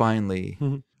 finally.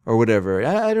 Mm-hmm. Or whatever.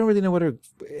 I don't really know what her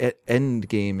end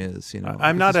game is.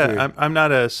 I'm not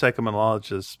a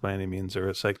psychomonologist by any means, or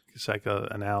a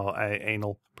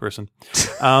psychoanal person.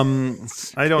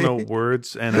 I don't know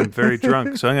words, and I'm very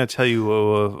drunk, so I'm going to tell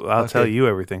you. I'll tell you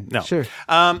everything. No, sure.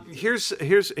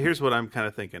 Here's what I'm kind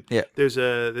of thinking. Yeah. There's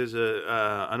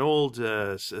an old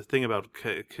thing about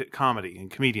comedy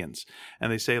and comedians,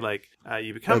 and they say like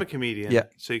you become a comedian,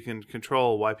 so you can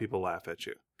control why people laugh at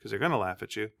you. because they're going to laugh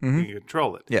at you. You can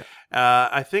control it. Yeah.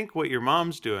 I think what your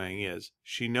mom's doing is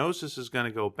she knows this is going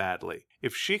to go badly.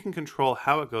 If she can control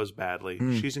how it goes badly,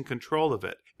 she's in control of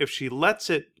it. If she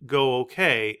lets it go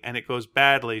okay and it goes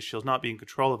badly, she'll not be in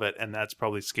control of it, and that's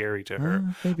probably scary to her.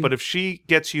 But if she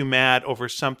gets you mad over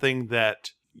something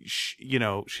that she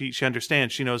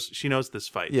understands, she knows this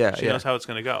fight. She knows how it's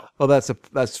going to go. Well,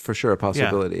 that's for sure a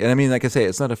possibility. And I mean, like I say,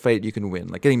 it's not a fight you can win.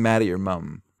 Like getting mad at your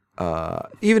mom,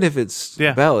 even if it's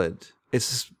valid,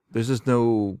 there's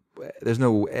no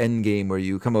end game where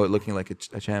you come out looking like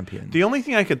a champion. The only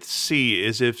thing I could see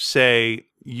is if, say,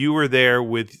 you were there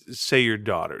with, say, your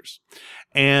daughters,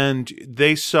 and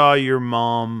they saw your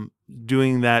mom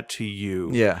doing that to you.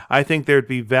 Yeah. I think there'd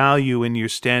be value in you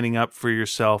standing up for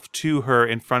yourself to her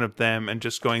in front of them and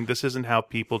just going, this isn't how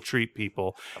people treat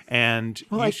people. And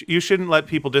you shouldn't let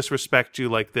people disrespect you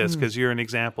like this because you're an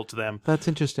example to them. That's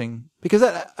interesting. Because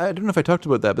I don't know if I talked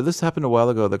about that, but this happened a while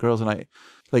ago. The girls and I,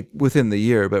 like within the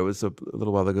year, but it was a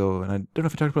little while ago. And I don't know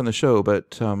if I talked about it on the show,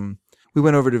 but we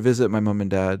went over to visit my mom and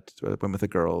dad, went with the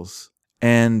girls.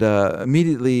 And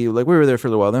immediately, like we were there for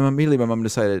a little while. Then immediately my mom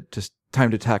decided time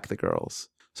to attack the girls.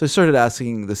 So I started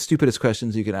asking the stupidest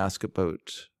questions you can ask about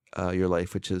your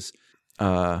life, which is,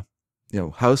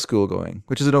 how's school going?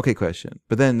 Which is an okay question.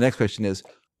 But then the next question is,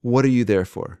 what are you there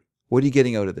for? What are you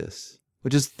getting out of this?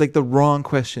 Which is like the wrong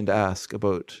question to ask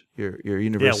about your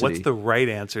university. Yeah, what's the right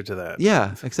answer to that?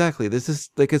 Yeah, exactly. This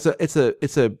is like it's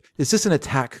just an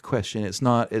attack question. It's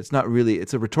not really.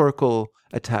 It's a rhetorical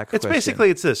attack question. Basically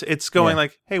it's this. It's going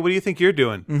like, hey, what do you think you're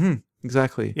doing? Mm-hmm.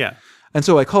 Exactly. Yeah. And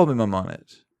so I called my mom on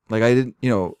it. Like I didn't,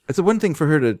 it's a one thing for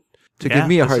her to give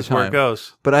me a hard time. Where it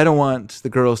goes. But I don't want the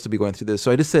girls to be going through this.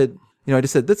 So I just said,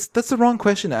 that's the wrong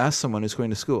question to ask someone who's going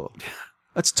to school.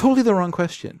 That's totally the wrong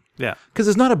question. Yeah. Because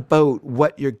it's not about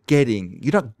what you're getting.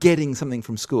 You're not getting something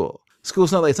from school.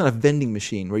 School's not it's not a vending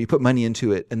machine where you put money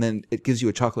into it and then it gives you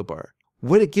a chocolate bar.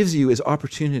 What it gives you is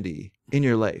opportunity in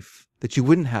your life that you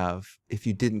wouldn't have if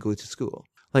you didn't go to school.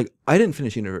 Like, I didn't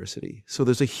finish university, so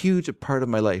there's a huge part of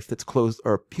my life that's closed,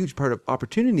 or a huge part of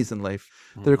opportunities in life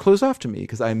that are closed off to me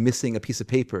because I'm missing a piece of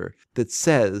paper that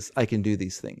says I can do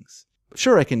these things.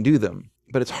 Sure, I can do them,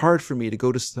 but it's hard for me to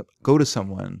go to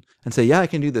someone and say, yeah, I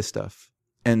can do this stuff.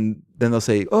 And then they'll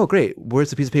say, oh, great,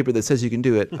 where's the piece of paper that says you can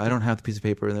do it? I don't have the piece of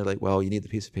paper. And they're like, well, you need the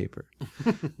piece of paper.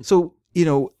 So,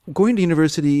 going to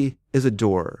university is a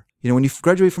door. When you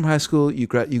graduate from high school,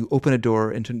 you open a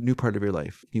door into a new part of your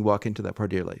life. You walk into that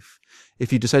part of your life.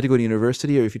 If you decide to go to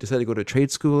university or if you decide to go to trade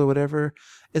school or whatever,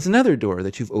 it's another door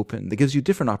that you've opened that gives you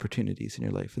different opportunities in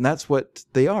your life. And that's what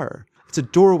they are. It's a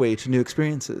doorway to new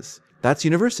experiences. That's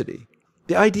university.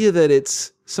 The idea that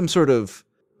it's some sort of,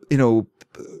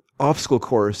 obstacle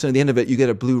course, and at the end of it, you get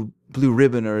a blue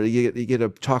ribbon, or you get a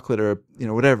chocolate, or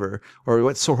whatever. Or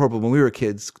what's so horrible when we were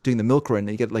kids doing the milk run,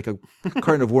 and you get like a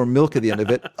carton of warm milk at the end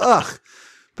of it. Ugh!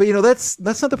 But that's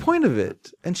not the point of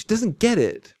it, and she doesn't get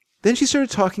it. Then she started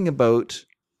talking about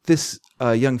this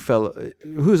young fellow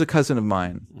who is a cousin of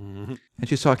mine, and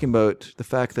she's talking about the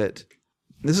fact that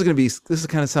this is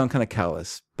kind of sound kind of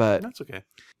callous, but that's okay.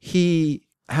 He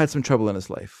had some trouble in his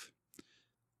life.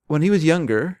 When he was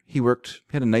younger, he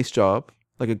had a nice job,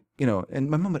 and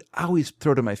my mom would always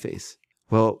throw it in my face.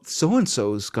 Well,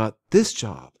 so-and-so's got this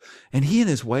job, and he and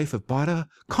his wife have bought a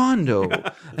condo,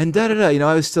 and da-da-da.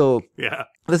 I was still,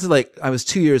 this is like, I was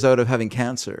 2 years out of having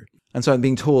cancer, and so I'm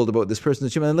being told about this person's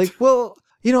achievement. I'm like, well,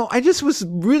 I just was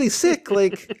really sick,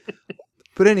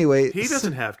 but anyway. He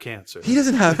doesn't have cancer. He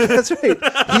doesn't have, that's right.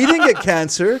 He didn't get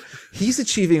cancer. He's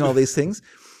achieving all these things.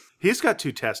 He's got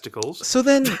 2 testicles. So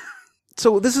then...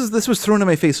 So this was thrown in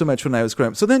my face so much when I was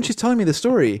growing up. So then she's telling me the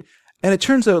story, and it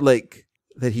turns out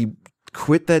that he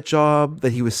quit that job,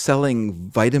 that he was selling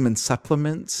vitamin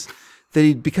supplements, that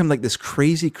he'd become like this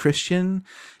crazy Christian.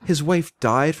 His wife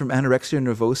died from anorexia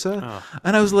nervosa.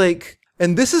 And I was like,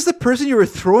 and this is the person you were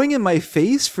throwing in my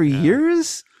face for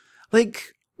years?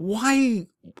 Like, why?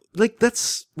 Like,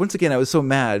 that's, once again, I was so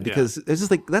mad because it's just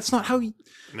like, that's not how you...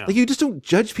 No. Like, you just don't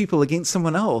judge people against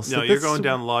someone else. No, like, you're going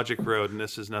down logic road, and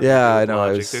this is nothing I to do know,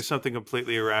 with logic. There's something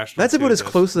completely irrational. That's about as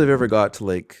close as I've ever got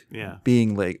to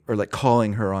being or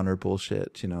calling her on her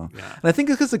bullshit, Yeah. And I think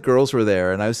it's because the girls were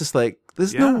there, and I was just like,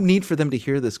 there's no need for them to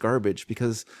hear this garbage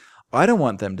because I don't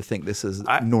want them to think this is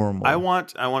normal. I want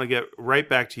to get right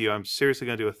back to you. I'm seriously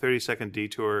going to do a 30-second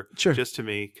detour just to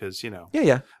me because,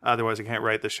 Yeah. Otherwise, I can't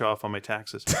write the show off on my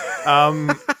taxes.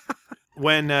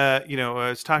 when I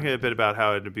was talking a bit about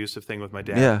how an abusive thing with my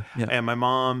dad. Yeah. And my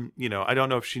mom, I don't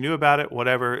know if she knew about it,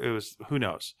 whatever. It was, who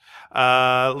knows.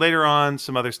 Later on,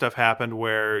 some other stuff happened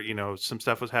where, some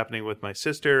stuff was happening with my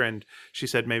sister, and she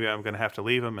said maybe I'm going to have to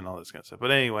leave him and all this kind of stuff.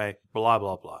 But anyway, blah,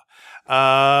 blah, blah.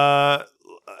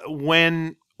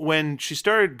 When she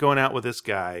started going out with this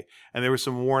guy, and there were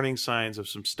some warning signs of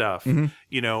some stuff, I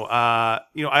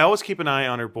always keep an eye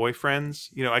on her boyfriends.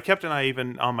 I kept an eye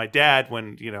even on my dad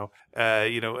when,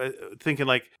 thinking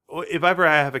like, if ever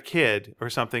I have a kid or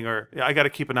something, or I got to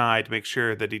keep an eye to make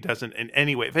sure that he doesn't in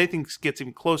any way, if anything gets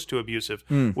even close to abusive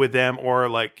with them, or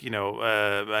like,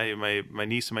 my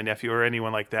niece and my nephew or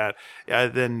anyone like that,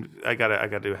 then I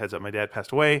gotta do a heads up. My dad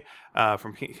passed away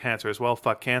from cancer as well.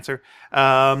 Fuck cancer.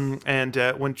 And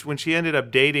when she ended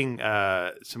up dating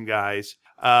some guys,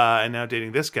 and now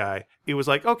dating this guy, it was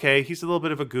like, okay, he's a little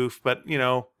bit of a goof, but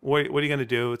what are you going to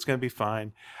do? It's going to be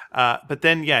fine. But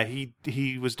then,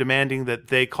 he was demanding that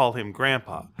they call him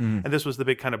grandpa. And this was the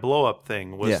big kind of blow up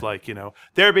thing, was like,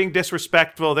 they're being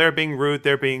disrespectful, they're being rude,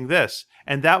 they're being this.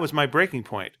 And that was my breaking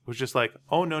point. It was just like,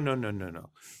 oh, no.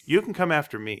 You can come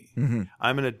after me.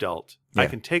 I'm an adult. I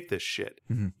can take this shit.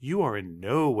 You are in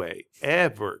no way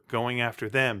ever going after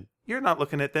them. You're not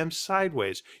looking at them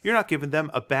sideways. You're not giving them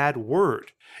a bad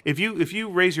word. If you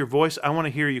raise your voice, I want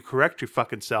to hear you correct your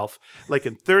fucking self, like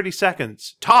in 30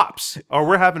 seconds tops, or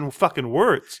we're having fucking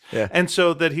words. Yeah. And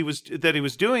so that he was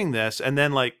doing this, and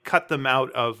then like cut them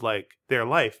out of like their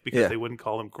life because they wouldn't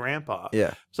call him grandpa.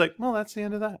 Yeah. It's like, well, that's the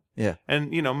end of that. Yeah. And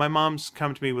my mom's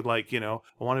come to me with like, I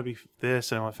want to be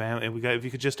this, and I want family, and if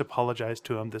you could just apologize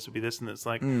to him, this would be this, and it's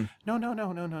like, no.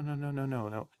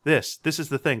 This is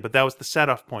the thing. But that was the set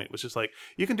off point. It was just like,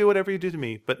 you can do whatever you do to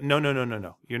me, but no.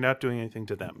 You're not doing anything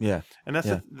to them. Yeah. And that's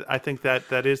I think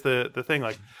that is the thing.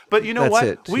 Like, but you know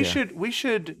what? We should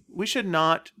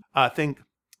not think.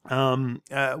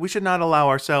 We should not allow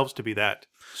ourselves to be that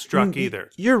struck either.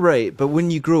 You're right, but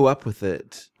when you grow up with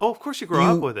it, of course you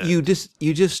grow up with it. You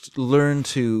just learn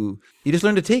to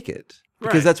take it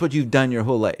because that's what you've done your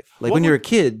whole life. Like when you're a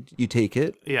kid, you take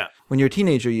it. Yeah. When you're a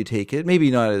teenager, you take it. Maybe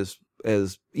not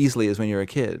as easily as when you're a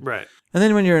kid. Right. And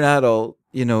then when you're an adult,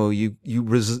 you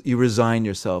resign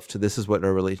yourself to this is what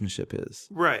our relationship is.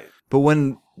 Right. But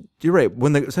when you're right,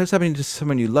 when it starts happening to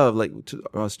someone you love, like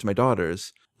to my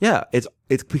daughters,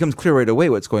 it becomes clear right away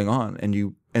what's going on,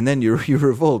 and then you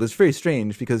revolt. It's very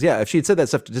strange because if she had said that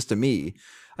stuff just to me,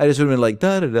 I just would have been like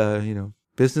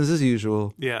business as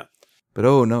usual. Yeah. But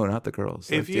oh no, not the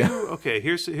girls. If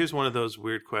here's one of those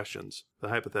weird questions, the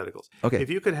hypotheticals. Okay. If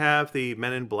you could have the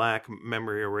Men in Black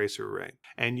memory eraser ring,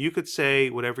 and you could say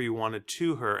whatever you wanted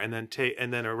to her, and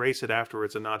then erase it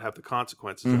afterwards and not have the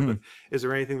consequences of it, is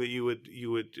there anything that you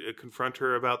would confront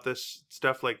her about this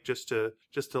stuff, like just to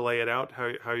lay it out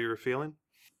how you were feeling?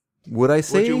 Would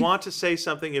you want to say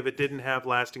something if it didn't have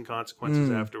lasting consequences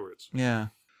afterwards? Yeah.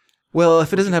 Well,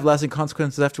 if it doesn't have lasting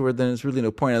consequences afterward, then it's really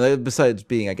no point. Besides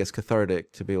being, I guess,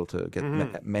 cathartic to be able to get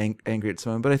angry at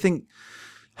someone. But I think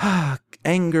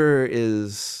anger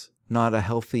is not a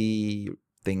healthy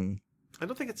thing. I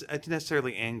don't think it's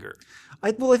necessarily anger.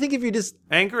 I think if you just...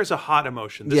 Anger is a hot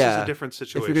emotion. This is a different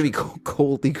situation. If you're going to be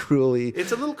coldly, cruelly...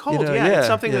 It's a little cold, It's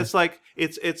something that's like...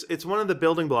 It's one of the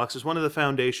building blocks. It's one of the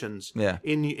foundations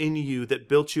in you that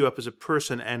built you up as a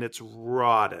person, and it's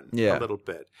rotten a little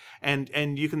bit. And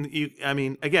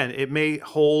again, it may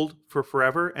hold for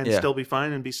forever and still be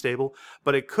fine and be stable,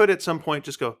 but it could at some point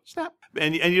just go, snap.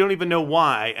 And you don't even know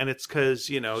why, and it's because,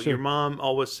 your mom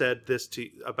always said this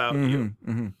about you.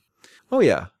 Mm-hmm. Oh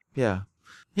yeah.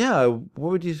 What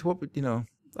would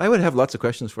I would have lots of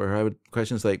questions for her.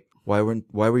 Questions like, why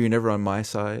were you never on my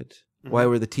side? Mm-hmm. Why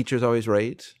were the teachers always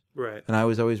right? Right. And I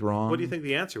was always wrong? What do you think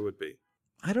the answer would be?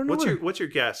 I don't know. What's your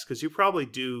guess? Because you probably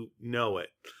do know it.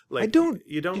 Like, I don't.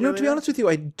 You don't. To be honest with you,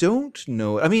 I don't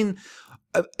know it. I mean,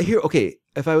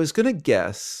 if I was gonna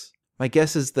guess, my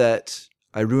guess is that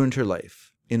I ruined her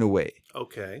life in a way.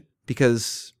 Okay.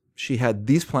 Because she had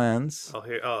these plans. All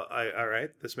right.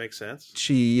 This makes sense.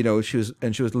 She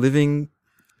was living.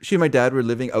 She and my dad were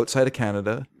living outside of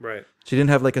Canada. Right. She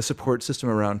didn't have like a support system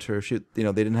around her. They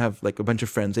didn't have like a bunch of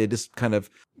friends. They had just kind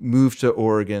of moved to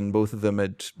Oregon. Both of them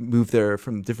had moved there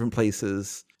from different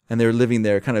places, and they were living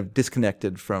there, kind of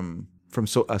disconnected from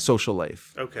a social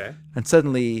life. Okay. And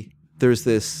suddenly there's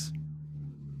this,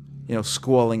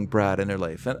 squalling brat in their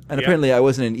life, and apparently I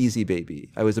wasn't an easy baby.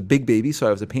 I was a big baby, so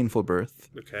I was a painful birth.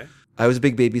 Okay. I was a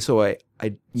big baby, so I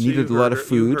needed a lot of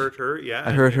food. You hurt her, yeah.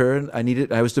 I hurt her, and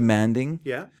I was demanding.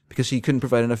 Yeah. Because she couldn't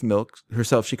provide enough milk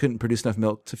herself. She couldn't produce enough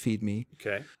milk to feed me.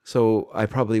 Okay. So I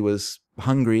probably was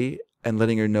hungry. and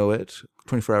letting her know it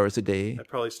 24 hours a day. That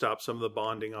probably stopped some of the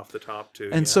bonding off the top too.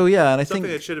 And so, yeah, and I something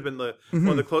think that should have been one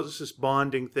of the closest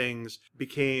bonding things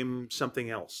became something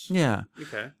else. Yeah.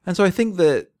 Okay. And so I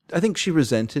think she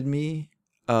resented me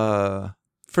for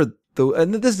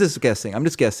and this is guessing. I'm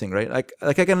just guessing, right? Like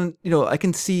I can, I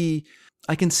can see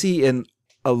in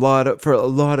a lot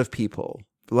of people,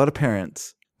 a lot of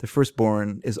parents, the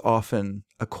firstborn is often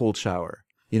a cold shower,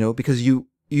 because you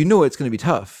know it's going to be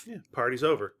tough. Yeah, party's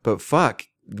over. But fuck,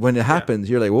 when it happens,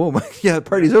 you're like, whoa, yeah,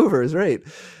 party's over is right.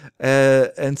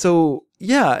 And so,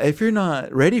 yeah, if you're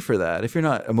not ready for that, if you're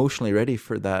not emotionally ready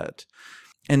for that,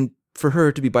 and for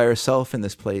her to be by herself in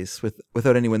this place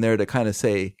without anyone there to kind of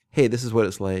say, hey, this is what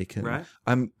it's like. And right.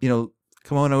 I'm,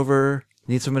 come on over.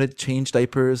 Need someone to change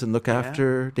diapers and look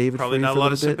after David. Probably not a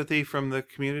lot of sympathy from the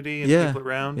community and people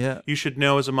around. Yeah. You should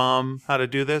know as a mom how to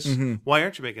do this. Mm-hmm. Why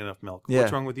aren't you making enough milk? Yeah.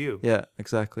 What's wrong with you? Yeah,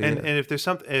 exactly. And if there's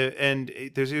something, and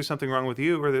there's either something wrong with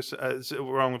you, or there's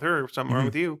wrong with her, or something wrong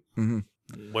with you.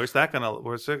 Mm-hmm. Where's that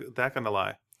gonna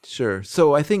lie? Sure.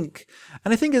 So I think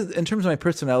in terms of my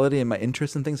personality and my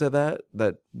interests and things like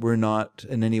that we're not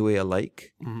in any way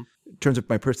alike. Mm-hmm. In terms of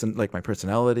my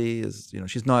personality is,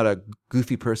 she's not a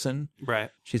goofy person. Right.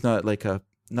 She's not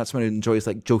not someone who enjoys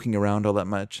like joking around all that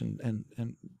much. And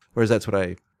whereas that's what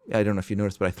I don't know if you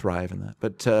noticed, but I thrive in that.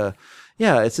 But,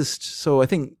 yeah, it's just, so I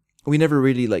think we never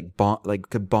really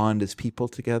could bond as people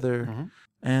together.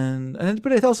 Mm-hmm.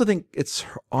 But I also think it's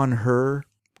on her,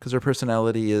 because her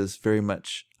personality is very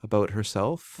much about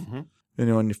herself. Mm-hmm.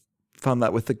 And you found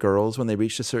that with the girls when they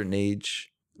reached a certain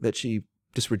age, that she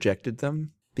just rejected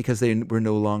them because they were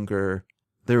no longer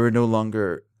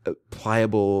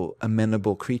pliable,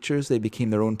 amenable creatures. They became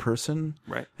their own person.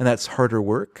 Right. And that's harder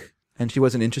work. And she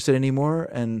wasn't interested anymore.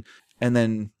 And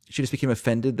then she just became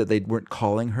offended that they weren't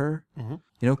calling her,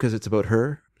 because it's about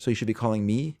her. So you should be calling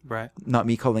me, right? Not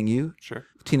me calling you. Sure.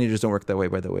 Teenagers don't work that way,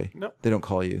 by the way. No. They don't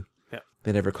call you. Yeah.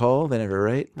 They never call. They never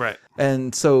write. Right.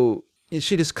 And so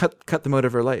she just cut them out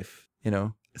of her life,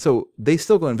 So they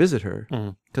still go and visit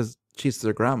her because she's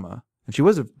their grandma. And she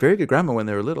was a very good grandma when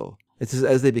they were little. It's just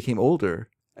as they became older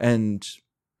and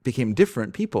became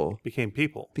different people. Became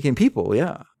people,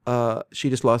 yeah.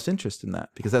 She just lost interest in that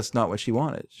because that's not what she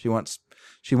wanted.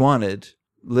 She wanted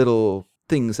little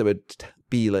things that would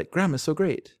be like, Grandma's so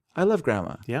great. I love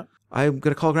Grandma. Yeah. I'm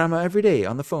going to call Grandma every day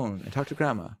on the phone and talk to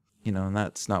Grandma. And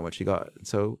that's not what she got. And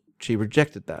so she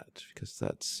rejected that because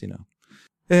that's,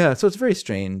 yeah, so it's very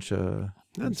strange.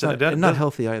 It's not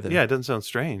healthy either. Yeah, it doesn't sound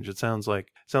strange. It sounds like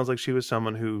she was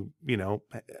someone who,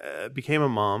 became a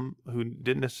mom who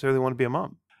didn't necessarily want to be a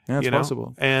mom. Yeah, it's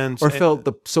possible. Or felt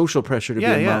the social pressure to be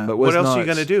a mom, but was what else not, are you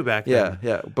going to do back then?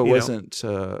 Yeah, but wasn't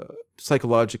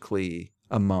psychologically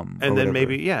a mom. And then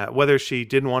maybe, whether she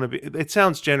didn't want to be, it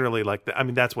sounds generally like that. I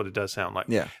mean, that's what it does sound like.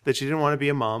 Yeah. That she didn't want to be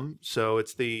a mom. So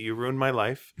it's you ruined my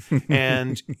life.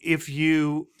 And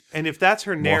if that's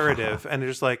her narrative, and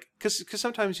it's like, because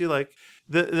sometimes you like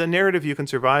the narrative you can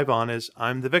survive on is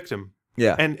I'm the victim.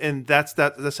 Yeah. And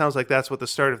that sounds like that's what the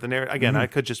start of the narrative. Again, I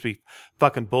could just be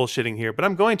fucking bullshitting here, but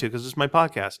I'm going to because it's my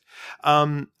podcast.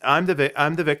 I'm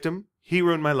the victim. He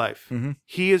ruined my life. Mm-hmm.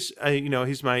 He is,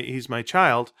 he's my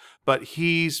child, but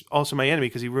he's also my enemy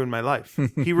because he ruined my life.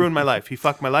 He ruined my life. He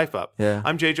fucked my life up. Yeah.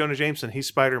 I'm J. Jonah Jameson. He's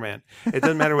Spider-Man. It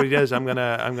doesn't matter what he does. I'm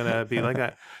gonna be like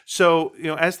that. So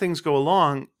as things go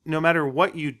along, no matter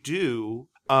what you do,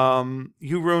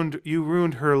 you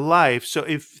ruined her life. So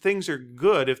if things are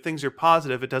good, if things are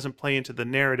positive, it doesn't play into the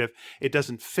narrative. It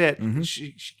doesn't fit.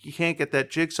 Mm-hmm. You can't get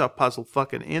that jigsaw puzzle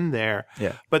fucking in there.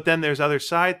 Yeah. But then there's other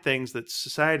side things that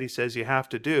society says you have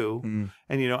to do. Mm.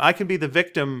 And I can be the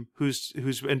victim who's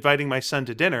inviting my son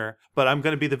to dinner, but I'm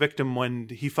going to be the victim when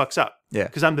he fucks up. Yeah.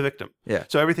 Because I'm the victim. Yeah.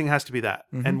 So everything has to be that.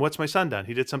 Mm-hmm. And what's my son done?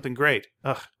 He did something great.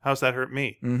 Ugh, how's that hurt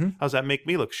me? Mm-hmm. How's that make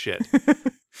me look shit?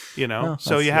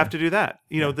 So you have to do that.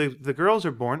 The girls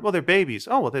are born. Well, they're babies.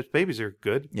 Oh, well, babies are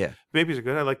good. Yeah. Babies are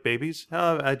good. I like babies.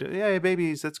 Yeah,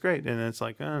 babies. That's great. And it's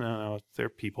like, oh, no, they're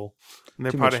people. And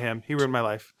they're part of him. He ruined my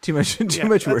life. Too much work.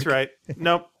 That's right.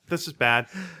 Nope. This is bad.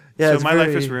 Yeah. So my life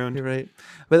is ruined. You're right.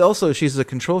 But also, she's a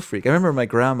control freak. I remember my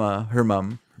grandma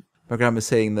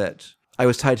saying that I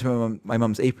was tied to my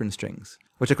mom's apron strings.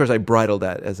 Which, of course, I bridled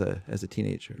at as a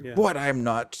teenager. Yeah. What? I'm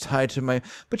not tied to my...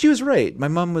 But she was right. My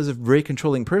mom was a very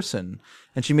controlling person,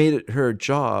 and she made it her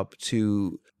job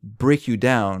to break you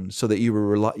down so that you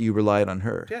relied on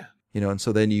her. Yeah. And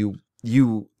so then you.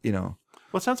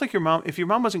 Well, it sounds like if your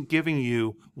mom wasn't giving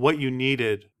you what you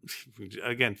needed,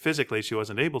 again, physically she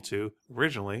wasn't able to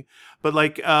originally, but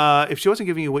if she wasn't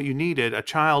giving you what you needed, a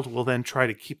child will then try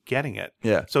to keep getting it.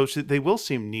 Yeah. So they will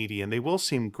seem needy and they will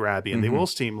seem grabby and they will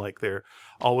seem like they're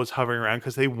always hovering around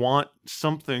because they want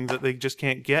something that they just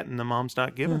can't get and the mom's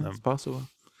not giving them. It's possible.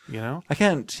 You know? I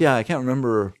can't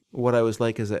remember what I was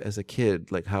like as a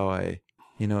kid, like how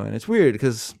and it's weird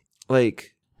because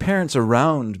like parents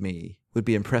around me would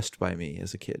be impressed by me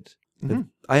as a kid. Mm-hmm.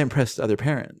 I impressed other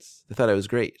parents. They thought I was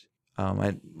great.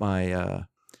 My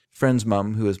friend's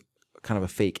mom, who was kind of a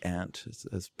fake aunt,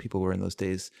 as people were in those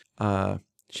days,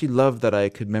 she loved that I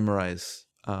could memorize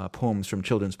poems from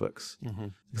children's books.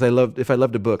 Because if I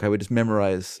loved a book, I would just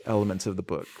memorize elements of the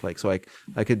book. Like, so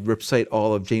I could recite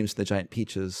all of James and the Giant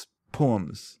Peach's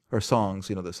poems or songs,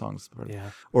 the songs,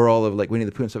 or all of like Winnie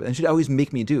the Pooh and stuff. And she'd always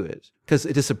make me do it because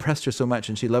it just impressed her so much,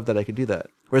 and she loved that I could do that.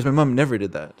 Whereas my mom never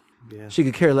did that. Yeah. She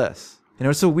could care less.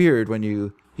 It's so weird when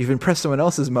you've impressed someone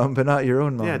else's mom, but not your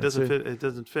own mom. Yeah, it doesn't fit. It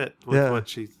doesn't fit with what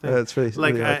she thinks. It's really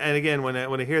like. Really and again, when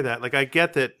I hear that, like I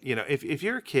get that. If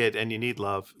you're a kid and you need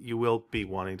love, you will be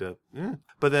wanting to.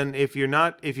 But then if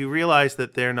you realize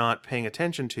that they're not paying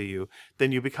attention to you,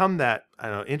 then you become that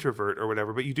introvert or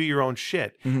whatever. But you do your own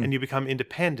shit and you become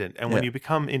independent. And when you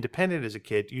become independent as a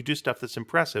kid, you do stuff that's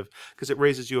impressive because it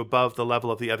raises you above the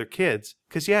level of the other kids.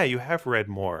 Because you have read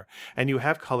more and you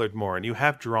have colored more and you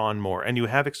have drawn more and you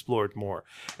have explored more.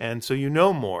 And so you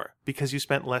know more because you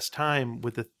spent less time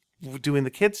with doing the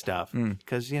kid stuff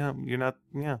because, you're not,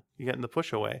 you're getting the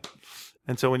push away.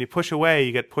 And so when you push away,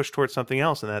 you get pushed towards something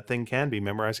else. And that thing can be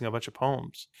memorizing a bunch of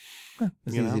poems.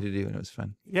 It's easy to do and it was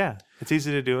fun. Yeah, it's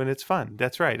easy to do and it's fun.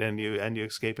 That's right. And you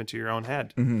escape into your own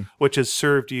head, which has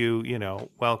served you,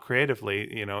 well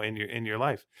creatively, in your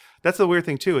life. That's the weird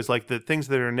thing too, is like the things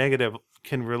that are negative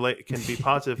can be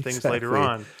positive things later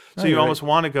on. So you almost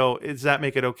want to go, does that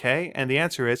make it okay? And the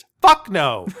answer is, fuck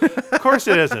no. Of course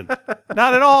it isn't.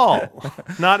 Not at all.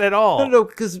 Not at all. No,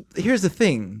 because here's the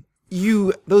thing.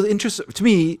 Those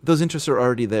interests are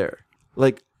already there.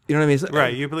 Like, you know what I mean?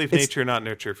 Right. You believe nature, not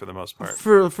nurture, for the most part.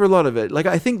 For a lot of it. Like,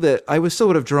 I think that I still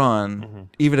would have drawn,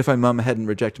 even if my mom hadn't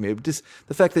rejected me. Just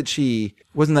the fact that she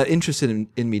wasn't that interested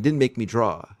in me didn't make me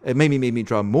draw. It made me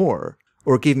draw more,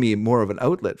 or gave me more of an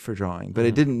outlet for drawing. But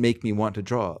it didn't make me want to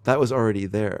draw. That was already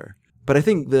there. But I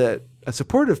think that a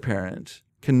supportive parent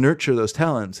can nurture those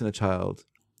talents in a child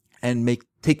and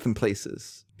take them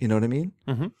places. You know what I mean?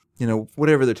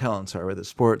 Whatever their talents are, whether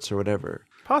sports or whatever.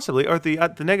 Possibly, or the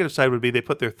negative side would be they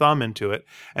put their thumb into it,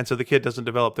 and so the kid doesn't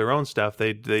develop their own stuff.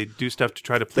 They do stuff to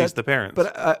try to please the parents.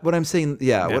 But what I'm saying,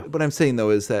 what I'm saying though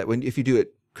is that if you do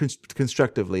it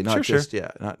constructively, not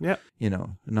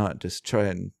not just try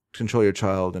and control your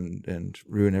child and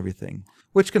ruin everything,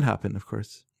 which can happen, of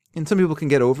course. And some people can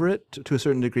get over it to a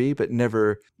certain degree, but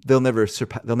they'll never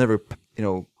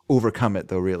overcome it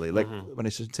though, really. Like when I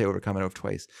should say overcome it over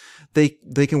twice. They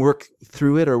can work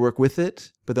through it or work with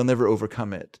it, but they'll never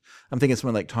overcome it. I'm thinking of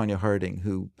someone like Tonya Harding,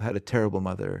 who had a terrible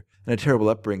mother and a terrible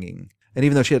upbringing. And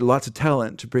even though she had lots of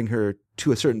talent to bring her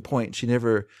to a certain point,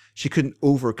 she couldn't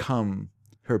overcome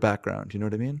her background. You know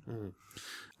what I mean?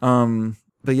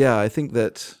 But yeah, I think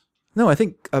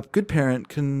a good parent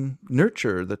can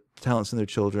nurture the talents in their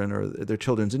children or their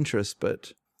children's interests,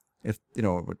 but if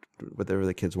whatever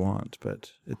the kids want,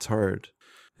 but it's hard.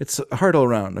 It's hard all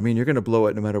around. I mean, you're going to blow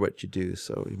it no matter what you do.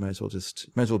 So you might as well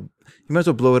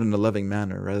blow it in a loving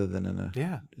manner rather than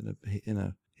in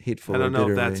a hateful. I don't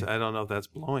know if that's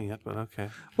blowing it, but okay.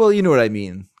 Well, you know what I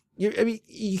mean.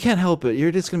 You can't help it.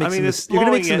 You're just going to make you're going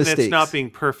to make some mistakes. It's not being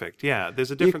perfect. Yeah,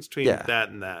 there's a difference between that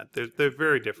and that. They're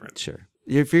very different. Sure.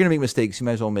 If you're going to make mistakes, you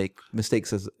might as well make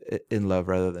mistakes in love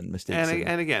rather than mistakes.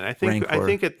 And again, I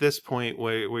think at this point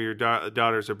where your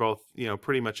daughters are both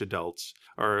pretty much adults,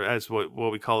 or as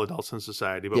what we call adults in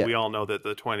society, but we all know that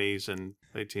the 20s and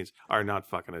late teens are not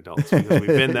fucking adults because we've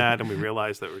been that and we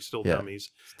realize that we're still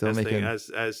dummies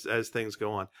as things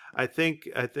go on. I think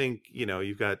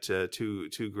you've got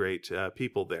two great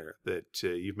people there that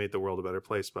you've made the world a better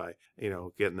place by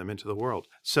getting them into the world.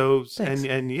 So Thanks.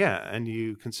 and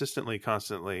you constantly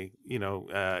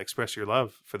express your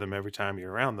love for them every time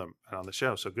you're around them and on the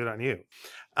show. So good on you.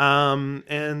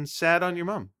 And sad on your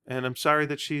mom. And I'm sorry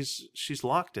that she's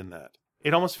locked in that.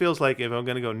 It almost feels like, if I'm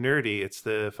going to go nerdy, it's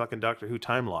the fucking Doctor Who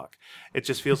time lock. It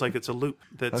just feels like it's a loop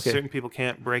that certain people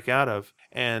can't break out of.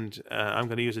 And I'm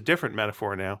going to use a different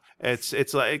metaphor now. It's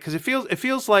like, because it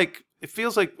feels like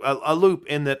a loop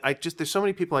in that there's so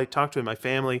many people I talk to in my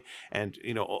family and,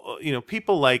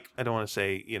 people like, I don't want to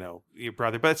say, your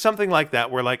brother, but it's something like that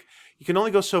where like, you can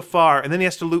only go so far, and then he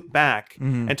has to loop back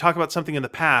and talk about something in the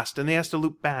past, and he has to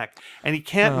loop back, and he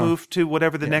can't move to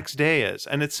whatever the next day is.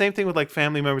 And it's the same thing with like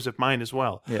family members of mine as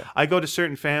well. Yeah. I go to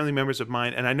certain family members of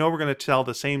mine, and I know we're going to tell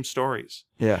the same stories.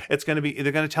 Yeah. They're going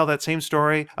to tell that same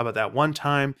story about that one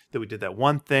time that we did that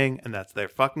one thing, and that's their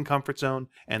fucking comfort zone,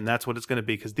 and that's what it's going to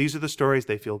be, because these are the stories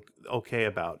they feel okay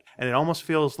about. And it almost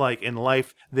feels like in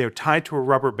life they're tied to a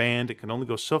rubber band. It can only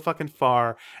go so fucking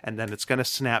far, and then it's going to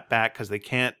snap back because they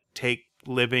can't take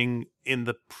living in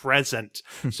the present.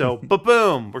 So,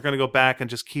 boom, we're going to go back and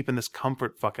just keep in this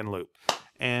comfort fucking loop.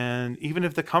 And even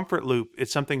if the comfort loop is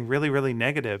something really, really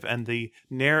negative, and the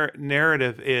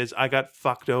narrative is I got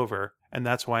fucked over, and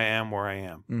that's why I am where I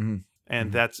am. Mm-hmm.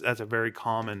 And that's a very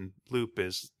common loop.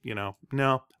 Is no,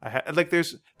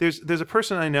 there's a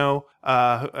person I know,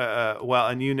 well,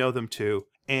 and you know them too,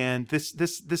 and this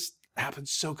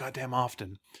happens so goddamn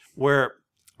often, where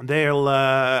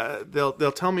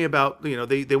they'll tell me about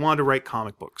they wanted to write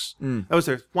comic books. That was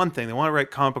their one thing. They want to write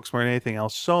comic books more than anything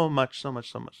else. So much.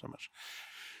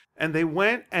 And they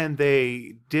went and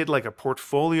they did like a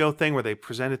portfolio thing where they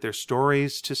presented their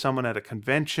stories to someone at a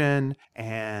convention,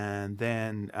 and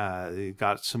then they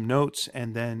got some notes,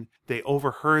 and then they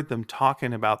overheard them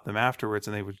talking about them afterwards,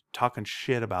 and they were talking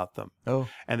shit about them. Oh.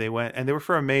 And they went, and they were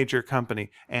for a major company,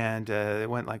 and they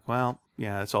went like, well,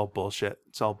 yeah, it's all bullshit.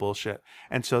 It's all bullshit.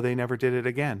 And so they never did it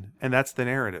again. And that's the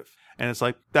narrative. And it's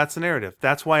like, that's the narrative.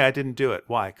 That's why I didn't do it.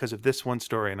 Why? Because of this one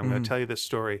story. And I'm going to tell you this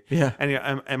story. Yeah. And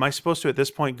am I supposed to at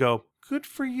this point go, good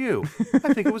for you?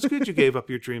 I think it was good you gave up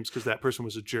your dreams because that person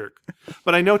was a jerk.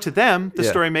 But I know to them, the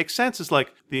story makes sense. It's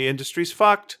like, the industry's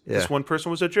fucked. Yeah. This one person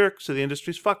was a jerk, so the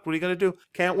industry's fucked. What are you going to do?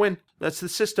 Can't win. That's the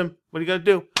system. What are you going to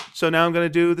do? So now I'm going to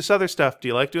do this other stuff. Do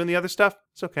you like doing the other stuff?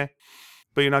 It's okay.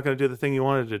 But you're not going to do the thing you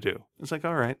wanted to do. It's like,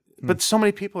 all right. But so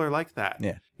many people are like that.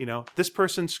 Yeah. This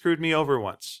person screwed me over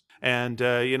once. And,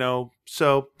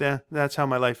 so that's how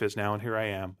my life is now. And here I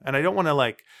am. And I don't want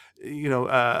to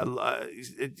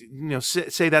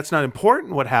say that's not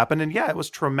important what happened. And yeah, it was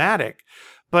traumatic,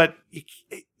 but you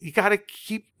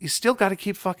still got to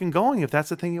keep fucking going if that's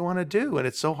the thing you want to do. And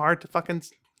it's so hard to fucking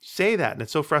say that. And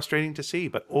it's so frustrating to see,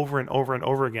 but over and over and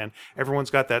over again, everyone's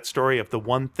got that story of the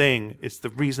one thing. It's the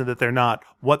reason that they're not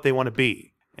what they want to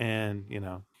be. And,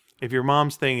 if your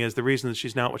mom's thing is the reason that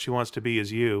she's not what she wants to be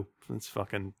is you, it's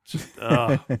fucking,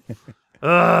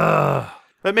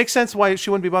 That makes sense why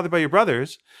she wouldn't be bothered by your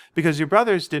brothers, because your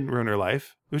brothers didn't ruin her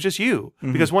life. It was just you.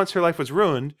 Mm-hmm. Because once her life was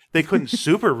ruined, they couldn't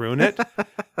super ruin it.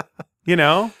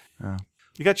 Oh.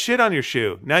 You got shit on your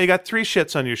shoe. Now you got 3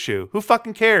 shits on your shoe. Who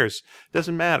fucking cares?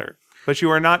 Doesn't matter. But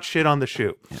you are not shit on the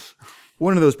shoe. Yeah.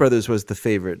 One of those brothers was the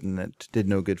favorite, and it did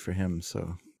no good for him.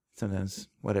 So sometimes,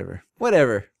 whatever.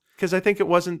 Because I think it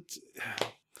wasn't.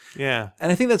 Yeah,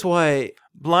 and I think that's why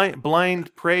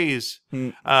blind praise.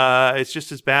 It's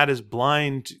just as bad as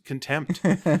blind contempt.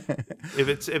 If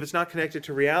it's not connected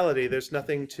to reality, there's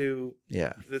nothing to.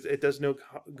 Yeah, it does no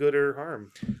good or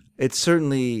harm. It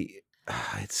certainly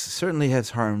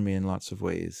has harmed me in lots of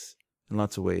ways.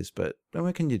 But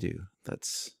what can you do? And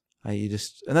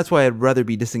that's why I'd rather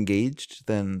be disengaged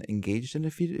than engaged in.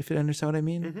 If you understand what I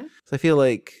mean. Mm-hmm. So I feel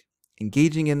like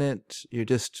engaging in it,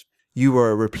 you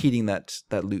are repeating that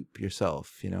loop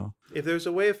yourself, If there's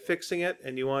a way of fixing it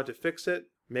and you want to fix it,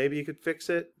 maybe you could fix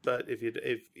it. But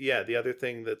the other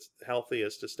thing that's healthy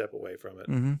is to step away from it.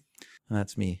 Mm-hmm. And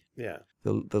that's me. Yeah.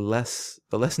 The less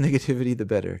negativity, the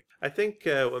better. I think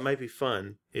what might be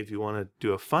fun, if you want to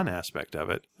do a fun aspect of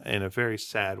it in a very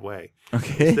sad way,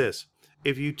 is this.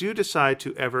 If you do decide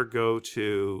to ever go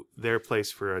to their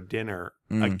place for a dinner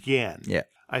again,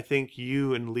 I think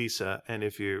you and Lisa, and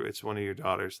if it's one of your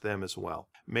daughters, them as well,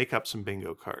 make up some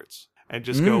bingo cards and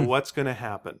just go, what's going to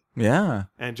happen? Yeah.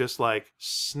 And just like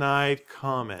snide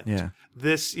comment. Yeah.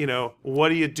 This,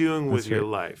 what are you doing with your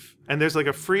life? And there's like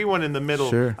a free one in the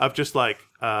middle of just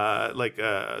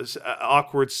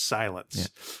awkward silence.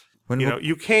 Yeah.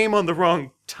 You came on the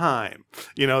wrong time.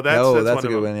 That's a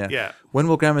good one. Yeah. When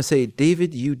will Grandma say,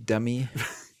 "David, you dummy"?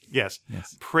 Yes.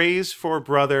 Praise for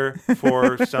brother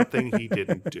for something he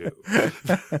didn't do.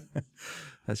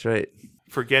 That's right.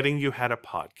 Forgetting you had a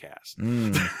podcast.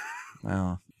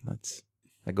 Wow,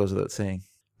 that goes without saying.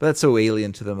 But that's so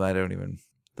alien to them that doesn't even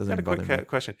bother me. Quick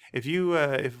question: if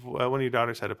one of your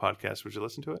daughters had a podcast, would you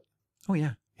listen to it? Oh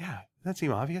yeah. Yeah, that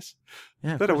seem obvious.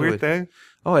 Yeah, is that a weird thing?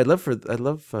 Oh, I'd love.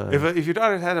 If your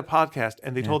daughter had a podcast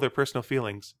and they told their personal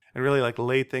feelings and really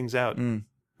laid things out,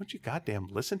 wouldn't you goddamn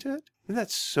listen to it? Isn't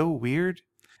that so weird?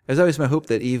 It was always my hope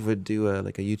that Eve would do a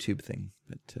YouTube thing,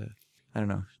 but I don't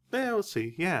know. Yeah, we'll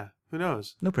see. Yeah, who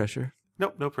knows? No pressure.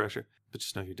 Nope, no pressure. But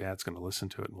just know your dad's going to listen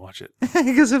to it and watch it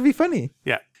because it'll be funny.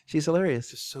 Yeah. She's hilarious.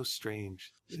 It's just so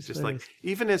strange. It's just hilarious. Like,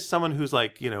 even as someone who's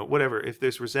like, whatever, if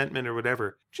there's resentment or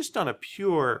whatever, just on a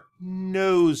pure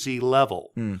nosy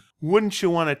level, wouldn't you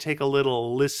want to take a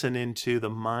little listen into the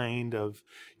mind of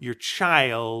your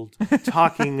child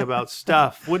talking about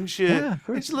stuff? Wouldn't you? Yeah,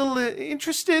 it's a little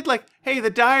interested. Like, hey, the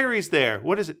diary's there.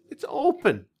 What is it? It's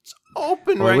open. It's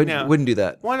open right now. Wouldn't do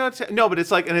that. Why not? No, but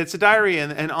it's like, and it's a diary,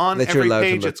 and on every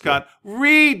page it's got,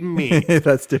 read me.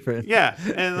 That's different. Yeah,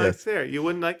 and like there, you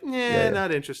wouldn't like,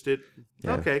 not interested.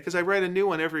 Yeah. Okay, because I write a new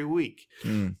one every week.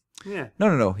 Yeah.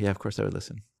 No. Yeah, of course I would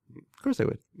listen. Of course I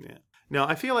would. Yeah. No,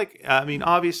 I feel like,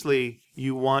 obviously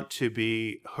you want to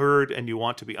be heard and you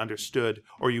want to be understood,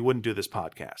 or you wouldn't do this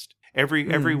podcast.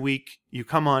 Every week you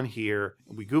come on here,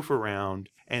 we goof around,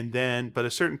 but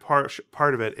a certain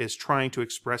part of it is trying to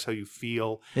express how you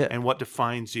feel and what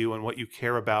defines you and what you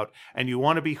care about, and you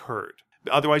want to be heard.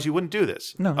 Otherwise, you wouldn't do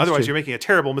this. No, otherwise, you're making a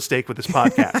terrible mistake with this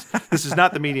podcast. This is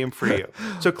not the medium for you.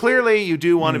 So clearly, you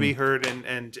do want to be heard,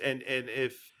 and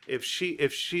if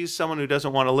she's someone who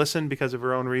doesn't want to listen because of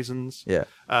her own reasons,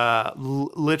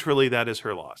 literally that is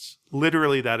her loss.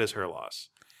 Literally, that is her loss.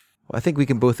 Well, I think we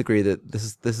can both agree that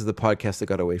this is the podcast that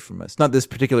got away from us. Not this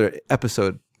particular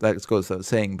episode, that goes without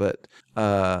saying, but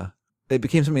it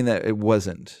became something that it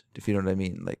wasn't, if you know what I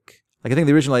mean. Like I think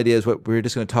the original idea is what we were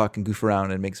just going to talk and goof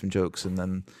around and make some jokes,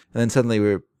 and then suddenly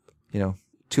we're,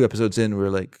 2 episodes in, we're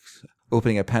like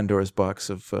opening a Pandora's box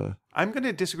of. I'm going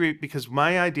to disagree because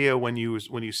my idea when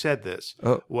you said this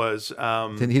was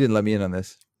he didn't let me in on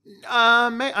this.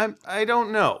 I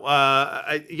don't know.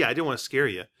 I didn't want to scare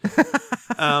you.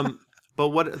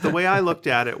 But the way I looked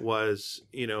at it was,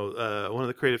 one of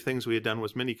the creative things we had done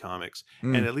was mini comics,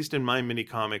 and at least in my mini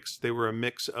comics, they were a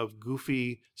mix of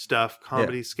goofy stuff,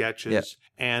 comedy sketches,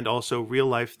 and also real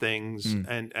life things,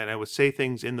 and I would say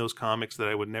things in those comics that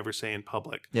I would never say in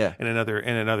public, in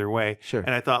another way. Sure.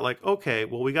 And I thought, like, okay,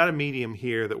 well, we got a medium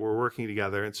here that we're working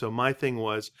together, and so my thing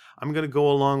was, I'm going to go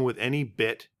along with any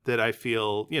bit that I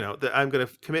feel, that I'm going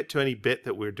to commit to any bit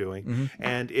that we're doing,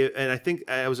 and I think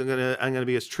I'm going to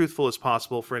be as truthful as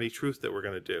possible for any truth that we're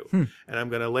going to do, and I'm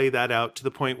going to lay that out to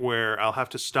the point where I'll have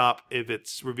to stop if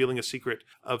it's revealing a secret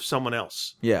of someone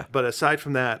else. Yeah. But aside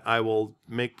from that, I will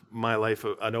make my life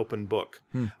an open book,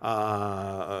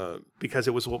 because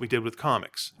it was what we did with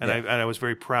comics, and I was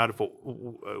very proud of what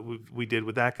we did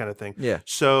with that kind of thing. Yeah.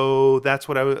 So that's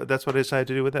what I decided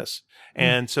to do with this,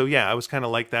 and so I was kind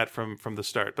of like that from the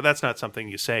start. But that's not something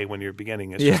you say when you're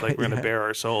beginning. It's just like we're going to bare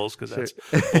our souls because that's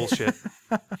bullshit.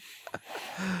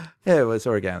 Yeah, it was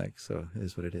organic, so it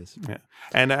is what it is. Yeah,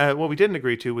 and what we didn't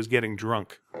agree to was getting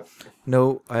drunk.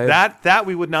 No, that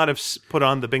we would not have put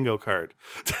on the bingo card.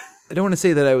 I don't want to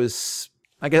say that I was.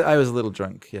 I guess I was a little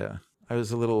drunk. Yeah, I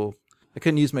was a little. I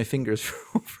couldn't use my fingers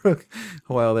for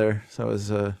a while there, so I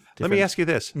was. Let me ask you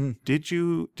this: Did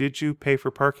you pay for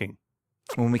parking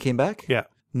when we came back? Yeah.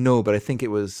 No, but I think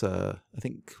it was. I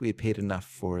think we had paid enough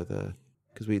for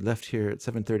because we left here at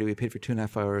 7:30. We paid for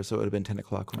 2.5 hours, so it would have been 10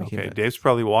 o'clock when we came back. Dave's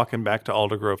probably walking back to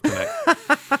Aldergrove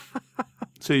tonight,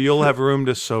 so you'll have room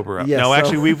to sober up. Yes, no,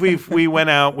 actually, we went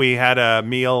out. We had a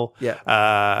meal.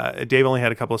 Yeah. Dave only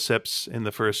had a couple of sips in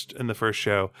the first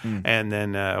show, and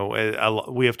then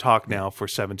we have talked now for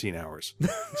 17 hours.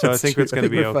 So I think it's going to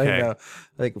be okay.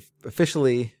 Like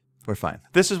officially. We're fine.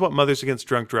 This is what Mothers Against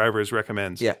Drunk Drivers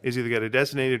recommends. Yeah. Is either get a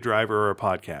designated driver or a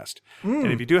podcast.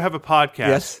 And if you do have a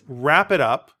podcast, wrap it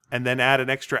up and then add an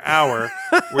extra hour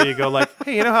where you go like,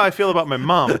 hey, you know how I feel about my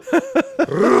mom?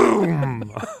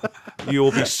 You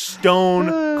will be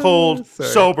stone cold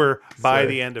sober by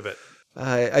the end of it.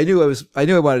 I knew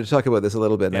I wanted to talk about this a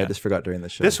little bit, and I just forgot during the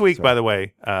show. This week, by the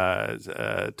way,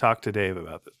 talk to Dave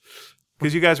about this.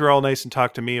 Because you guys were all nice and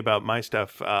talked to me about my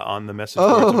stuff on the message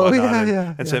boards and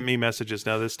whatnot, and sent me messages.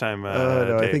 Now this time,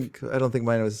 no, Dave. I don't think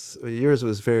mine was. Yours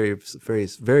was very, very,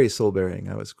 very soul bearing.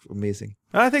 That was amazing.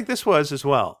 I think this was as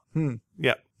well.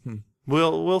 Yeah,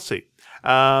 we'll see.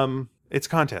 It's a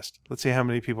contest. Let's see how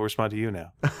many people respond to you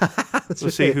now.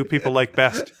 Let's see who people like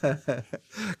best.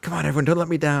 Come on, everyone! Don't let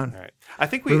me down. All right. I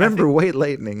think remember White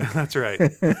Lightning. That's right.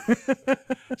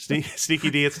 Sneaky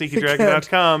D at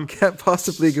sneakydragon.com. Can't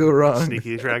possibly go wrong.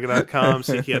 Sneakydragon.com.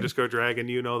 Sneaky_dragon.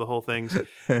 You know the whole things.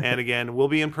 And again, we'll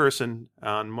be in person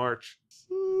on March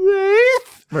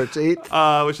 8th. March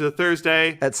 8th. Which is a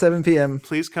Thursday. At 7 p.m.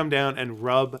 Please come down and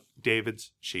rub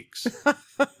David's cheeks.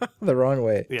 The wrong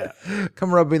way. Yeah.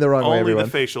 Come rub me the wrong way, everyone. Only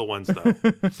the facial ones, though.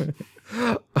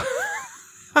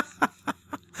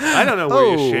 I don't know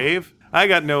where you shave.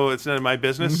 It's none of my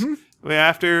business.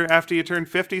 After you turn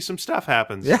 50, some stuff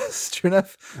happens. Yes, true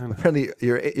enough. Apparently,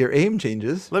 your aim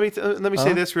changes. Let me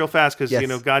say this real fast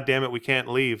because God damn it, we can't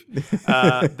leave.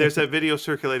 There's that video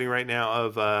circulating right now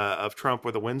of Trump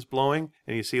where the wind's blowing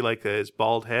and you see like his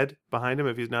bald head behind him.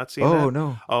 Have you not seen that? Oh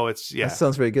no. Oh, it's That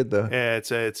sounds very good though. Yeah,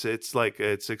 it's like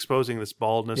it's exposing this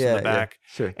baldness in the back.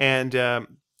 Yeah, sure. And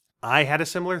I had a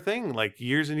similar thing like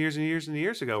years and years and years and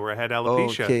years ago where I had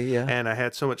alopecia, and I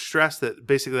had so much stress that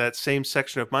basically that same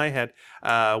section of my head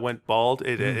went bald.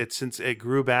 Since it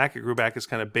grew back as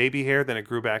kind of baby hair, then it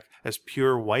grew back as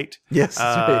pure white. Yes, when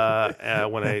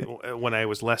I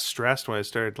was less stressed, when I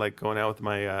started like going out with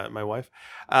my wife.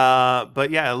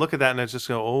 But yeah, I look at that and I just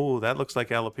go, oh, that looks like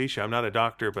alopecia. I'm not a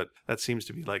doctor, but that seems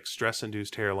to be like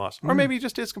stress-induced hair loss, or maybe he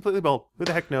just is completely bald. Who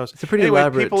the heck knows? It's a pretty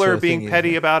elaborate. People are being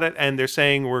petty about it, and they're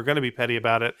saying we're going to be petty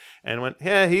about it, and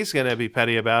he's going to be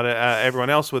petty about it. Everyone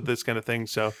else with this kind of thing,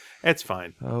 so it's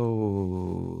fine.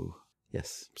 Oh,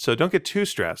 yes. So don't get too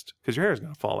stressed because your hair is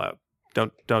going to fall out.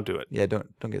 Don't do it. Yeah, don't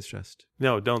get stressed.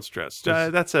 No, don't stress.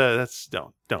 Don't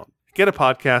get a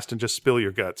podcast and just spill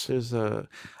your guts. There's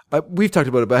we've talked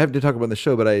about it, but I haven't talked about it on the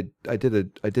show. But I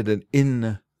did an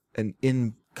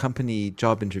in company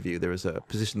job interview. There was a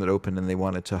position that opened, and they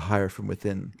wanted to hire from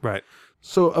within. Right.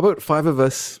 So about 5 of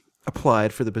us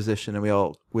applied for the position, and we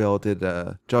all did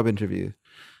a job interview.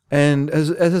 And as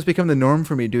has become the norm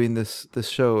for me doing this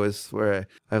show, is where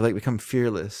I've like become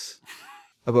fearless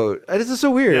about. This is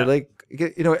so weird. Yeah. Like,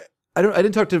 you know, I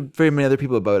didn't talk to very many other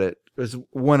people about it. There's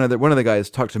one of the guys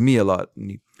talked to me a lot,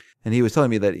 and he was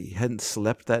telling me that he hadn't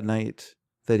slept that night,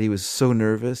 that he was so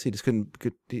nervous he just couldn't,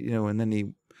 and then he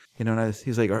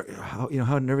was like,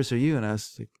 how nervous are you? And I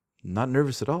was like, not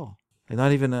nervous at all, and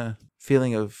not even a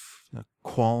feeling of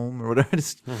qualm or whatever.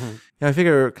 I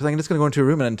figure because I'm just going to go into a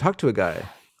room and talk to a guy.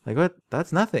 Like, what?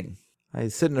 That's nothing. I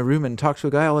sit in a room and talk to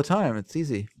a guy all the time. It's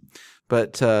easy.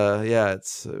 But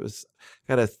it was.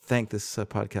 Gotta thank this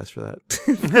podcast for that.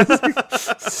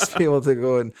 Just be able to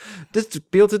go and just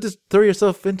be able to just throw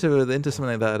yourself into something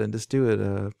like that and just do it.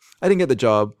 I didn't get the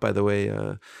job, by the way.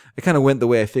 It kind of went the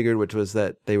way I figured, which was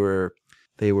that they were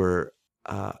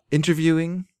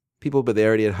interviewing people, but they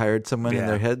already had hired someone in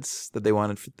their heads that they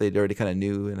wanted. They already kind of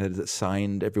knew and had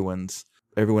assigned everyone.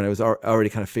 It was already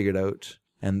kind of figured out.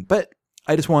 But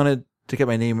I just wanted to get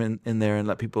my name in there and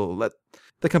let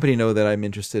the company know that I'm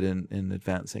interested in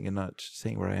advancing and not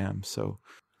saying where I am. So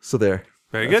there.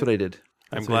 Very That's good. what I did.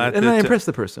 I'm glad. And I impressed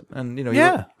the person. And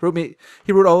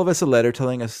he wrote all of us a letter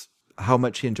telling us how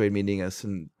much he enjoyed meeting us,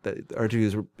 and that our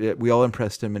interviews we all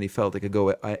impressed him, and he felt it could go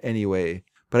anyway.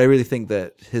 But I really think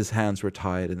that his hands were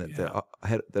tied, and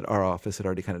that our office had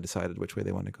already kind of decided which way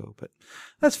they want to go. But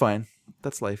that's fine.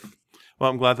 That's life. Well,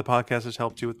 I'm glad the podcast has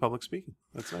helped you with public speaking.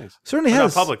 That's nice. Certainly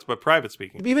has. Not public, but private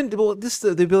speaking. Even just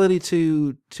the ability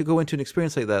to go into an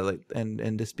experience like that,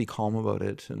 and just be calm about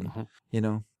it, and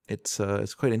it's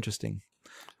quite interesting.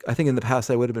 I think in the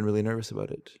past I would have been really nervous about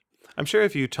it. I'm sure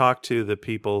if you talk to the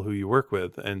people who you work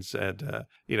with and said,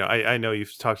 I know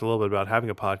you've talked a little bit about having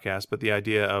a podcast, but the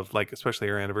idea of like, especially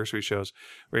our anniversary shows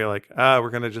where you're like, we're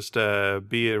going to just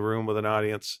be in a room with an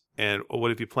audience. And what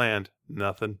have you planned?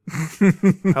 Nothing.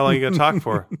 How long are you going to talk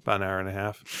for? About an hour and a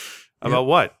half. About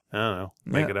what? I don't know.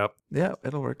 Make it up. Yeah,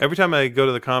 it'll work. Every time I go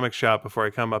to the comic shop before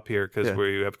I come up here, because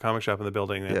we have a comic shop in the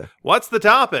building, what's the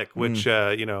topic? Which,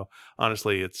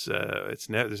 honestly, there's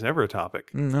never a topic.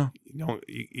 No.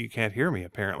 You can't hear me,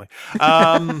 apparently.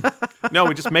 No,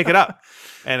 we just make it up.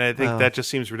 And I think that just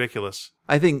seems ridiculous.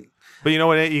 I think. But you know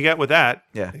what you get with that?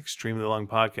 Yeah. Extremely long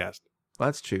podcast. Well,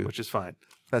 that's true. Which is fine.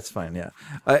 That's fine, yeah.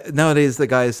 Nowadays, the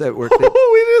guys at work...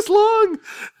 it is long!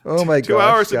 Oh, my God. 2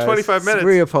 hours and 25 minutes.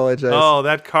 We apologize. Oh,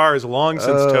 that car is long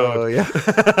since towed. Oh, yeah.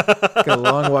 Got a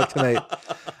long walk tonight.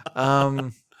 A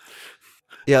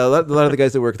lot of the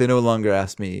guys at work, they no longer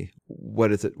ask me,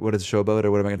 what is the show about,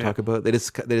 or what am I going to talk about? They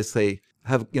just say,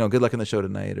 have good luck on the show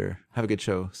tonight, or have a good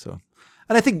show. So,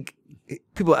 and I think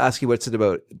people ask you what's it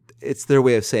about. It's their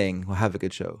way of saying, well, have a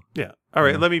good show. Yeah. All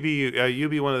right, let me be you. You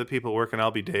be one of the people working.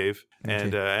 I'll be Dave,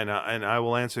 and I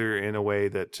will answer in a way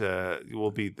that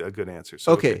will be a good answer.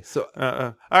 So, okay. So,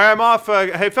 all right, I'm off.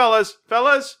 Hey, fellas,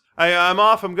 I'm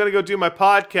off. I'm gonna go do my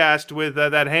podcast with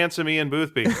that handsome Ian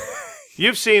Boothby.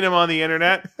 You've seen him on the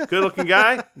internet. Good-looking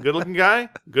guy.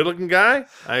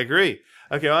 I agree.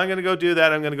 Okay, well, I'm gonna go do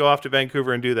that. I'm gonna go off to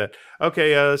Vancouver and do that.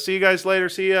 Okay, see you guys later.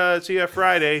 See you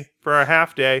Friday for our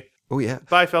half day. Oh yeah.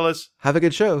 Bye, fellas. Have a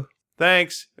good show.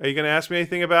 Thanks. Are you going to ask me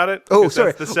anything about it? Oh,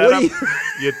 sorry. That's the setup.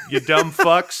 You dumb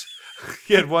fucks.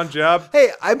 You had one job.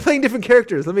 Hey, I'm playing different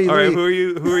characters. All right, who are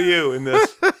you in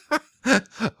this?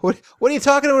 What are you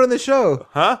talking about on the show?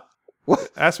 Huh? What?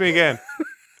 Ask me again.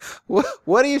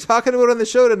 What are you talking about on the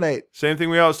show tonight? Same thing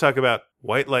we always talk about,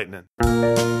 White Lightning.